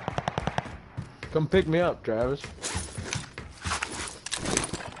 come pick me up, Travis.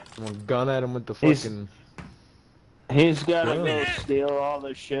 I'm gonna gun at him with the fucking. He's gotta go steal all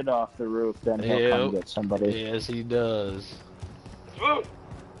the shit off the roof, then he'll come get somebody. Yes, he does.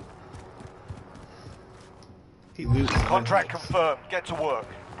 Contract confirmed. Get to work.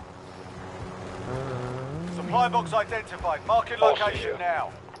 Supply box identified. Marking location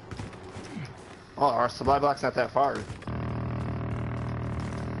now. Oh, our supply block's not that far.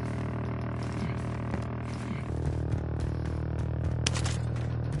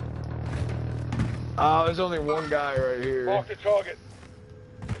 Oh, there's only one guy right here. Mark the target.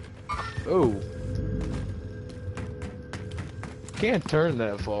 Oh. Can't turn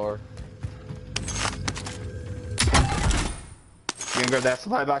that far. You gonna grab that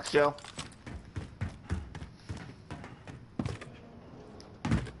supply box, Joe?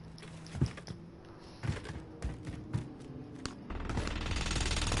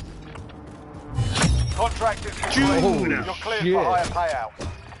 Contract is complete. Holy You're cleared shit. for higher payouts.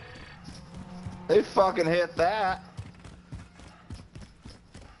 They fucking hit that.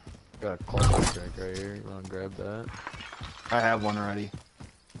 Got a cluster drink right here. You wanna grab that? I have one already.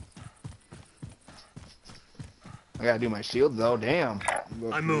 I gotta do my shield though, damn.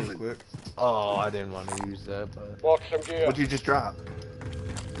 I'm moving. Quick. Oh, I didn't want to use that, but. Mark some gear. What'd you just drop?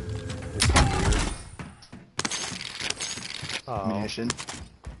 Oh, Ammunition.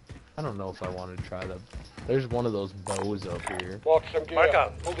 I don't know if I want to try the. There's one of those bows up here. Mark some gear. Mark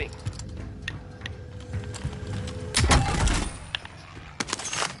out. Moving.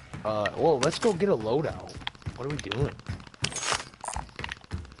 Well, let's go get a loadout. What are we doing?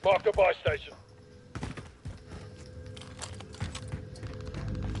 Mark the buy station.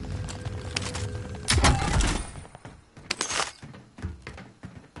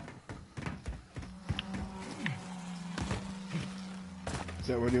 Is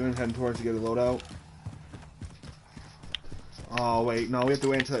that what we're doing? Heading towards to get a loadout? Oh, wait. No, we have to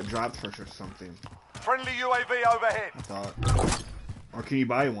wait until it drops first or something. Friendly UAV overhead. I thought. Or can you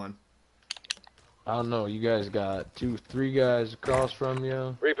buy one? I don't know. You guys got 3 guys across from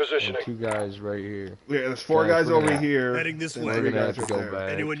you. Repositioning. And 2 guys right here. Yeah, there's 4 guys we're over gonna- here. Heading this and way. 3 We're gonna guys have to right go there.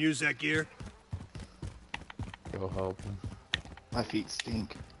 back. Anyone use that gear? Go help him. My feet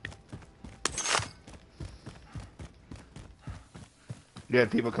stink. You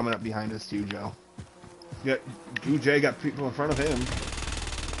had people coming up behind us too, Joe. Yeah, UJ got people in front of him.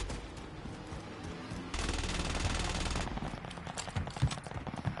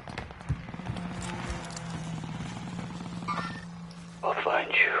 I'll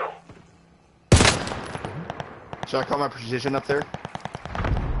find you. Should I call my precision up there?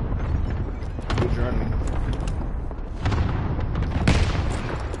 Who's running?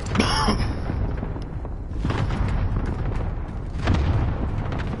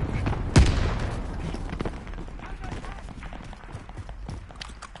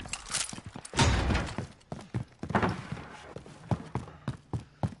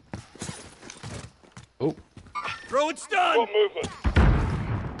 Oh. Throw it stun! Good movement.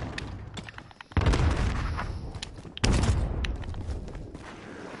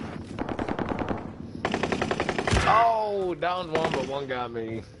 Oh, down one, but one got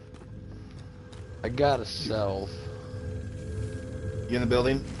me. I got a self. You in the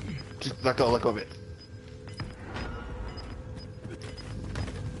building? Just let go of it.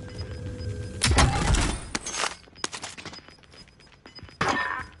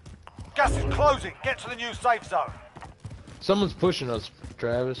 closing. Get to the new safe zone. Someone's pushing us,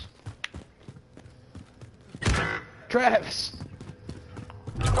 Travis. Travis!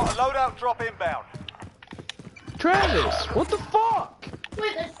 You've got a loadout drop inbound. Travis! What the fuck?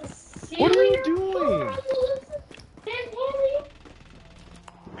 Wait, that's a serious What are you doing?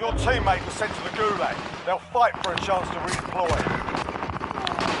 Your teammate was sent to the gulag. They'll fight for a chance to redeploy.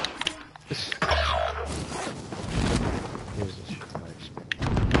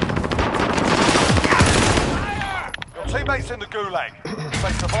 Your teammate's in the gulag. If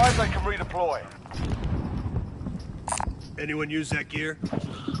they survive, they can redeploy. Anyone use that gear? Oh,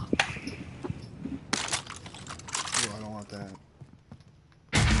 I don't want that.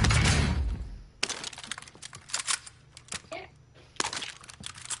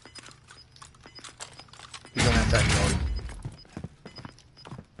 He's on that side road.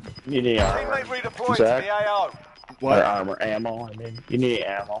 You need armor. Teammate redeployed to the AO. What? Or armor, ammo, I mean. You need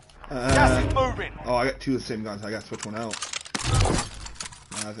ammo. Gas is moving. Oh, I got two of the same guns. I got to switch one out.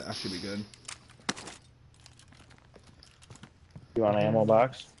 That should be good. You want an ammo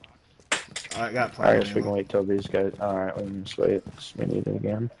box? I got plenty. I guess we can wait till these guys. Alright, we can just wait. We need it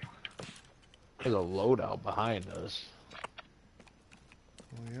again. There's a loadout behind us.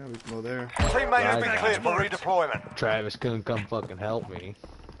 Oh, yeah, we can go there. Teammate has been cleared for redeployment. Travis couldn't come fucking help me.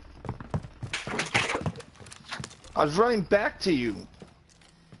 I was running back to you.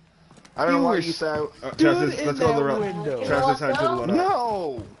 I don't know why you said. Travis, let's go to the road. Travis, time to the loadout.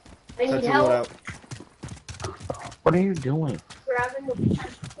 No! I Time need to the help. loadout. What are you doing? Grabbing the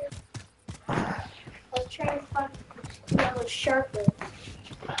tester. I'll try to find yellow sharper.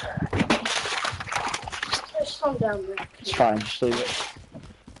 There's some down there. It's fine, just leave it.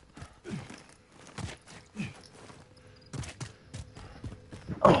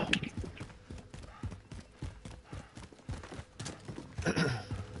 Oh.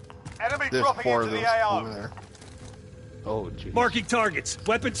 Enemy There's dropping 4 into of the those AO. over there. Oh, jeez. Marking targets.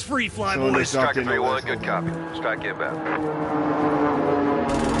 Weapons free, fly Someone boys. just dropped Striker into 3-1, this good one. copy. Strike inbound.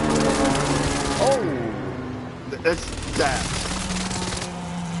 Oh! That's that.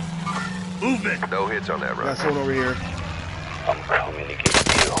 Move it. No hits on that Got run. someone over here. I'm coming to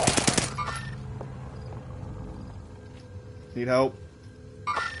get you. Need help?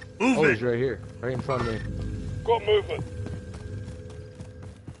 Move Oh, it. he's right here. Right in front of me. Got movement.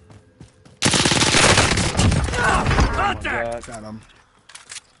 Contact. Got him.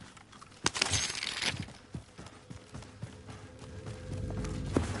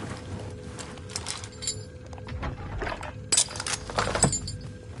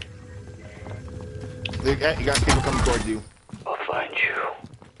 You got people coming towards you. I'll find you.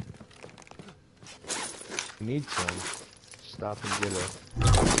 We need some. Stop and get a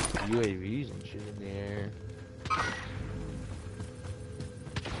UAVs and shit in the air.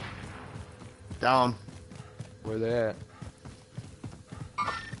 Down. Where they at?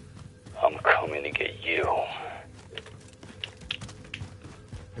 I'm coming to get you.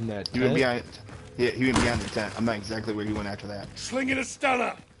 In that He went tent? behind. Yeah, he went behind the tent. I'm not exactly where he went after that. Slinging a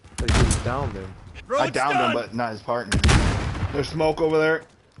stunner. They just downed him. I downed him, but not his partner. There's smoke over there.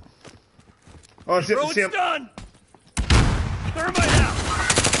 Oh, see Throw it him. stun. Thermite out.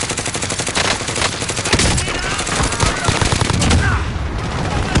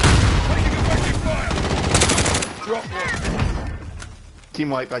 Drop one. Team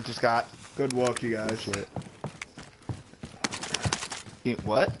wipe I just got. Good work, you guys. Shit.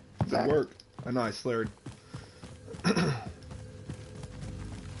 What? Good work. I know I slurred.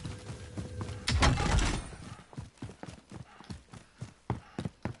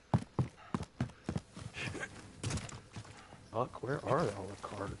 Fuck, where are all the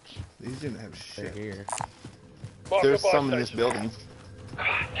cards? These didn't have They're shit. here. There's some in this building.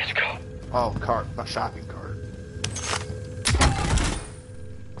 Let's go. Oh, cart. A shopping cart.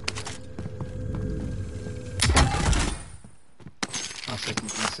 I was thinking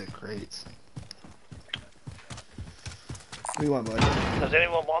these sick crates. What do you want, bud? Does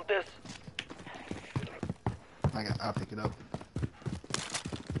anyone want this? I'll pick it up.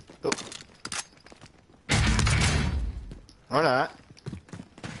 Oh. Or not.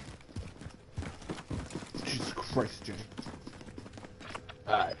 Jesus Christ, Jay.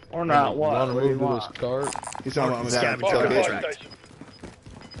 Alright. Or not, what? Wanna What do you move to want? this cart? He's talking about That- that. Okay. Marking fire station.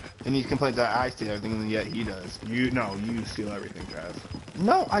 And he's complained that I steal everything, and yet he does. You steal everything, Trav.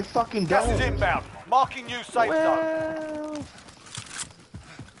 No, I fucking Gas is don't. inbound. Marking new safe zone. Well,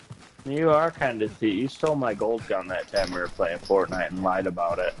 you are kind of deceit. You stole my gold gun that time we were playing Fortnite and lied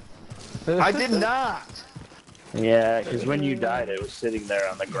about it. I did not. Yeah, because when you died, it was sitting there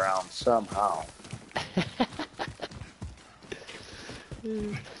on the ground somehow.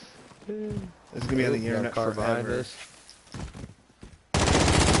 This is gonna be on the internet car behind forever. us.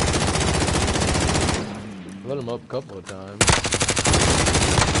 Let him up a couple of times.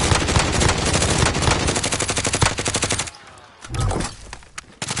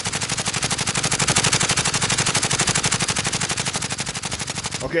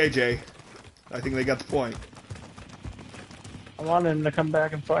 Okay, Jay. I think they got the point. I wanted him to come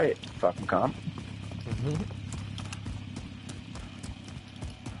back and fight. Fucking comp.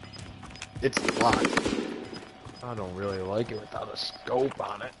 It's blocked. I don't really like it without a scope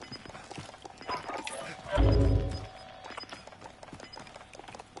on it.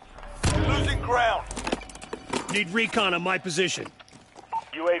 Losing ground. Need recon on my position.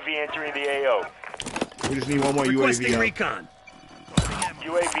 UAV entering the AO. We just need one more Requesting UAV. recon.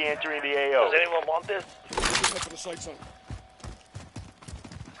 UAV entering the AO. Does anyone want this?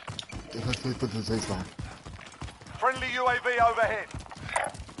 Friendly UAV overhead.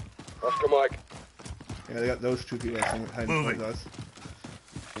 Oscar Mike. Yeah, they got those two people hiding towards us.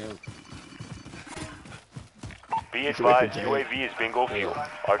 Be advised, UAV is bingo fuel.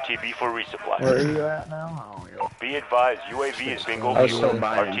 RTB for resupply. Where are you at now? Oh, Be advised, UAV is bingo I was fuel. still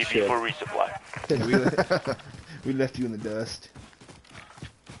buying RTB shit. for resupply. We left you in the dust.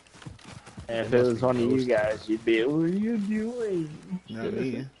 And if it was one of you guys, you'd be, what are you doing? Not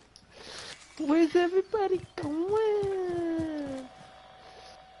me. Where's everybody going?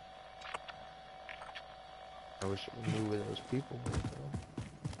 I wish I knew where those people were,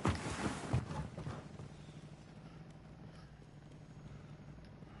 though.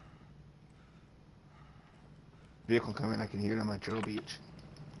 Vehicle coming, I can hear it on my Turtle Beach.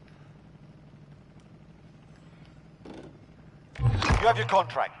 You have your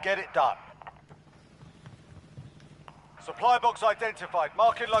contract. Get it done. Supply box identified.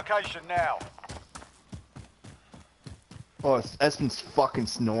 Marking location now. Oh, Espen's fucking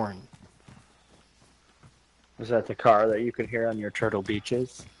snoring. Was that the car that you could hear on your Turtle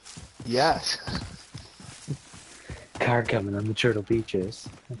Beaches? Yes. Car coming on the Turtle Beaches.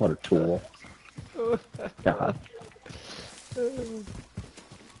 What a tool. God.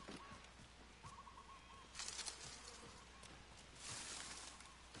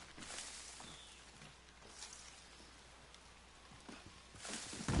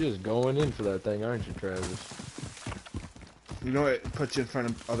 You're just going in for that thing, aren't you, Travis? You know it puts you in front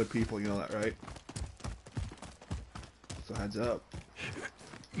of other people, you know that, right? So heads up.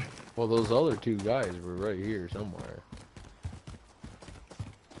 Well, those other two guys were right here somewhere.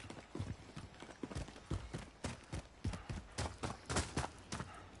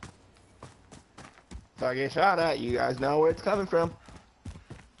 If I get shot at, you guys know where it's coming from.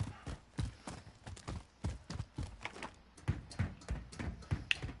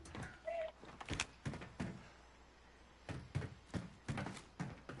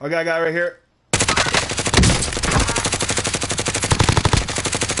 I got a guy right here.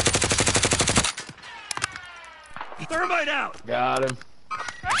 Thermite out! Got him.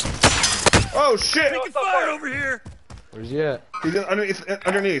 Oh shit! Taking fire over here! Where's he at? He's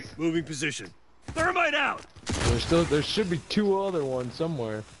underneath. Moving position. Thermite out! There should be two other ones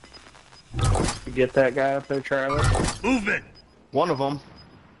somewhere. You get that guy up there, Charlie? Movement! One of them.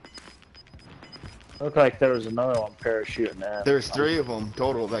 Looked like there was another one parachuting at. There's three of them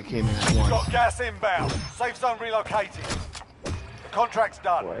total that came in at once. Got gas inbound. Safe zone relocated. The contract's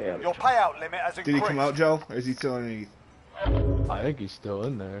done. Your payout limit has increased. Did he come out, Joe? Or is he still underneath? I think he's still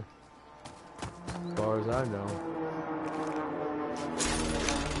in there. As far as I know.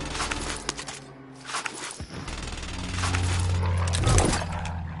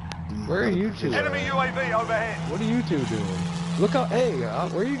 Where are you two? Enemy UAV overhead. What are you two doing? Look out! Hey,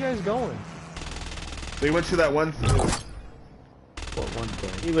 where are you guys going? They went to that one thing. What one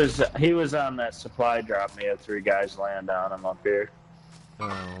thing? He was on that supply drop. Me had three guys laying down him up here.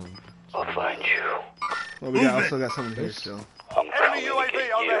 I'll find you. Well, we also got someone here still. Enemy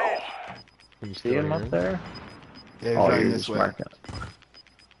UAV overhead. Can you See him up there? Yeah, he's Oh, running you're this just way. marking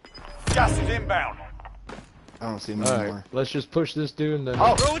it. Gas is inbound. I don't see him All anymore. right, let's just push this dude and then.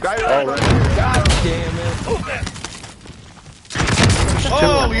 Oh, guy right Oh, there. God damn it!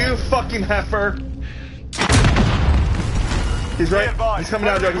 Oh, you fucking heifer! He's right. He's coming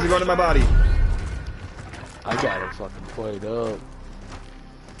out, Joe. He's going to my body. I got it fucking played up.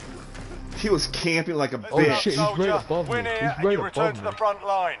 He was camping like a Oh bitch. shit, he's Soldier, right above me. win He's here and right you return above to me. the front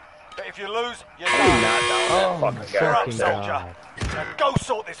line. But if you lose, you're Not done. down Oh that my fucking You're guy. up, fucking soldier. god. Now go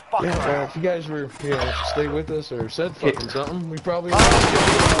sort this fucker Yeah, well, out. if you guys were, stay with us or said fucking something, we probably.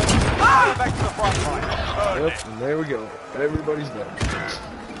 Back to the front line. Burn Yep, and there we go. Everybody's dead.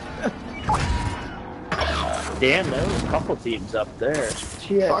 Damn, there was a couple teams up there.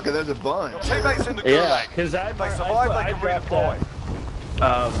 Shit. Fuck it, there's a bunch. Your teammates in the Yeah, gulag. because If they survive, they can redeploy.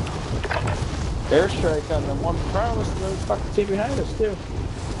 Airstrike on the one in front of us, and the fucking team behind us too.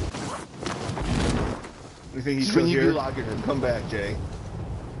 You think he's Just still when you here? gulag it, come back, Jay.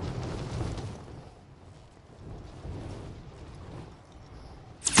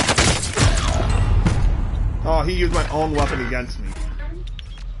 Oh, he used my own weapon against me.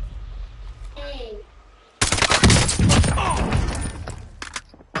 Hey.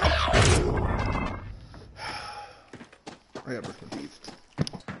 I got broken teeth.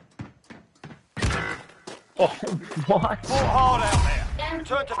 Oh, what? Fought hard out there.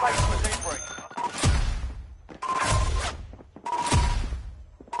 Return to base for debrief.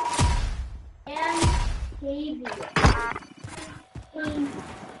 And baby.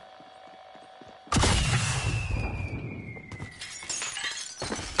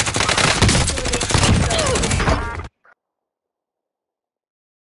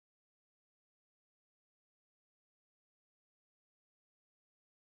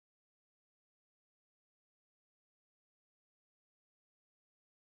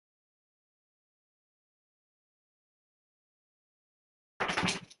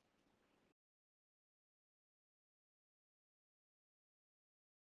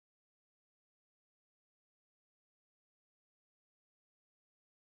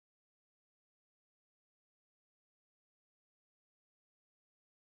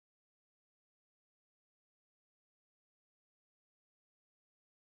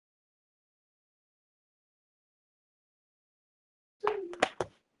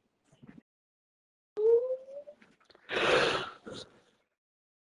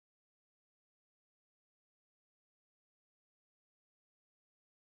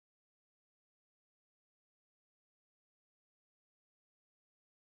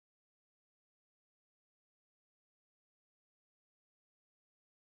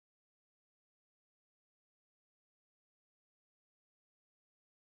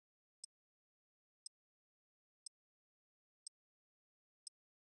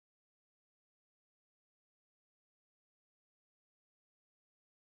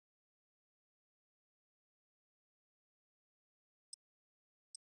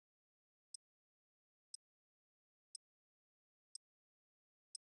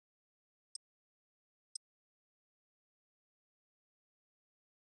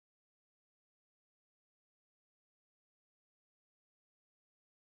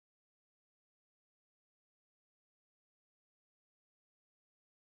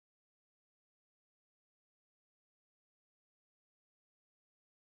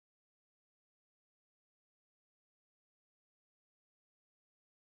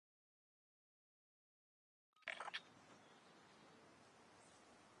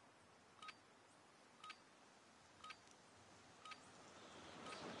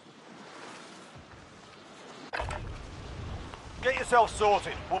 Get yourself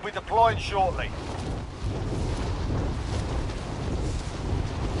sorted. We'll be deploying shortly.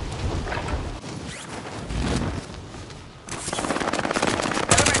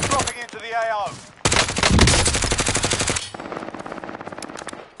 Enemy dropping into the AO.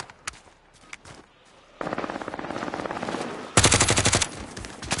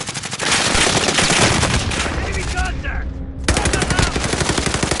 Enemy contact!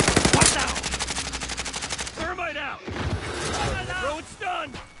 Watch out! Thermite out! Throwing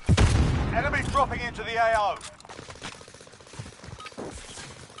stun! Enemies dropping into the AO.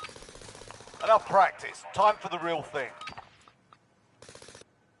 Enough practice. Time for the real thing.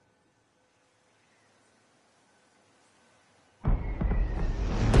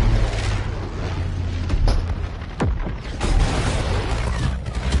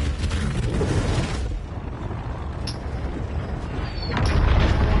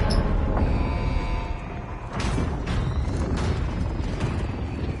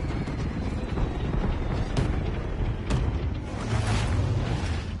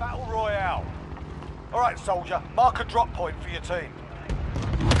 Battle Royale. Alright, soldier. Mark a drop point for your team.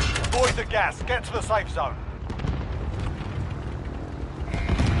 Avoid the gas. Get to the safe zone.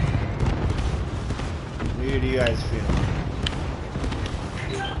 How do you guys feel?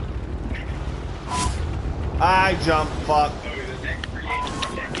 I jump, fuck.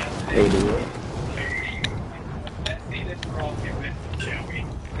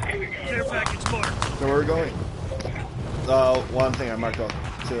 Care package marked. So where are we going? One thing I marked off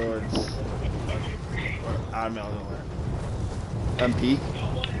towards. I don't know where. MP?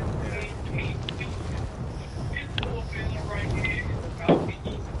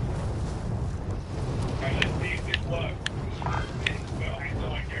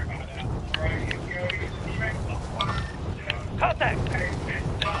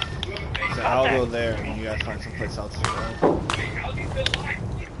 gotta find some place else to go.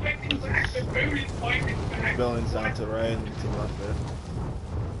 Buildings down to the right and to the left there.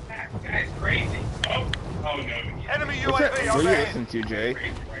 That's crazy. Oh no. Enemy What's that? UAV What are you overhead. listening to, Jay?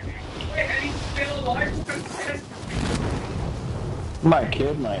 My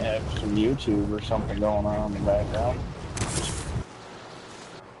kid might have some YouTube or something going on in the background.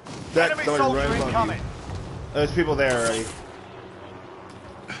 That Enemy somebody soldier right above you. incoming. There's people there already.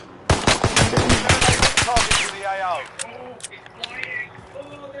 Eliminate target to the AO.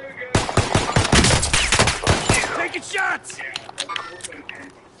 Taking shots!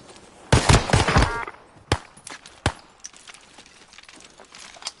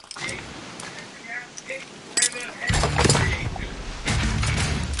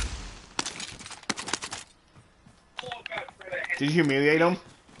 Did you humiliate him?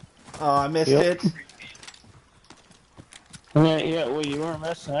 Oh, I missed it. Yeah, well, you weren't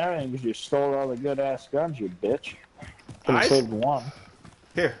missing everything because you stole all the good-ass guns, you bitch. Could have saved one.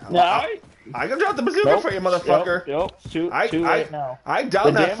 Here, No. I can drop the bazooka for you, motherfucker. Nope, too late now. I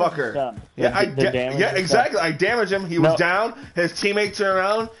downed that damage fucker. is done. Yeah, exactly. I damaged him. He was down. His teammates turned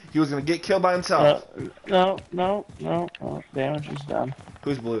around. He was gonna get killed by himself. No. Damage is done.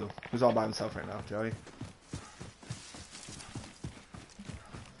 Who's blue? Who's all by himself right now, Joey?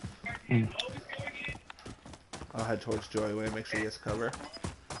 I'll head towards Joey way. Make sure he has cover.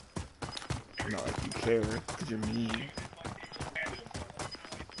 Not like you care, because you're mean.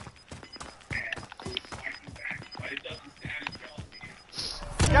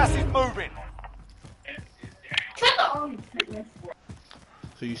 Gas is moving.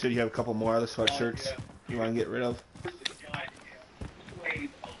 So you said you have a couple more other sweatshirts you want to get rid of?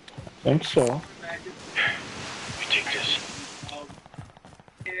 Think so. You take this.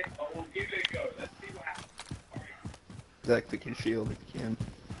 Zach, they can shield if you can.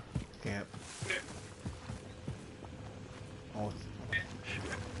 Can't. Oh.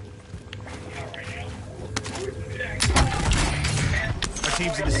 Our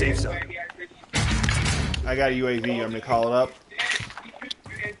team's in the safe zone. I got a UAV. I'm gonna call it up.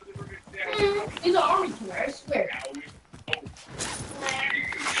 He's an army tour, I swear.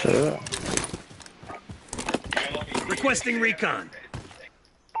 Sure. Requesting recon.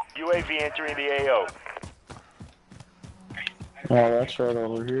 UAV entering the AO. Oh, that's right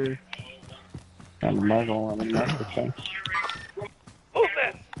over here. And Michael on the master thing.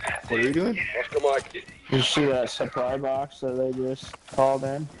 What are you doing? Oscar Mike. Did you see that supply box that they just called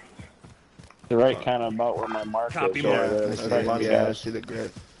in? They're right kind of about where my mark Copy is. more. Over there. I It's see right the, in the yeah, I gas. see the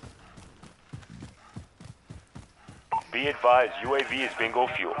grid. Be advised, UAV is bingo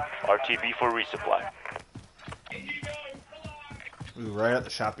fuel. RTB for resupply. We were right at the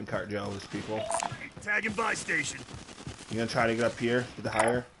shopping cart, Joe, these people. Tagging by station. You gonna try to get up here, get the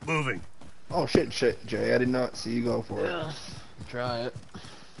higher? Moving. Oh, shit, Jay. I did not see you go for it. Try it.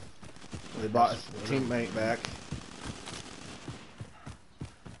 They bought a teammate back.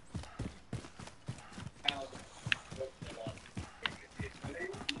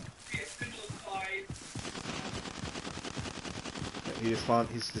 He just found,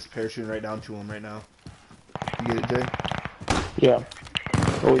 he's just parachuting right down to him right now. You get it, Jay? Yeah.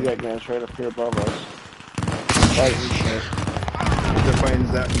 Oh, we got guys right up here above us. Right, they're fighting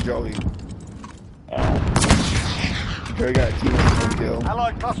Zach and Joey. Joey got a teammate one kill.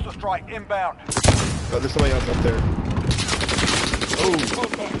 Allied cluster strike inbound. Oh, there's somebody else up there. Oh!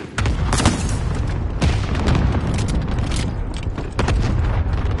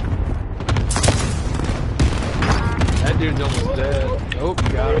 That dude's almost dead. Oh, you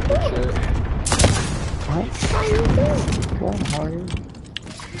got him for shit.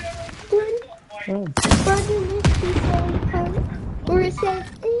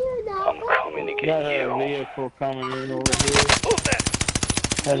 I'm coming to Got get a you. vehicle coming in over here.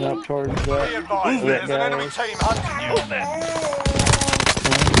 Heading up towards Be that. advised, there's an enemy team hunting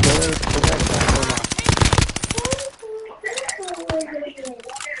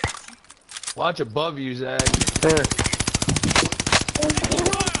you. Watch above you, Zach. There.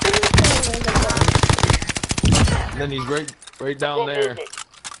 And then he's right down there.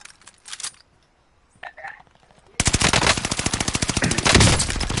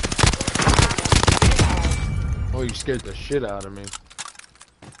 Oh, you scared the shit out of me.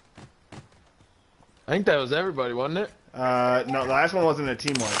 I think that was everybody, wasn't it? No, the last one wasn't a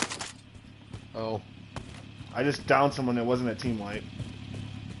team wipe. Oh. I just downed someone that wasn't a team wipe.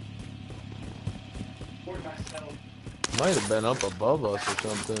 Might have been up above us or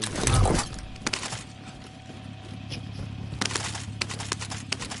something.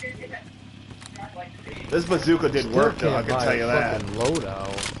 This bazooka did work, though, I can tell you that.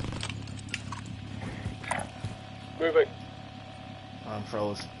 Loadout. Moving. I'm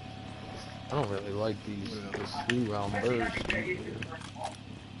froze. I don't really like this 3-round burst.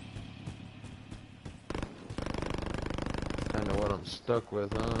 Kind of what I'm stuck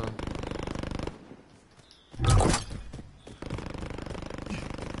with, huh?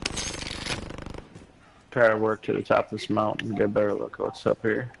 Try to work to the top of this mountain, get a better look at what's up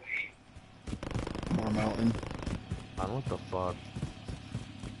here. More mountain. I don't know what the fuck.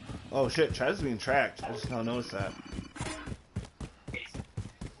 Oh shit, Chad's being tracked. I just now noticed that.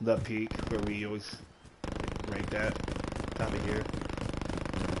 The peak where we always rank that. Top of here.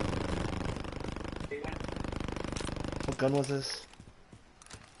 What gun was this?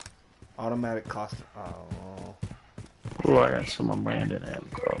 Automatic cost. Oh. Oh, I got someone landing in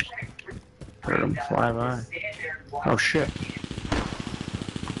close. Heard him fly by. Oh shit.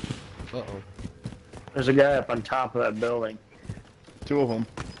 Uh-oh. There's a guy up on top of that building. 2 of them.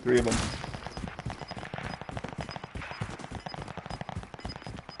 3 of them.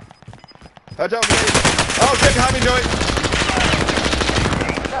 Watch out, Joey. Oh shit, behind me, Joey.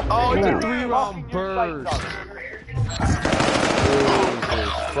 Oh, it's a 3-round burst.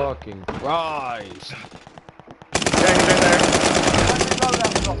 Jesus fucking Christ. Yeah, he's right there.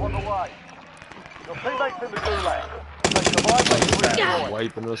 Loadouts off on the way. Your teammates in the gulag. They survive, they can redeploy.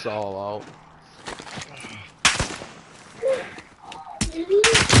 Wiping us all out.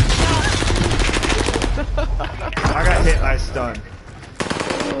 I got hit by stun.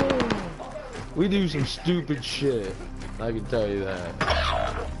 We do some stupid shit. I can tell you that.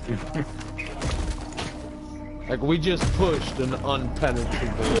 Like, we just pushed an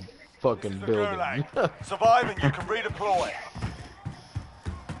unpenetrable fucking building. Survive and you can redeploy.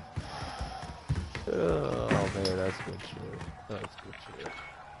 Oh man, that's good shit. That's good shit.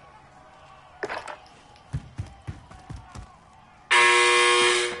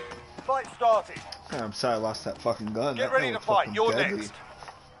 Fight started. I'm sorry I lost that fucking gun. Get That ready thing to was fight. fucking You're deadly. next.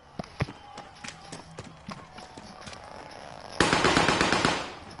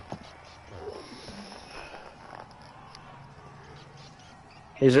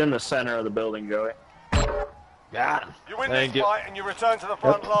 He's in the center of the building, Joey. Got him. You win Thank this you. fight and you return to the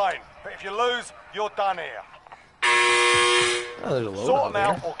front line. But if you lose, you're done here. Oh, there's a load Sort out them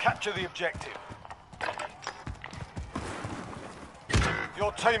out there. or capture the objective.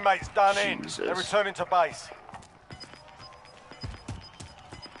 Your teammate's done Jesus. in. They're returning to base.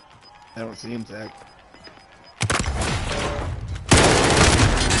 I don't see him, Zach.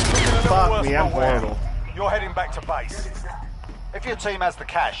 Fuck me, I'm horrible. You're heading back to base. If your team has the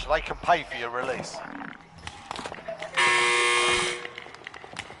cash, they can pay for your release.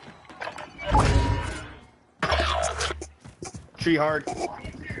 Tree hard.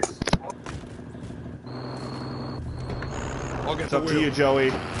 I'll get It's the up to wheel. you,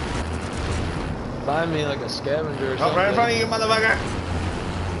 Joey. Find me like a scavenger or Oh, something. right in front of you, motherfucker.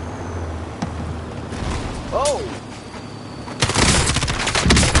 Oh!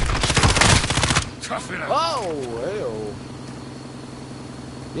 Tough it up. Oh! Hell.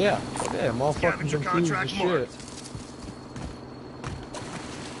 Yeah. Okay, I'm all fucking Scavenger confused as contract shit. marked.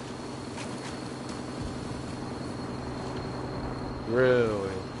 Really?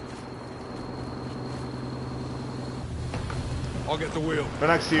 I'll get the wheel. Right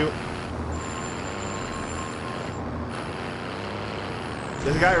next to you.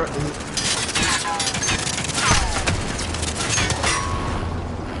 There's a guy.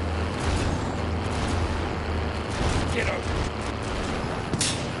 Get over.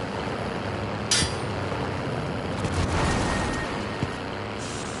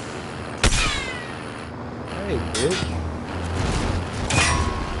 Hey, bitch.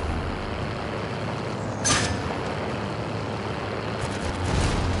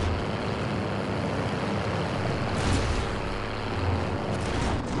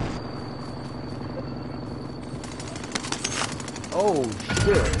 Oh,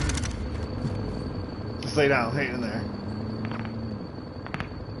 shit. Just lay down. Hang in there.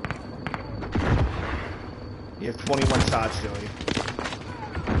 You have 21 shots, Joey.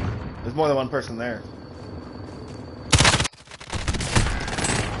 There's more than one person there.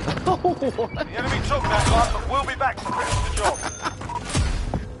 The enemy took that one, but we'll be back to finish the job.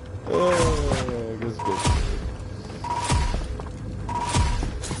 Oh, this bitch.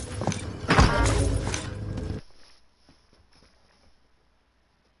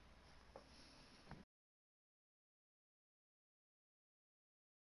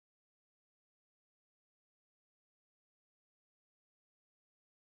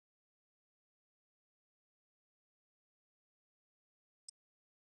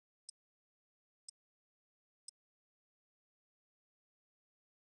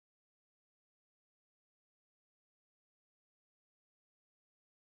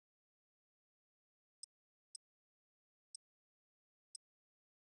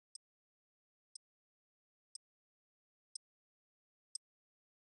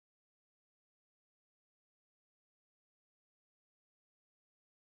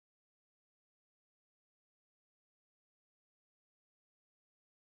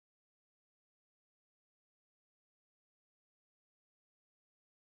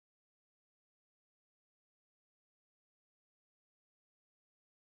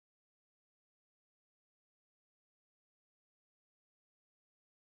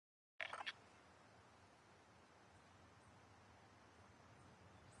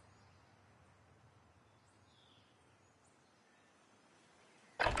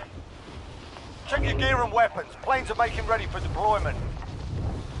 Check your gear and weapons. Planes are making ready for deployment.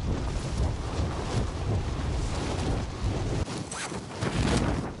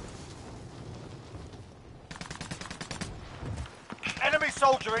 Enemy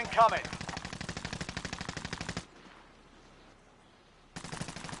soldier incoming.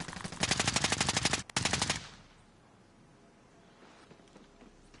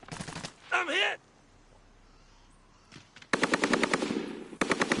 I'm hit!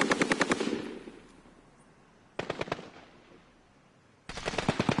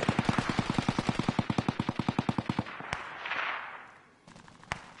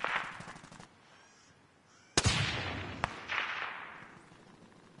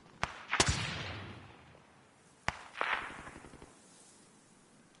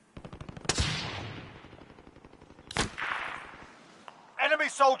 Enemy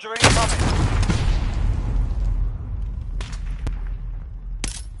soldier incoming.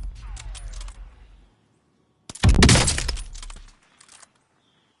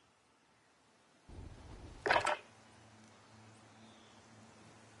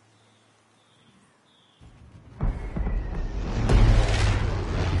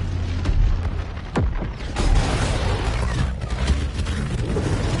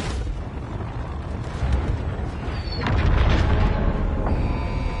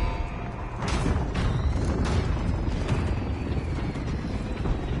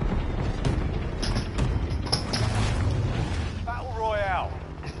 Battle Royale.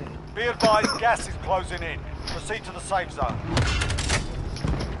 Be advised, gas is closing in. Proceed to the safe zone.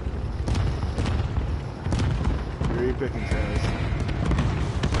 Where are you picking, Travis?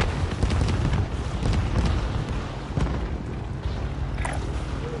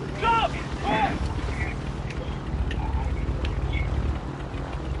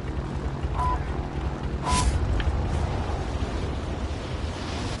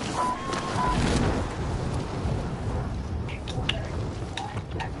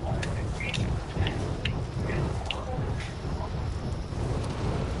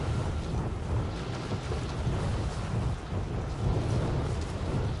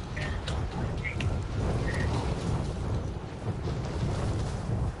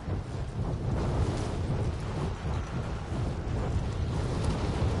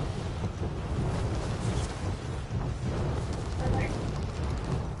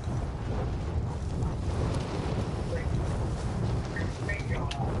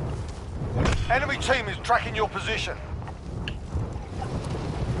 Enemy team is tracking your position.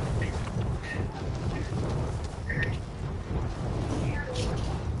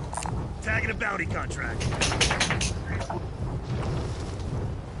 Tagging a bounty contract.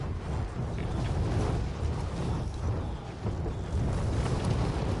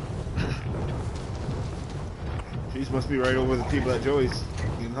 These must be right over the people that Joey's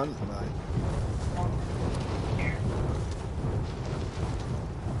being hunted by.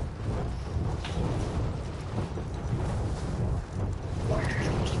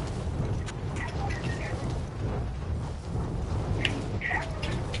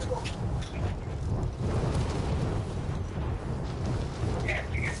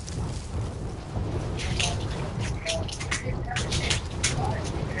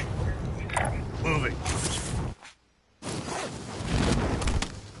 Moving.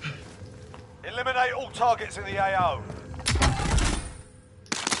 Eliminate all targets in the AO.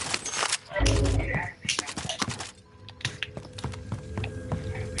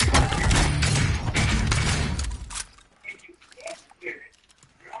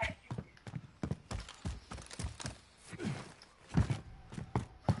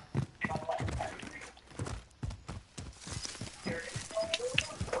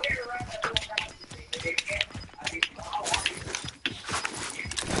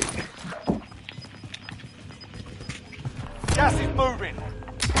 Gas is moving.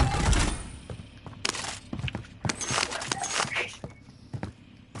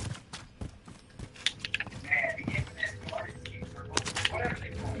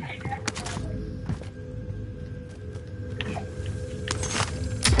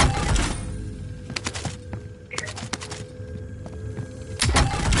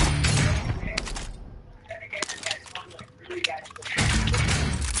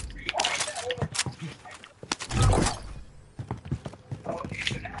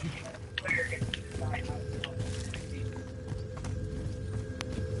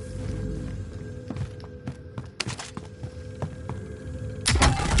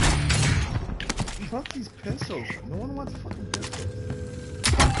 Fuck these pistols. No one wants fucking pistols.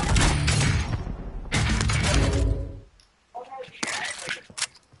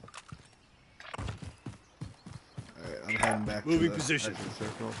 Alright, I'm heading back Moving to the position. exit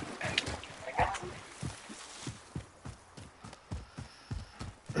circle.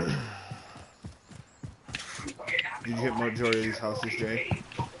 you hit majority of these houses, Jay?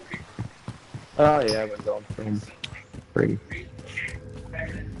 Oh yeah, I've been going from free.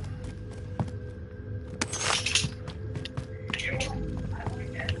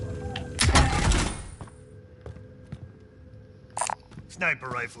 Sniper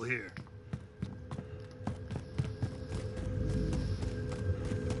rifle here.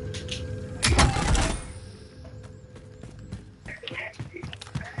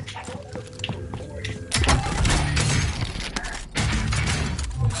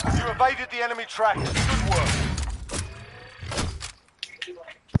 You evaded the enemy trackers. Good work.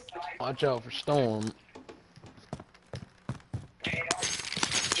 Watch out for Storm.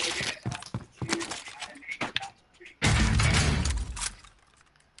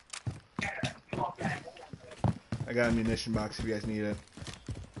 I got a munition box if you guys need it.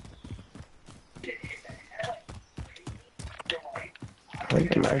 I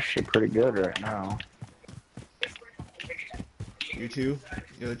think I'm actually pretty good right now. You two?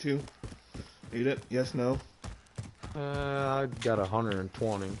 The other two? Need it? Yes, no? I got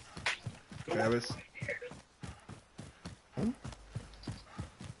 120. Travis?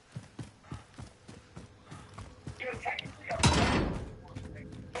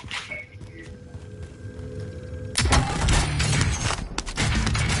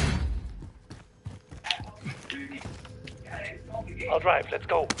 I'll drive. Let's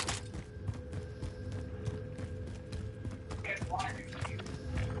go.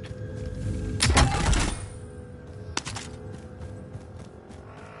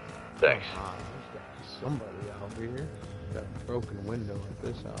 Thanks. Somebody out here got a broken window at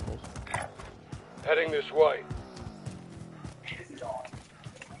this house. Heading this way.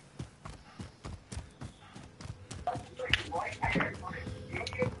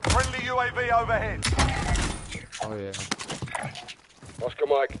 Friendly UAV overhead. Oh yeah. Oscar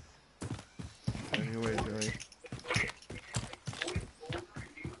Mike. Anyway, Joey.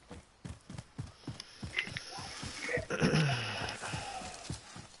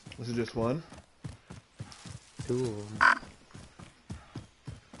 Was it just one? Two of them.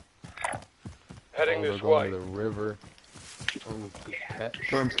 Heading they're this going way. to the river. Oh, good catch.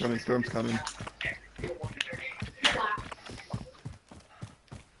 Storm's coming, storm's coming.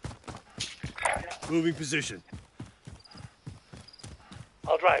 Moving position.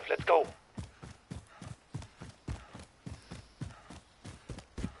 I'll drive. Let's go.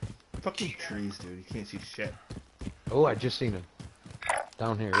 Fucking trees, dude. You can't see shit. Oh, I just seen him.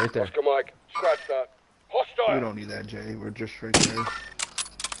 Down here, right there. Oscar Mike. Scratch that. Hostile. We don't need that, Jay. We're just right there.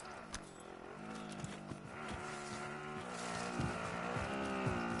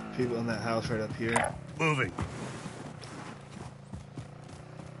 People in that house right up here. Moving.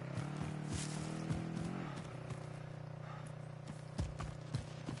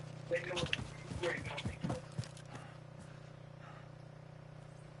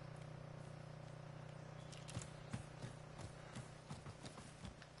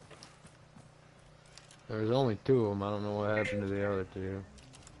 There's only two of them. I don't know what happened to the other two.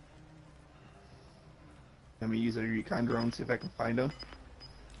 Let me use a recon drone, see if I can find them.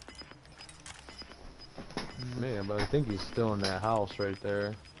 Man, but I think he's still in that house right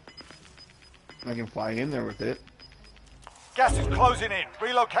there. I can fly in there with it. Gas is closing in.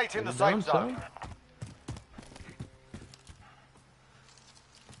 Relocating the Down safe zone.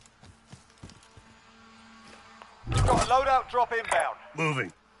 south? Got a loadout drop inbound.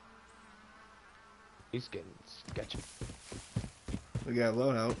 Moving. He's getting sketchy. We got a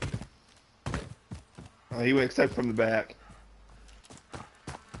loadout. Oh, he went except from the back.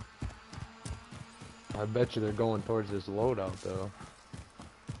 I bet you they're going towards this loadout though.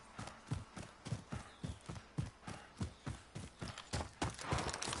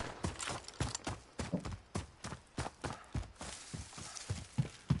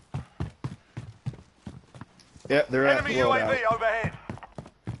 Yep, they're at the Enemy loadout. UAV overhead.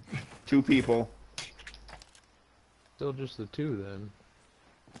 2 people. Still just the two then.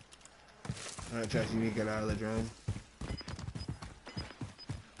 Alright, Chad, you need to get out of the drone.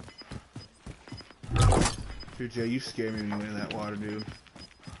 Dude, Jay, you scared me when you went in that water, dude.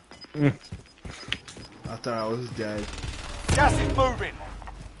 I thought I was dead. Gas is moving.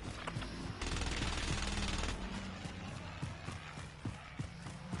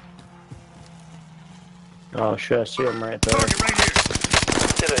 Oh shit, I see him right there. Target right here.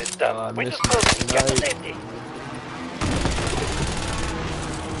 Consider it done. I Windows missed closing. it. Get to Nice. safety.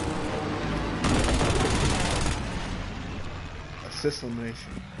 Assist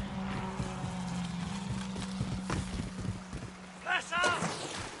elimination. Pass out.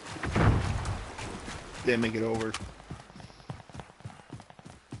 Didn't make it over.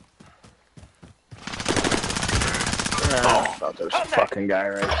 There's a fucking guy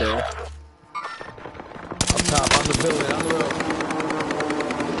right there. Up top, on the building, on the road.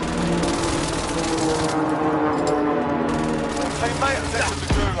 Teammate has entered the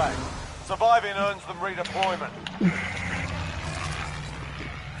gulag. Surviving earns them redeployment.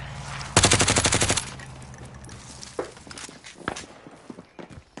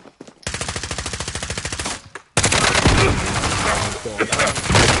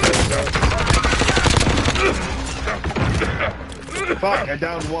 Fuck, I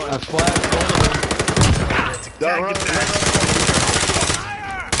downed one. I flashed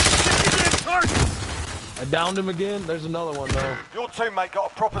I downed him again. There's another one though. Your teammate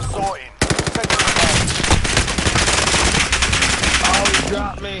got a proper sorting. Oh, he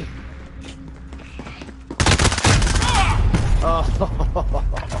dropped me. Oh.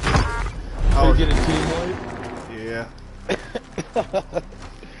 Are you getting team wipe? Yeah.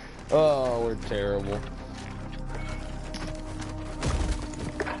 Oh, we're terrible.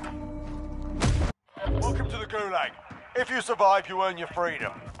 Welcome to the gulag. If you survive, you earn your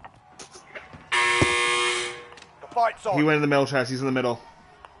freedom. The fight's on. He went in the middle, Chaz. He's in the middle.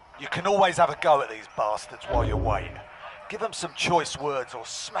 You can always have a go at these bastards while you wait. Give them some choice words or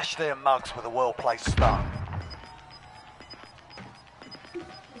smash their mugs with a well-placed stun.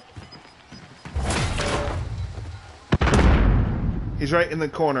 He's right in the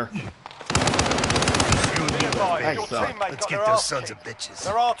corner. Nice. Your teammate Let's got get their those arse sons of kicked. bitches.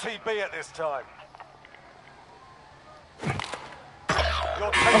 They're RTB at this time.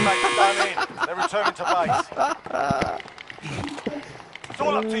 Your teammate's done in. They're returning to base. It's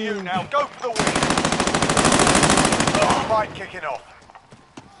all up to you now. Go for the win. Fight kicking off.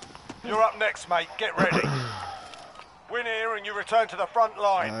 You're up next, mate. Get ready. Win here and you return to the front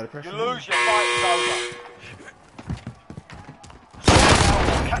line. You lose, your fight is over.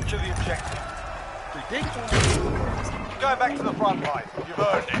 Capture the objective. Going back to the front line. You've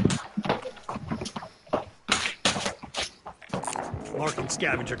earned it. Marking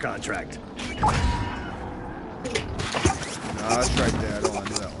scavenger contract. That's right there. I don't want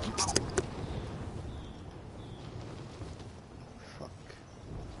to do that one.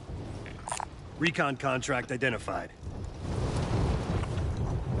 Recon contract identified.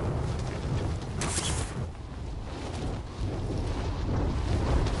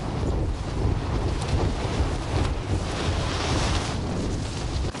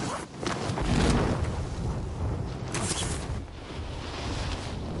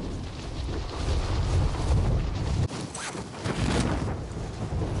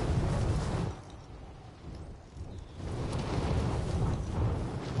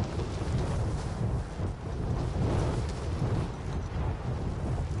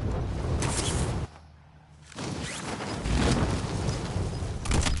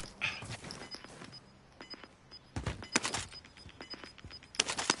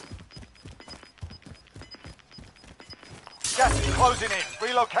 Gas is closing in.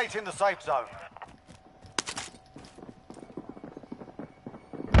 Relocating the safe zone.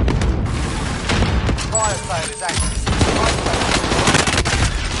 Fire sale is active.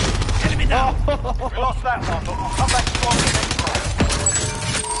 Enemy down! We lost that one, but we'll come back strong next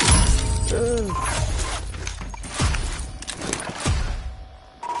time.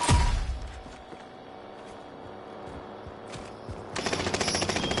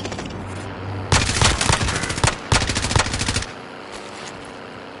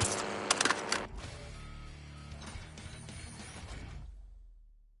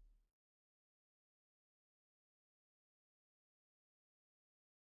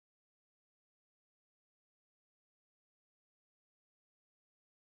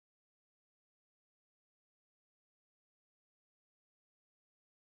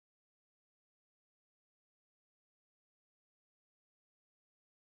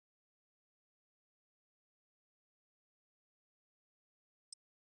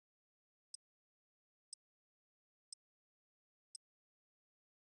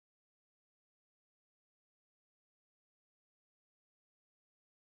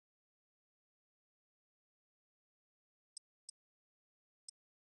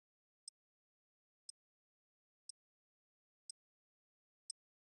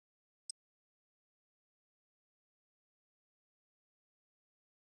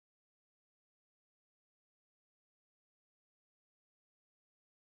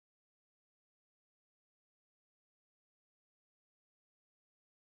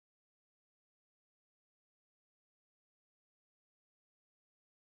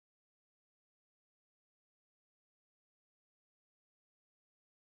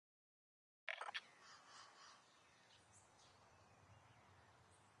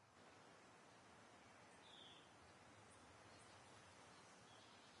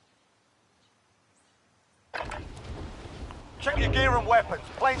 Check your gear and weapons.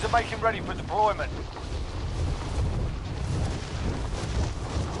 Planes are making ready for deployment.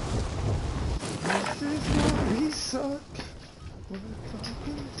 This is why we suck. We're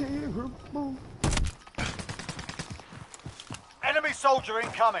fucking terrible. Enemy soldier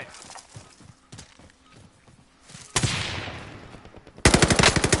incoming.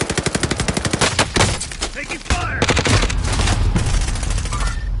 Taking fire!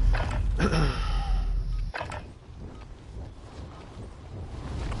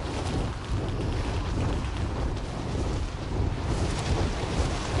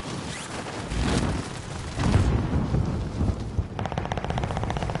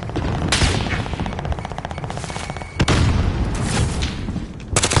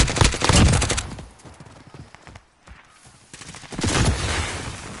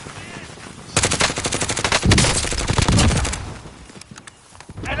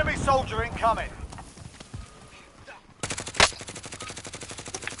 Enemy soldier incoming.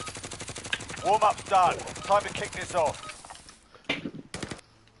 Warm-up's done. Time to kick this off.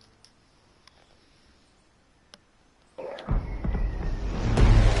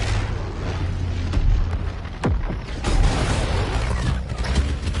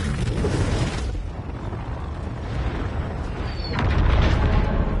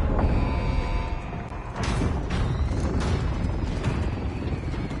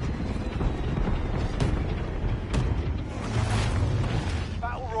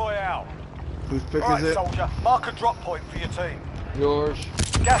 Battle Royale. Whose pick Alright, is it? soldier. Mark a drop point for your team. Yours.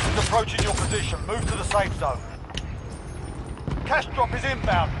 Gas is approaching your position. Move to the safe zone. Cash drop is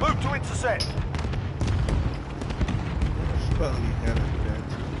inbound. Move to intercept. Spelling you had it,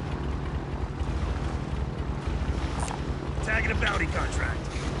 Tagging a bounty contract.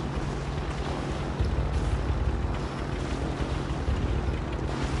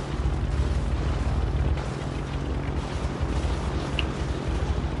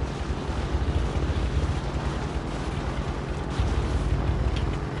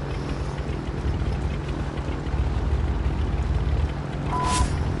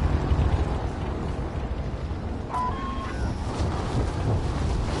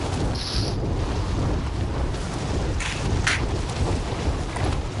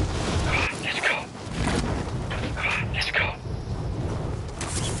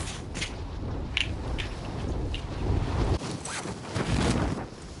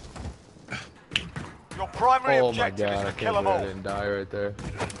 Your primary Oh my objective god, I is to kill can't them believe I all. didn't die right there.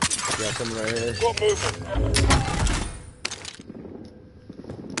 Got someone right here. Got movement.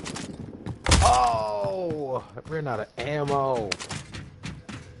 Oh! I ran out of ammo.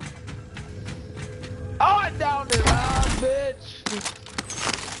 Oh, I downed it, bitch!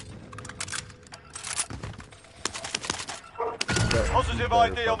 Positive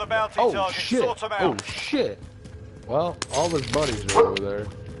ID on the bounty Oh target. shit! Sort them Oh out. shit! Well, all his buddies are over there.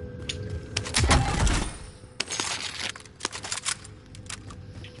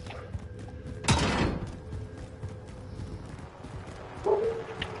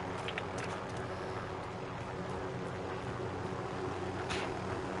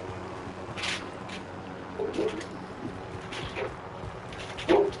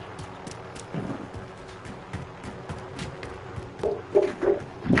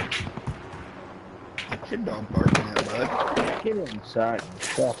 Your dog barking at bud. Get inside.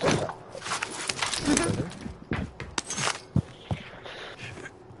 Shut up.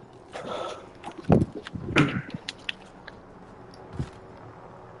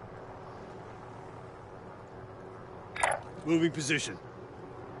 Moving position.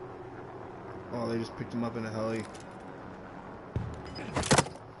 Oh, they just picked him up in a heli.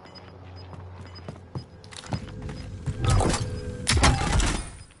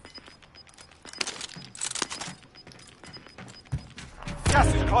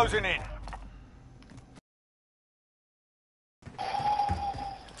 Gas is closing in.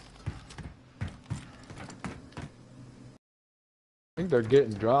 I think they're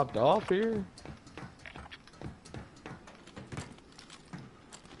getting dropped off here.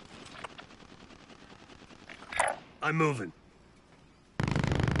 I'm moving.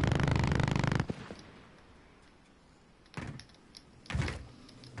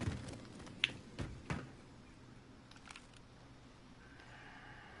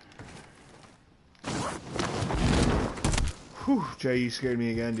 Whew, Jay, you scared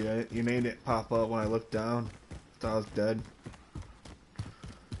me again, dude. Your name didn't pop up when I looked down. Thought I was dead.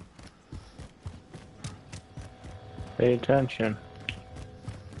 Pay attention.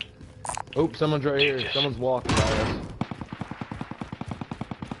 Oh, someone's right here. Someone's walking by us.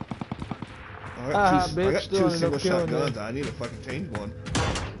 I got two, bitch, I got still two ended single up killing shotguns. me. I need to fucking change one.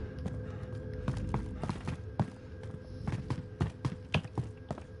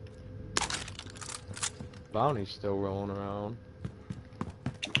 Bounty's still rolling around.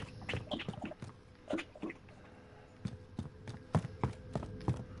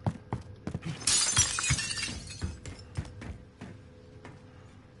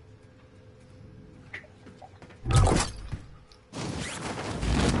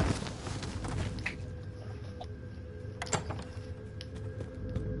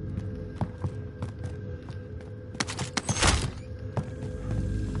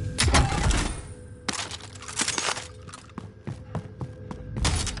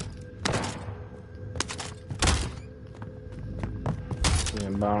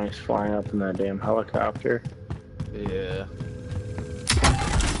 And Bounty's flying up in that damn helicopter. Yeah.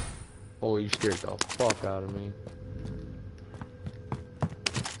 Oh, you scared the fuck out of me.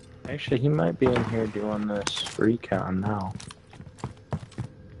 Actually, he might be in here doing this recon now.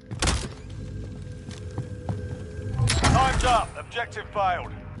 Time's up. Objective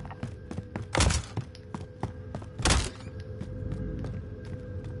failed.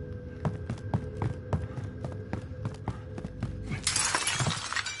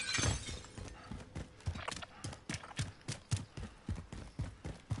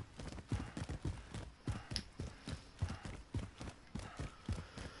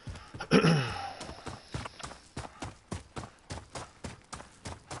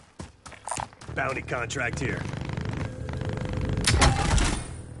 Bounty contract here.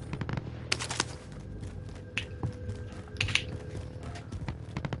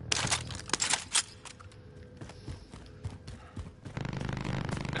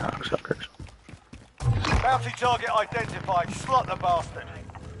 Cocksuckers. Bounty target identified. Slot the bastard.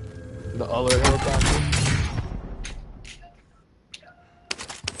 The other helicopter?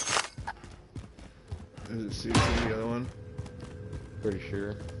 Is it seriously the other one? Pretty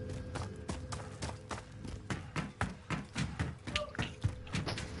sure.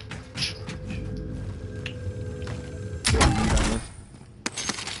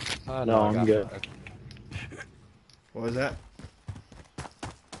 No, I'm good. What was that?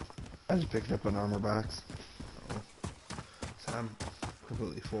 I just picked up an armor box. Oh. So I'm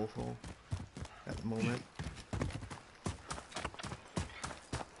completely full at the moment.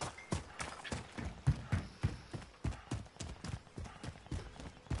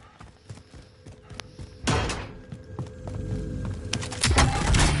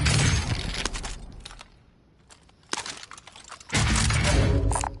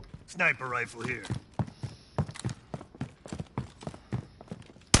 Sniper rifle here.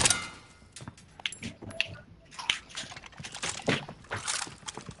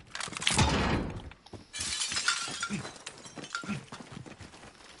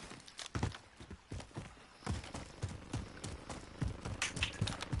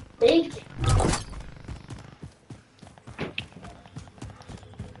 Big.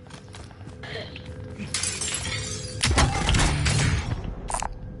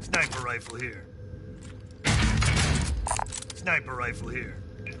 Sniper rifle here. Sniper rifle here.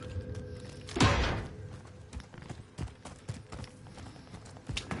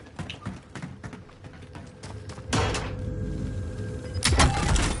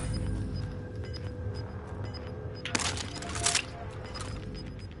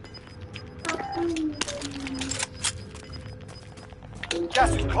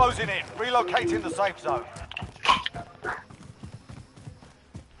 Gas is closing in. Relocating the safe zone.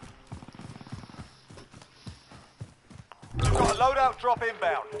 You've got a loadout drop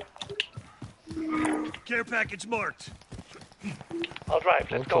inbound. Care package marked. I'll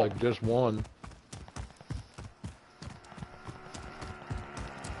drive. Let's Looks go. like just one.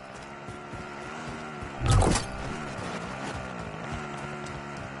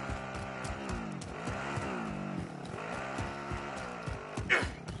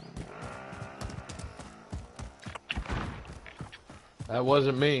 That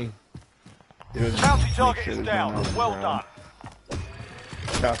wasn't me. It was Bounty make target sure is there's down. no one on the Well ground. done.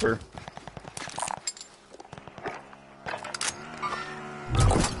 Chopper.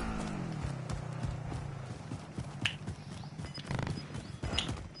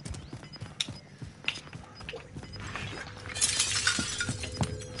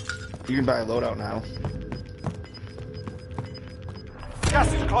 You can buy a loadout now.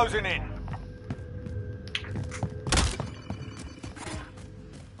 Gas is closing in.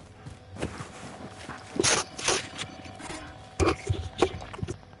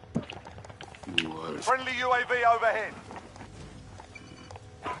 Friendly UAV overhead.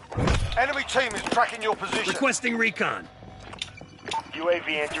 Enemy team is tracking your position. Requesting recon. UAV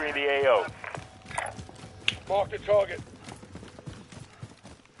entering the AO. Mark the target.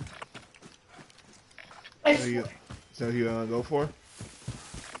 So you want to go for?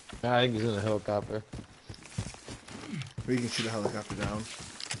 I think he's in a helicopter. Or you can shoot a helicopter down.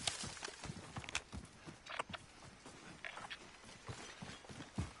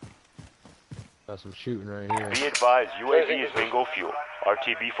 Got some shooting right here. Be advised, UAV is bingo fuel.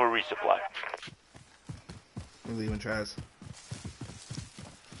 RTB for resupply. We're leaving, Chaz.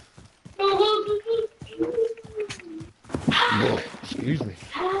 Excuse me.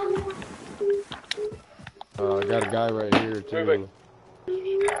 I got a guy right here too. Moving.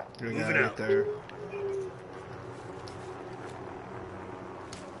 There's a guy right there.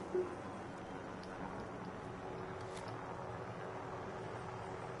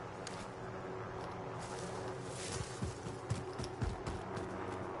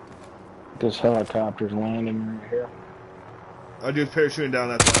 This helicopter's landing right here. Oh, dude's parachuting down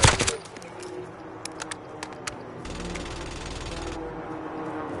that side.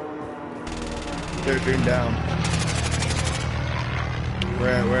 Parachuting down.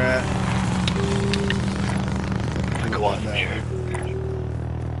 Where at? Go on, that way.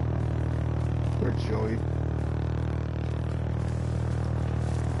 Where's Joey?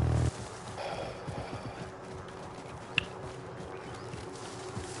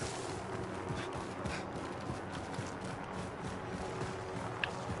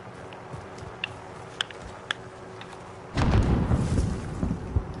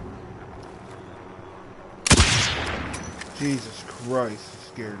 Jesus Christ, you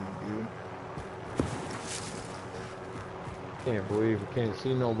scared me, dude. Can't believe we can't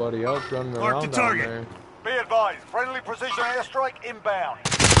see nobody else running Mark around the down target. there. Be advised, friendly precision airstrike inbound.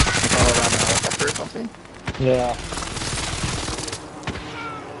 Helicopter or something? Yeah.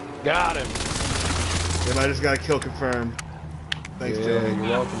 Got him. Yep, I just got a kill confirmed. Thanks, Yeah, Joey. you're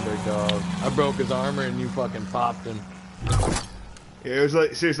welcome, big dog. I broke his armor and you fucking popped him. Yeah, it was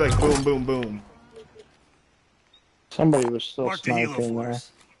like, seriously, like boom, boom, boom. Somebody was still Mark the helo sniping for there.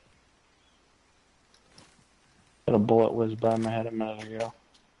 us. Got a bullet whiz by my head a minute ago.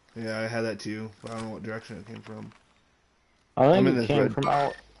 Yeah, I had that too, but I don't know what direction it came from. I I'm think in it this came red- from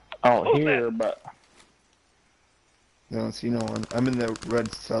out here, but I don't see no one. I'm in the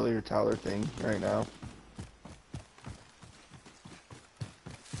red cellular tower thing right now.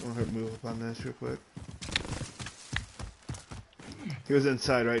 I'll hurt move up on this real quick. He was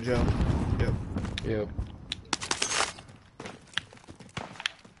inside, right, Joe? Yep. Yep.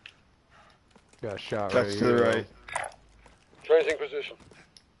 Got shot That's right to here. the right. Tracing position.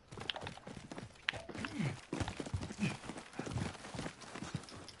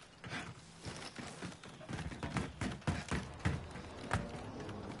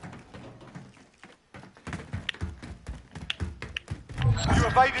 You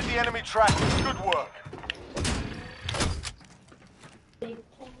evaded the enemy trackers. Good work.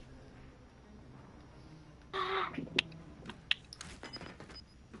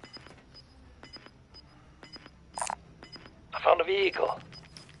 I found a vehicle.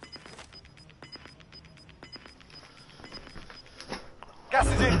 Gas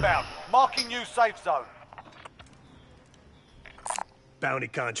is inbound. Marking new safe zone. Bounty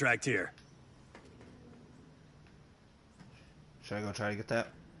contract here. Should I go try to get that?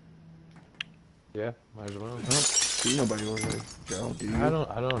 Yeah, might as well. I don't see nobody over there, Joe. Do you? I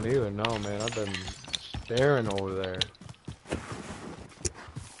don't either know, man. I've been staring over there.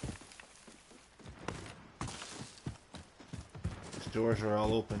 These doors are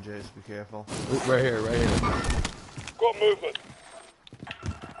all open, Jace. Be careful. Ooh, right here, right here. Got movement.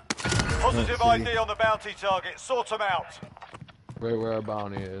 Positive ID on the bounty target. Sort them out. Right where our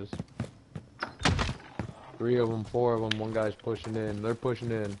bounty is. 3 of them, 4 of them. One guy's pushing in. They're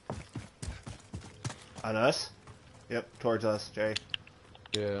pushing in. On us? Yep, towards us, Jay.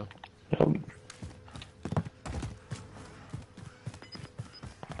 Yeah.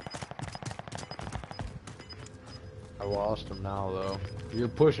 I lost him now, though. You're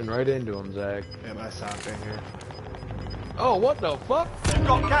pushing right into him, Zach. Yep, I stopped right here. Oh, what the fuck? You've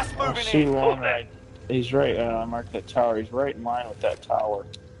got gas I moving see in. one right. He's right. I marked that tower. He's right in line with that tower.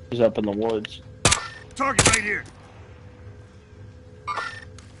 He's up in the woods. Target right here.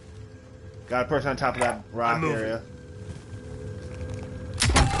 Got a person on top of that rock moving. area.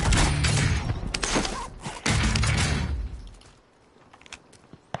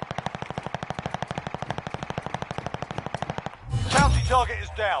 Bounty target is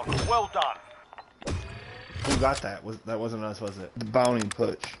down. Well done. Who got that? That wasn't us, was it? The bounty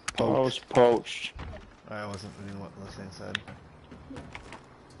push. I was poached. I wasn't reading what the thing said.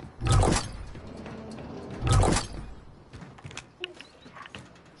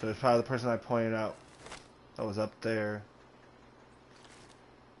 So it's probably the person I pointed out that was up there.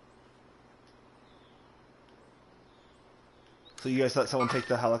 So you guys let someone take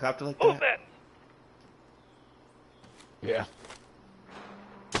the helicopter like that? Movement. Yeah.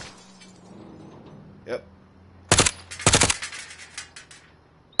 Yep.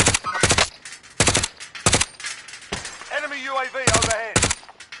 Enemy UAV overhead.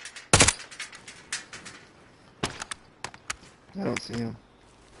 I don't see him.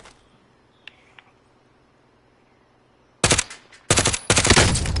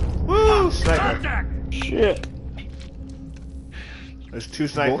 Woo! Sniper. Shit. There's two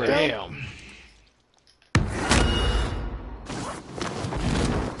snipers. Damn.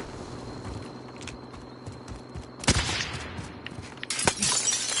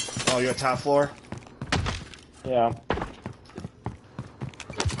 Oh, you're at top floor? Yeah.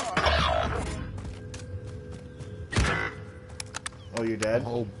 Oh, you're dead?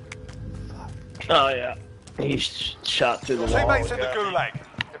 Oh, Oh yeah. He's shot through the Your wall. teammates in the gulag.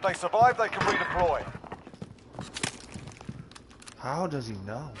 If they survive, they can redeploy. How does he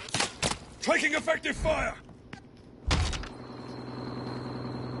know? Taking effective fire!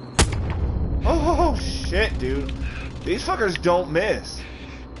 Oh, shit, dude. These fuckers don't miss.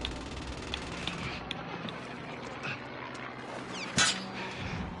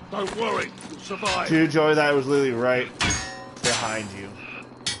 Don't worry, you'll survive. Dude, Joey, that was literally right behind you.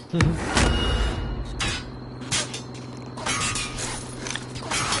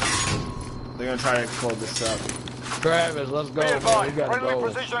 They're gonna try to explode this up. Travis, let's go. Be Man. We advised, gotta friendly go.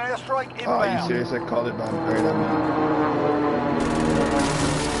 precision airstrike Oh, you inbound. serious? I called it bomb right on me.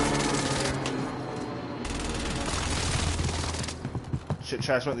 Shit,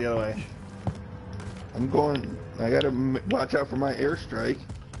 Trash went the other way. I'm going. I gotta watch out for my airstrike.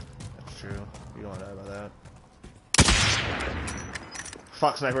 That's true. You don't want to die about that.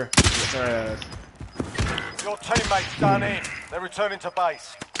 Fuck, sniper. There it is. Your teammates done in. They're returning to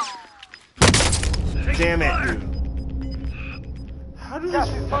base. Damn it, dude. How do Gas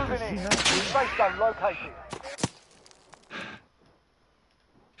these is fuckers moving in. see that? Safe zone located.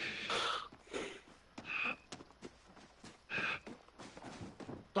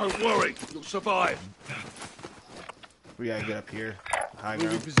 Don't worry, you'll survive. We gotta get up here. High Moving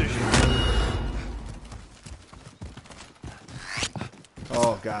ground. position.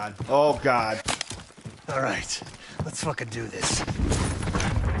 Oh, God. Oh, God. All right, let's fucking do this.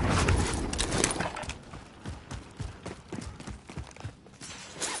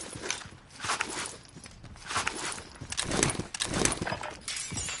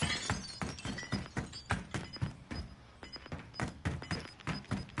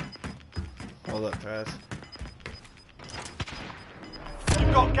 Hold up, Trash.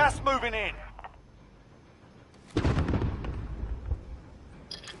 You've got gas moving in.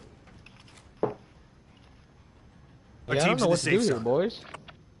 Our Yeah, I don't team's know in what the to do safe here, zone. boys.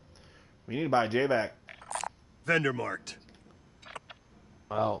 We need to buy J back. Vendor marked.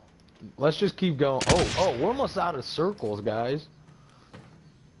 Well, let's just keep going. Oh, we're almost out of circles, guys.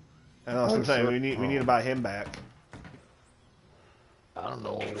 I know, that's what I'm saying. We need to buy him back. I don't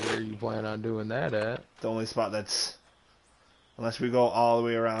know where you plan on doing that at. The only spot that's... Unless we go all the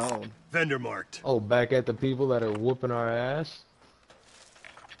way around. Vendor marked. Oh, back at the people that are whooping our ass?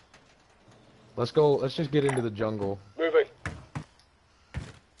 Let's go, let's just get into the jungle. Moving.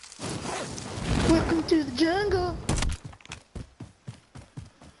 Welcome to the jungle.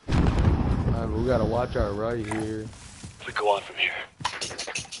 We gotta watch our right here. We go on from here.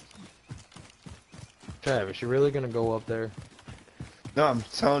 Travis, you really gonna go up there? No, I'm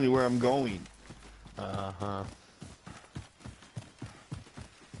telling you where I'm going. Uh-huh.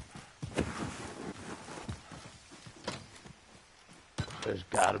 There's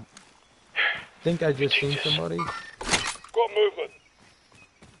gotta... think I just seen somebody? Got movement.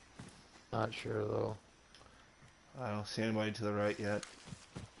 Not sure, though. I don't see anybody to the right yet.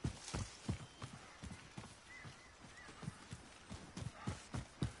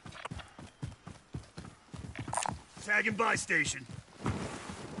 Tagging by station.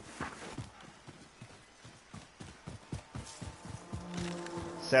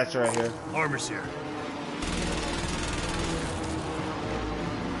 Stats are right here. Armor's here.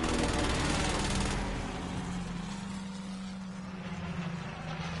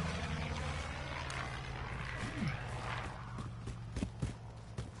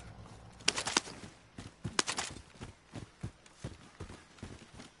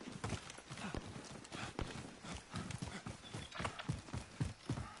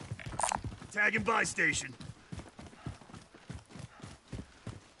 Tagging by station.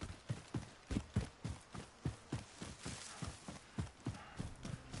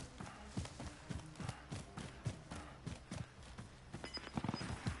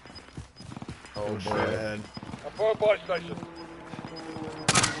 Oh, Shit boy. ahead. I'm for a buy station.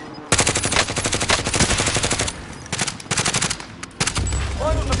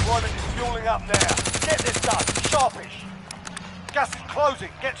 Fueling up now. Get this done. Sharpish. Gas is closing.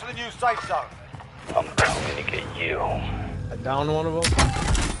 Get to the new safe zone. I'm coming to get you. I downed one of them.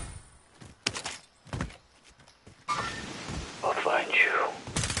 I'll find you.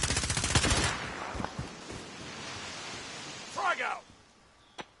 Frag out.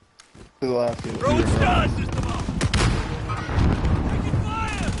 To the left. Yeah. Road's done. System up. Taking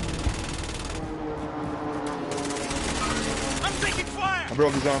fire. I'm taking fire. I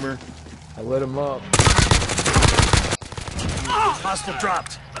broke his armor. I lit him up. Hostile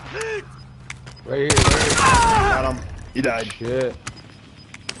dropped. Right here, right here. Got him. He died. Shit.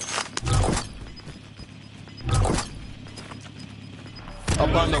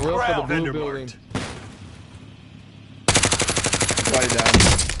 Up on the roof of the blue building. Died down.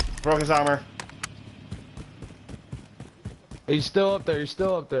 Broke his armor. He's still up there, he's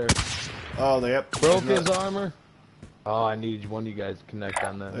still up there. Oh, yep. Broke his armor. Oh, I need one of you guys to connect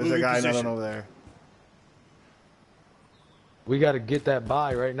on that. There's a guy another over there. We gotta get that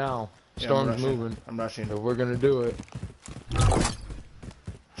by right now. Yeah, Storm's moving. I'm rushing. So we're gonna do it.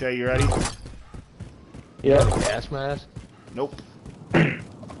 Jay, you ready? Yeah. Gas mask? Nope.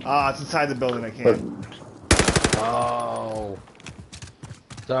 Ah, it's inside the building. I can't. Oh.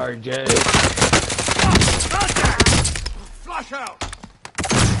 Sorry, Jay. Flush out.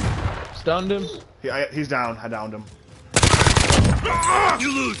 Stunned him? He's down. I downed him.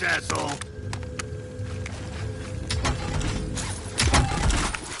 You lose, asshole.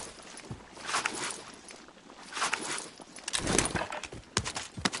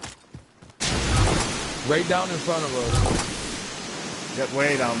 Right down in front of us. Get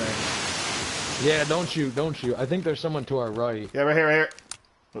way down there. Yeah, don't shoot, don't shoot. I think there's someone to our right. Yeah, right here, right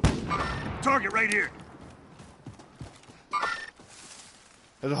here. Target right here.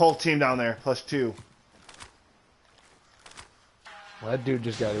 There's a whole team down there, +2. Well, that dude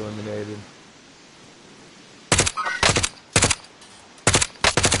just got eliminated.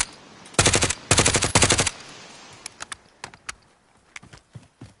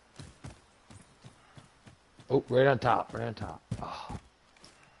 Oh, right on top, right on top. Oh.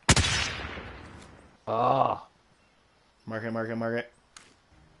 Oh. Mark it, mark it, mark it.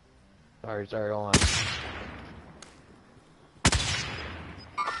 Sorry, hold on.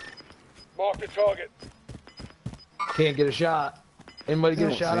 Mark the target. Can't get a shot. Anybody get a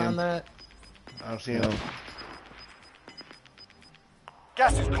don't shot see on him. that? I don't see him.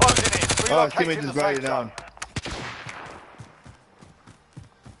 Gas is closing in. Oh, his Relocate teammate to just the brought safe you down. zone.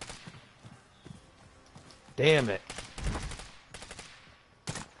 Damn it.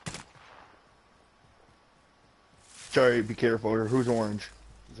 Sorry, be careful. Who's orange?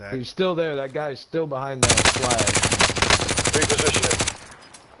 Zach. He's still there. That guy's still behind that flag. Repositioning.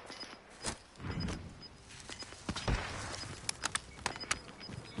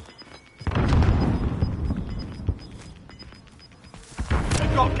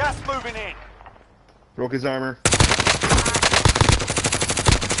 We've got gas moving in. Broke his armor.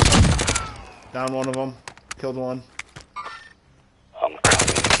 Down one of them. Killed one. I'm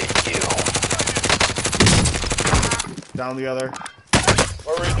coming to get you. Down the other.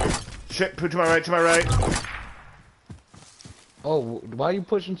 Where is you? Shit, to my right, to my right. Oh, why are you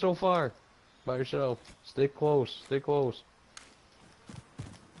pushing so far? By yourself. Stay close, stay close.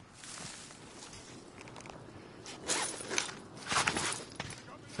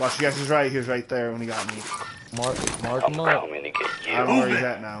 Watch, you guys, he's right. He was right there when he got me. Mark I'm him up. coming to get you. I don't know where he's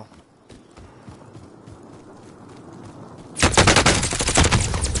at now.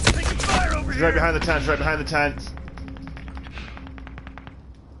 Taking fire over He's here. right behind the tents, right behind the tents.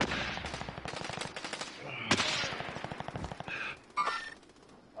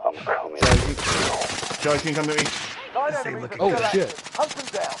 I'm coming to get you. Joey, can you come to me? Nine This ain't enemies looking are good. still Oh, shit. active. Hunt them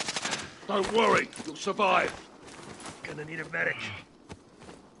down. Don't worry, you'll survive. Gonna need a medic.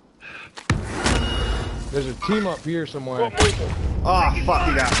 There's a team up here somewhere. Got movement. Oh, fuck,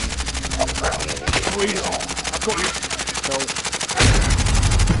 he got me. Oh, easy. I got you.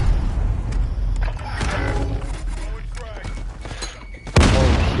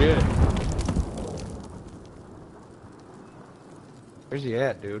 Oh shit. Where's he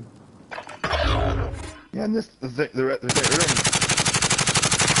at, dude? Yeah, and this, the right.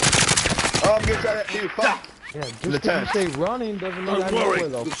 Oh, I'm getting shot at too, fuck. Yeah, just The because tent. you say running doesn't mean Don't I know worry, where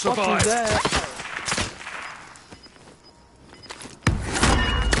the you'll fuck survive. is that.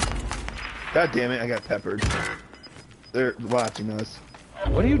 God damn it, I got peppered. They're watching us.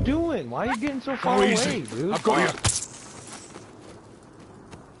 What are you doing? Why are you getting so far Oh, away, easy. dude? I've got you.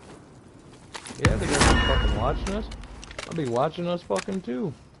 Yeah, they're gonna be fucking watching us. I'll be watching us fucking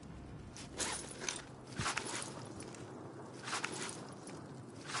too.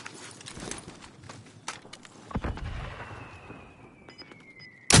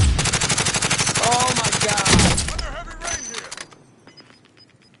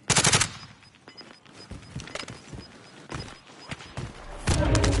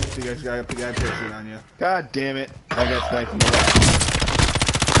 you guys got the guy pushing on you. God damn it. I got sniped in the back.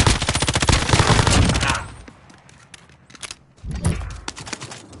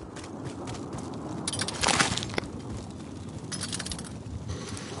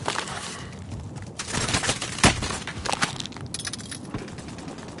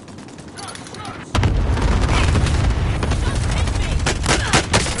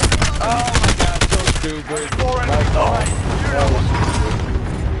 Stupid.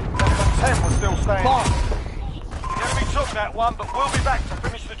 10 was still standing. The enemy took that one, but we'll be back to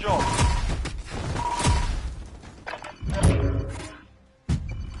finish the job.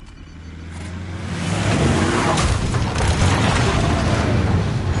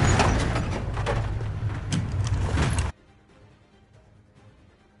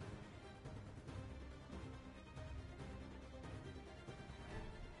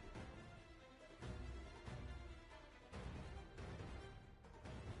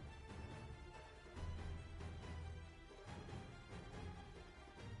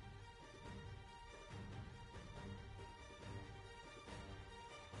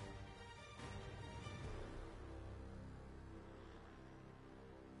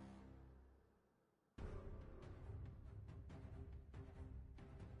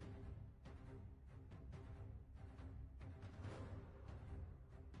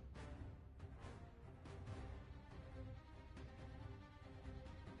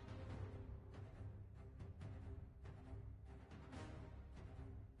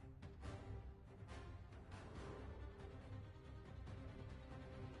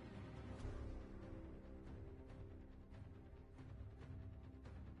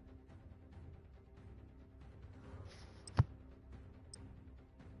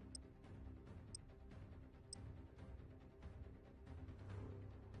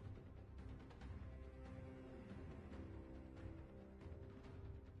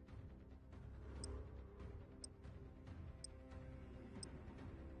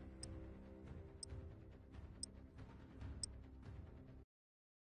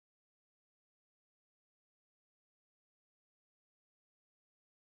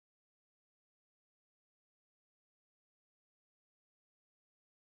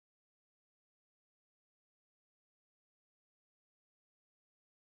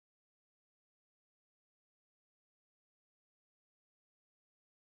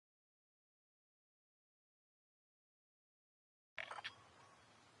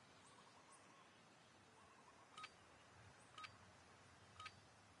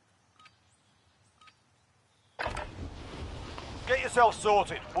 Get yourself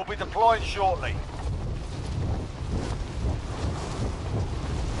sorted. We'll be deploying shortly.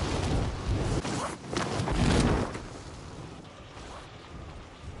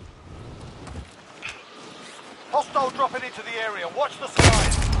 Hostile dropping into the area. Watch the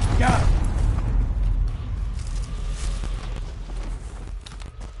skies. Got him.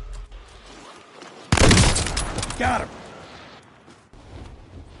 Got him.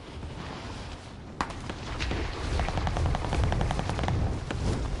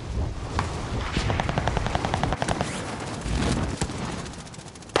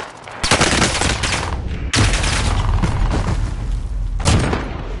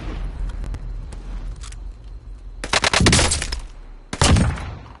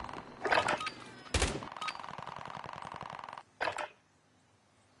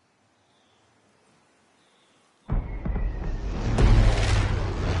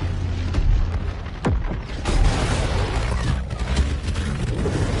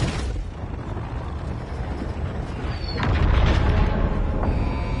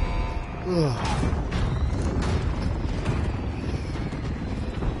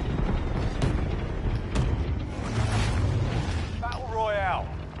 Battle Royale.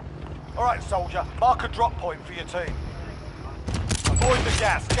 Alright, soldier. Mark a drop point for your team. Avoid the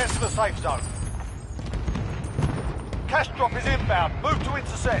gas. Get to the safe zone. Cash drop is inbound. Move to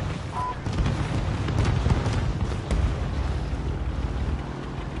intercept.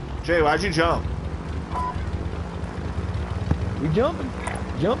 Jay, why'd you jump? We jumping.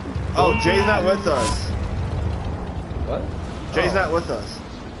 Jumping. Oh, Jay's not with us. What? Jay's not with us.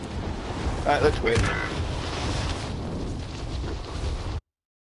 Alright, let's wait.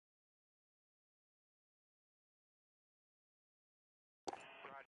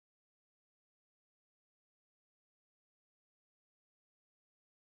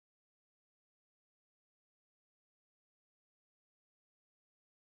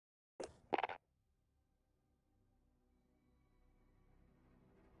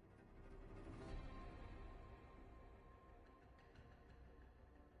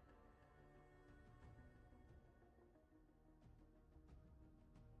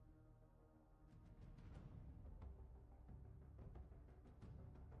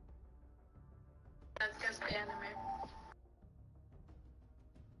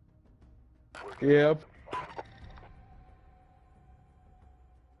 Yep.